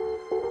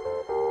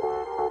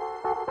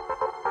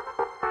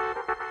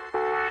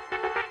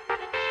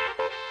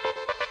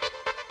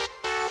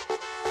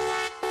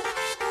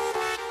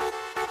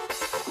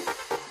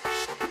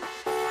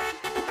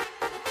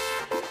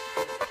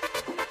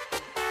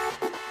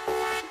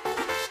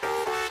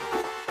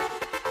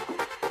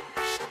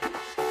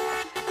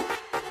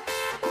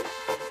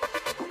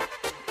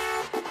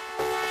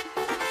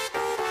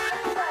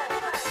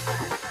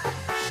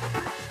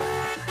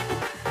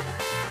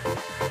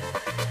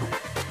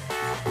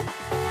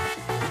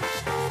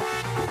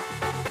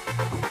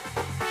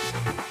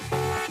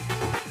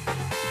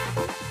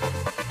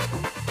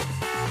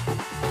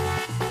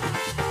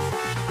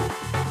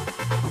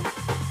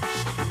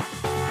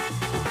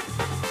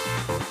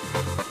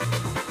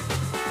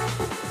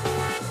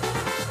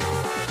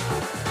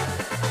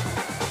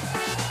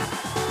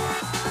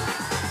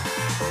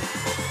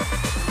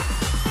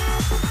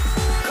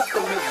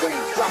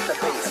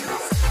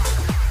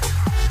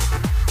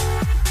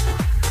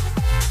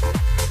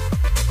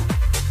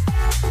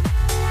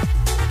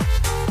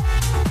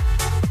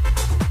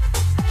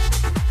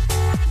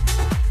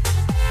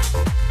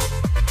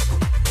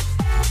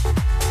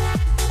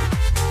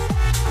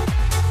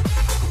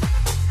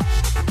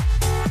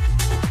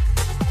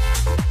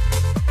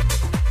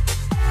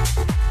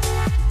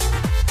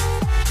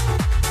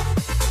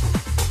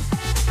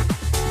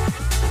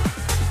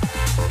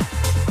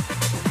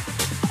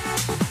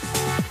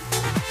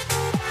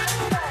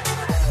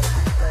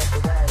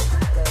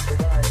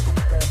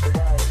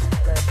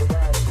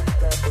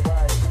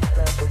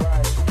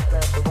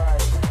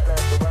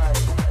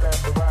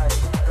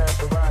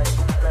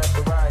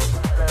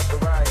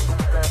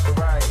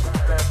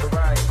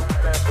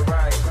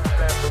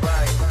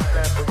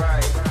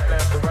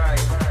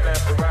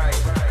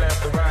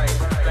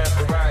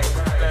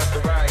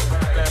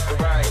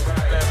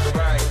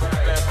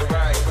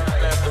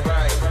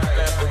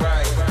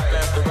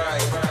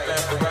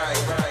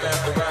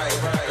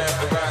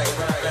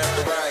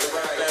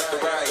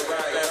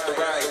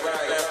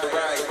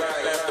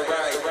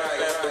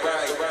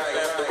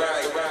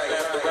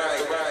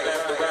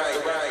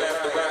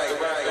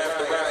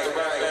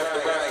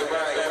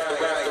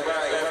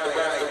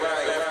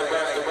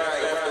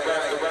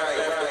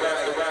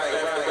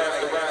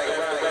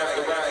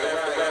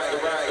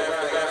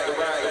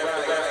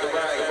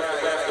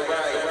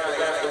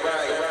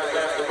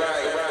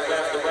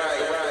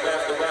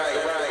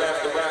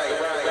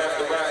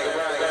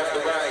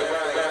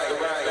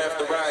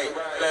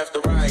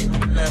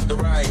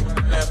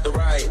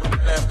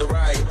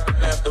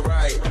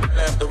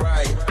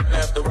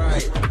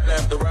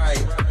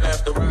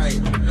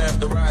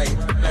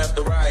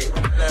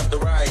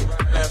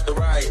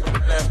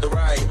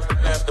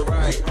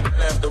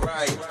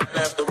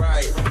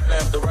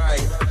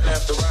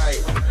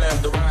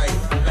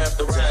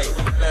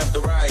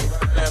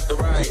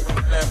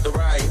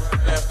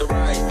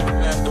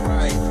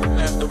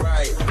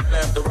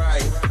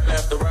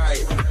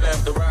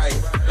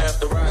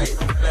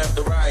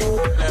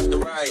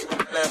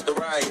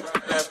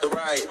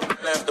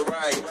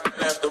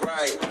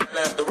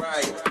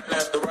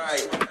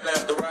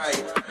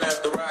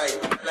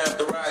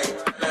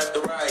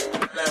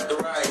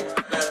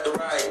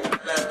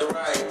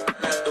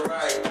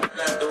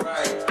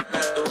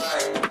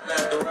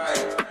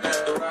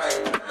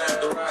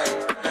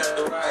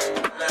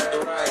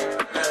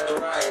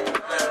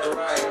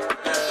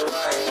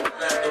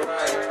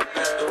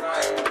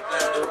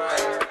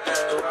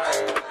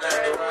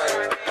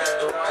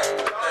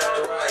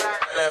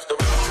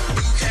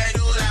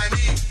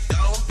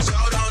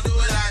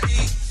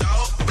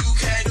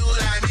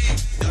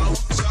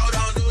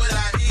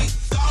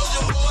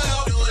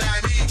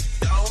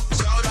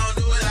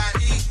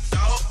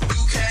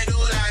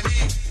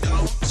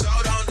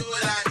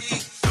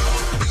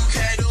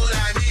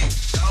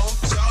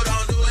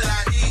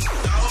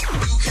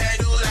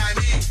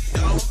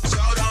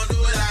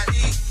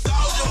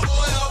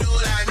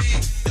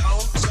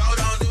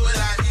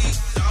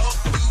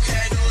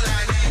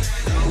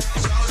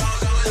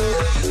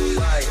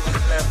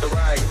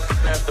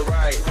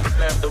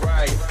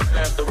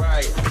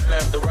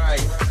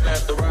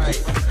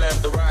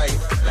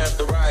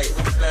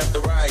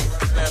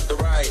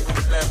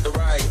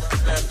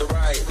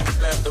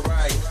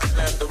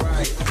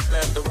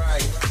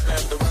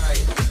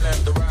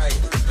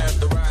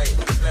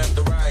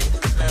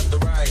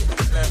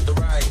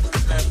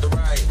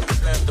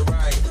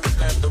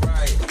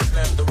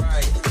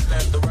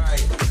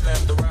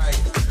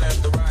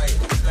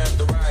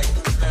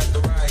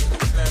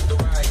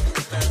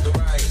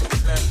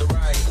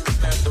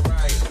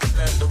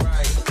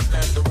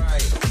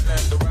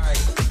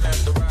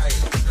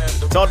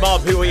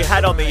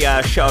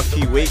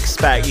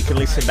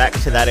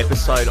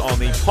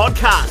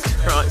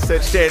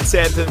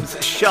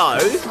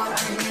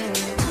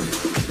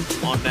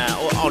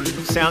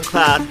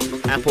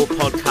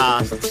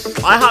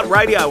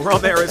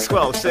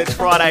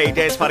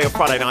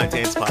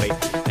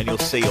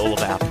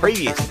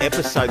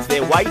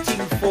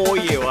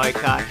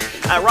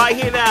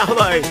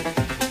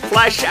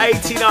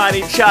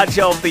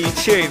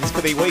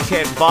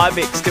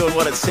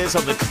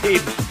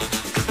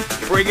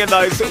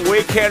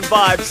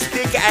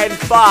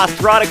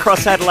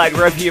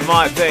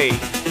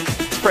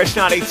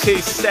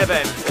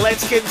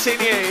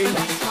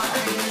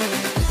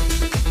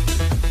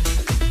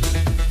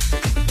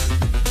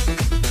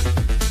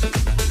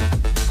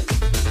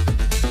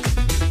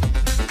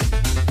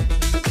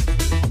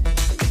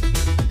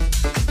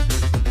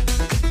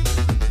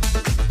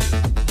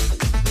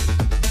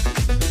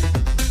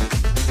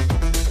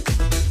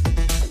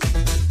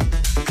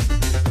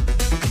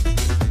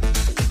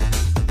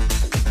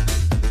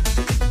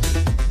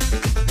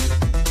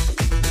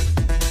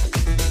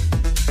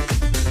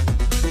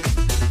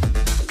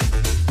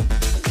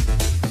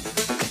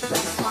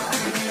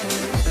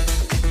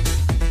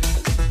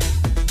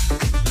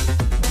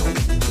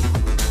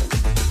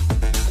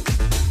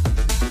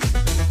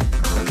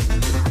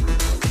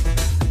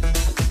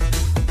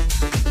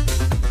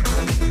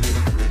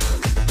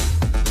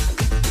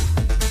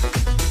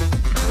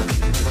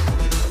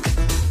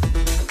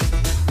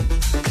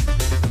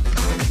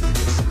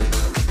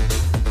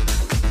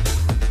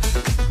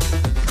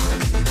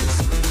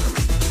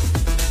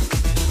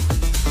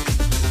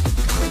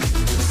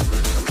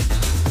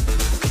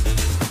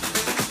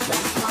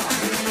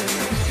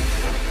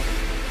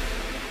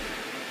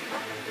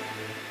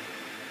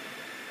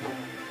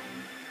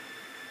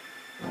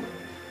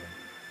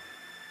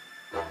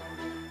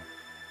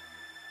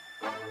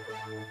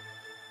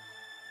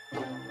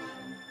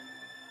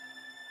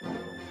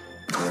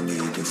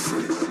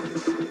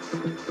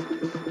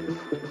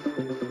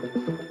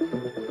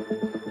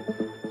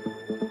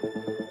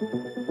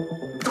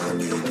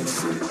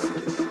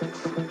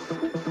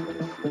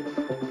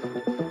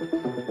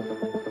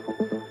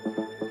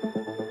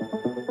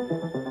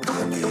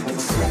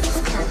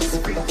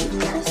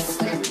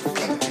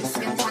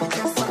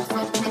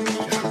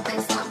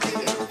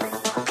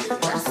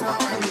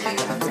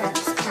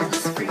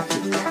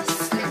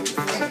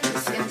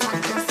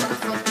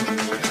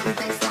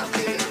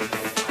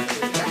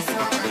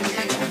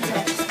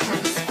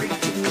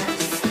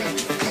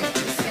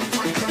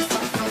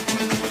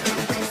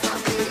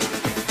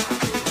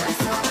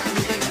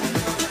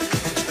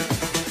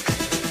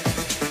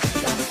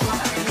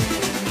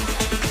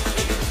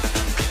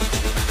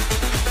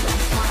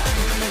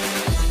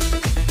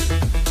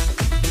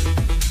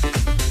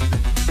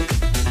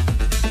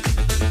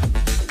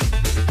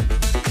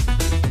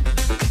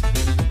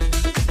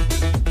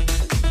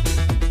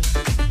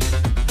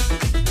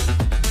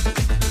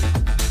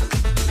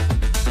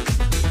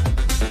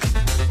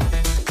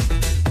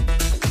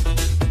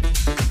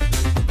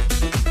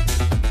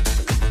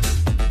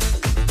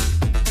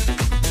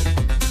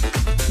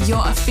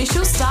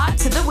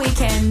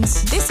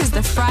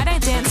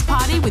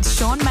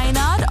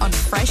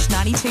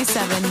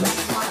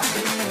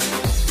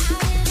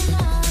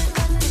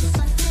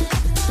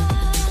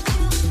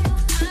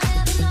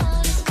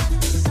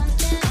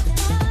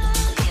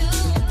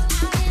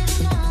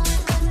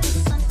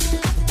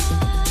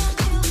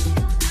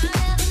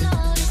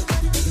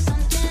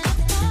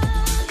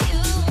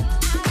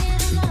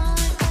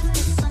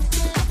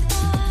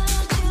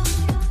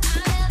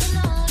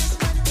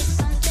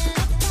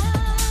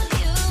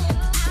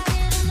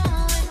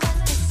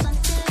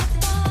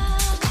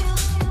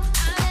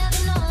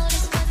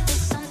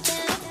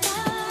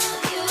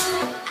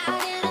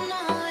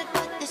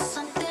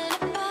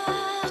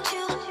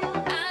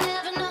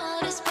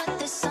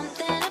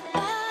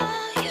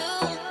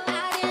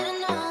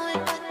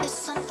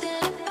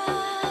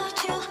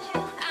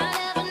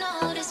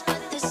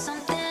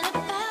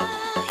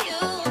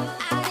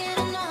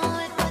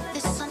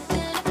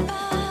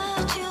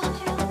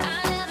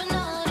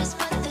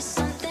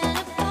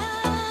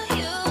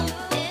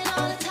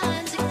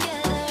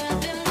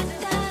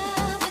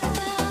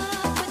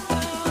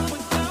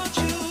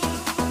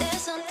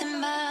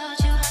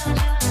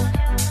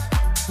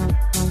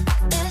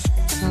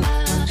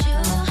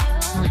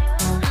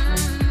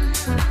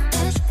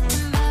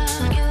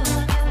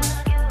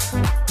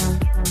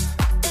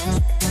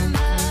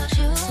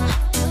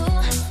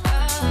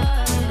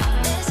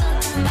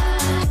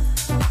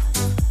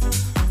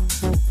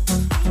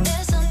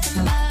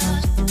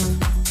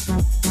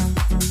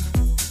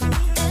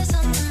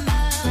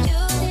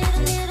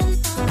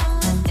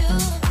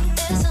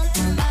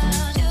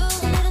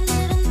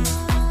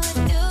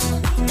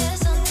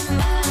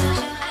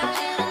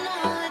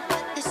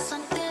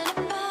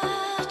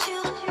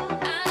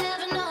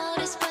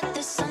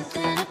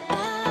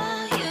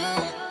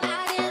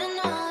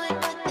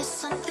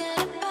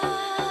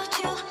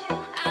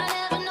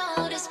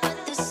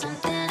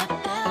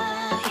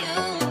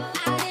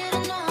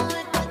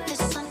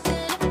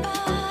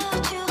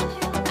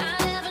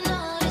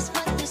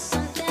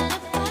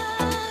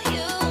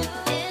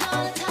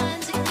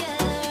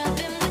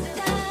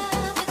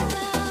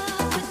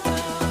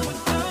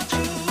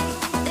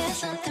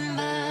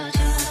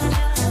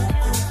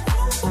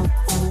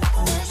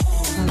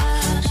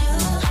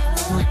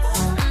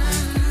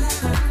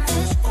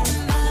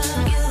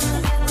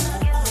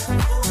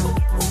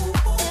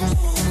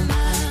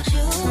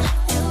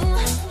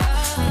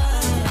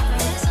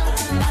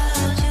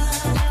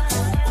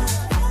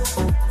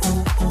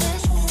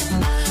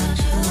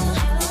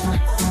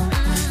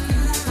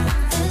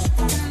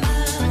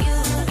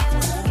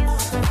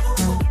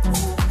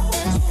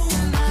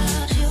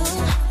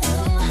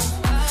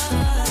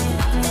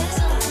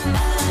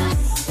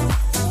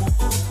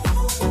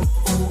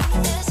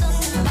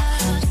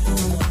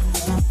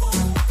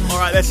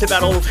 Alright, that's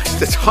about all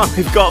the time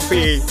we've got for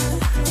you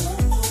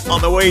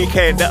on the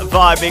weekend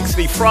Vibe Mix,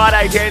 the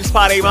Friday dance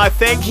party. My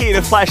thank you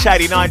to Flash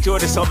 89.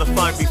 Joined us on the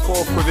phone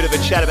before for a bit of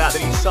a chat about the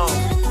new song,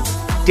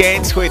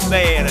 Dance With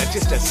Me, and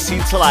just a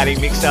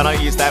scintillating mix. I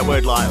don't use that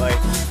word lightly.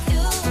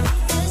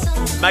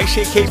 Make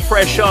sure you keep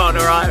fresh on,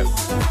 alright?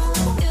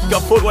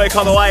 Got footwork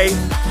on the way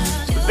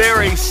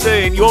very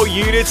soon. Your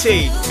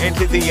Unity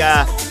entered the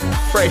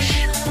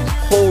Fresh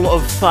Hall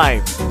of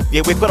Fame.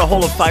 Yeah, we've got a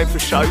Hall of Fame for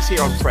shows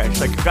here on Fresh,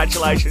 so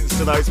congratulations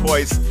to those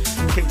boys,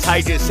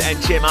 Contagious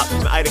and Gem, up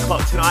from 8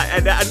 o'clock tonight.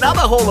 And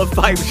another Hall of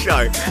Fame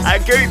show,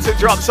 Goots and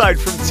Drop Zone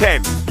from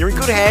 10. You're in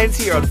good hands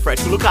here on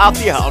Fresh. We'll look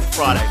after you on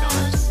Friday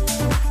nights.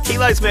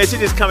 Kilo's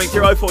messages coming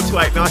through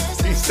 0428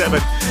 927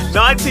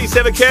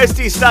 927.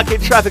 Kirsty stuck in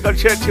traffic on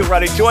Churchill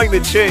Road, enjoying the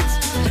tunes.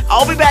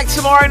 I'll be back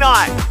tomorrow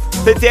night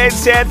for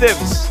Dance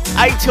Anthems,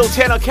 8 till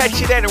 10. I'll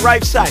catch you then, and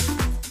rave safe.